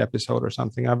side episode or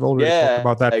something. I've already talked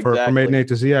about that for Maiden A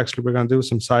to Z. Actually, we're going to do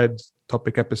some side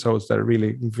topic episodes that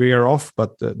really veer off,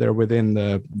 but they're within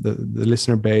the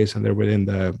listener base and they're within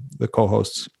the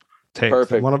co-hosts' take.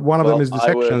 Perfect. One of them is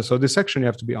Dissection. So Dissection you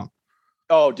have to be on.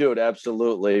 Oh, dude,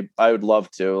 absolutely. I would love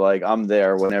to. Like, I'm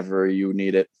there whenever you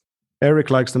need it.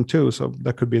 Eric likes them too, so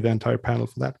that could be the entire panel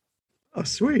for that. Oh,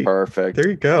 sweet. Perfect. There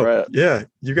you go. Right. Yeah,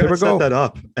 you got to set that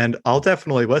up, and I'll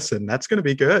definitely listen. That's going to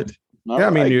be good. I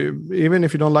mean, even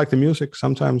if you don't like the music,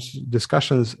 sometimes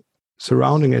discussions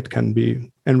surrounding it can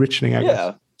be enriching, I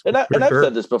guess. And I've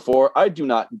said this before. I do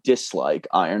not dislike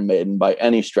Iron Maiden by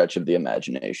any stretch of the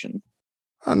imagination.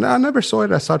 And I never saw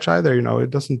it as such either. It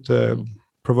doesn't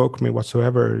provoke me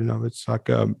whatsoever. It's like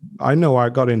I know I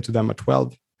got into them at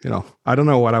 12. I don't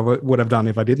know what I would have done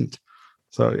if I didn't.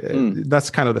 So that's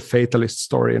kind of the fatalist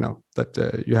story,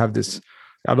 that you have this.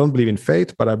 I don't believe in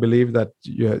fate, but I believe that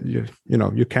you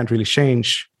can't really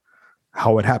change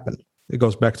how it happened. It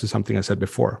goes back to something I said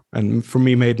before, and for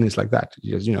me, Maiden is like that.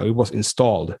 It was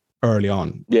installed early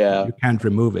on. Yeah, you can't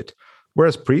remove it.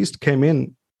 Whereas Priest came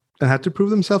in and had to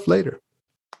prove themselves later,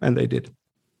 and they did.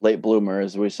 Late bloomer,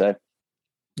 as we say.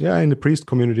 Yeah, in the Priest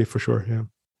community for sure. Yeah,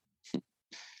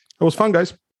 it was fun,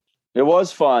 guys. It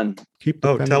was fun.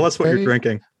 Tell us what you're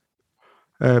drinking.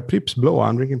 Pripps Blå.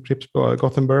 I'm drinking Pripps Blå,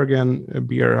 Gothenburgian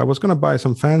beer. I was going to buy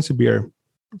some fancy beer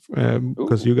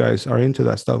because you guys are into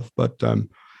that stuff, but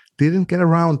didn't get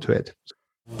around to it.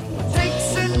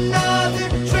 Takes another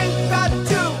drink or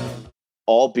two.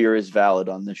 All beer is valid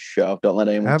on this show. Don't let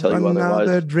anyone tell you otherwise.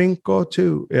 Another drink or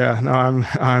two. Yeah, no,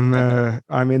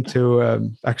 I'm into.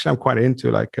 Actually, I'm quite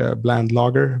into like bland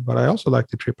lager, but I also like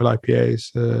the triple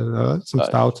IPAs, some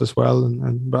stouts as well.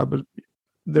 But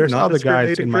there's other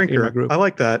guys in my group. I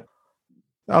like that.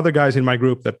 Other guys in my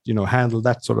group that handle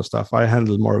that sort of stuff. I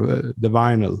handle more of the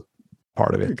vinyl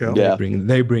part of it. Yeah.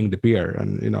 They bring the beer,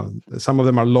 and some of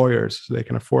them are lawyers, so they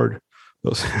can afford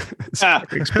those.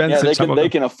 Expensive. Yeah, they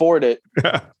can afford it.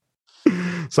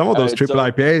 Some of those triple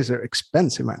IPAs are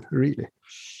expensive, man. Really.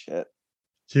 Shit.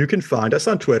 You can find us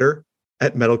on Twitter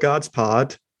at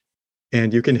MetalGodsPod,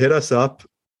 and you can hit us up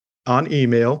on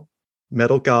email,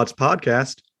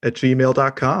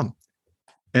 metalgodspodcast@gmail.com.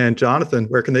 And Jonathan,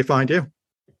 where can they find you?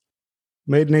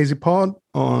 Maiden AZ Pod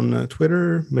on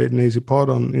Twitter, Maiden AZ Pod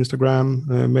on Instagram,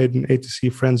 Maiden A to C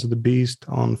Friends of the Beast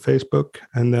on Facebook.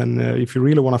 And then if you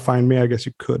really want to find me, I guess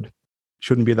you could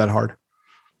shouldn't be that hard.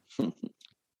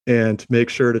 And make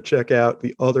sure to check out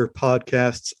the other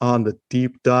podcasts on the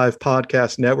Deep Dive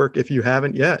Podcast Network if you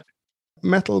haven't yet.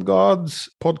 Metal Gods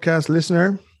podcast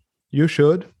listener, you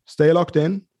should stay locked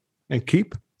in and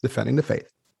keep defending the faith.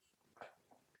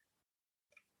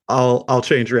 I'll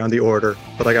change around the order,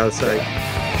 but I gotta say,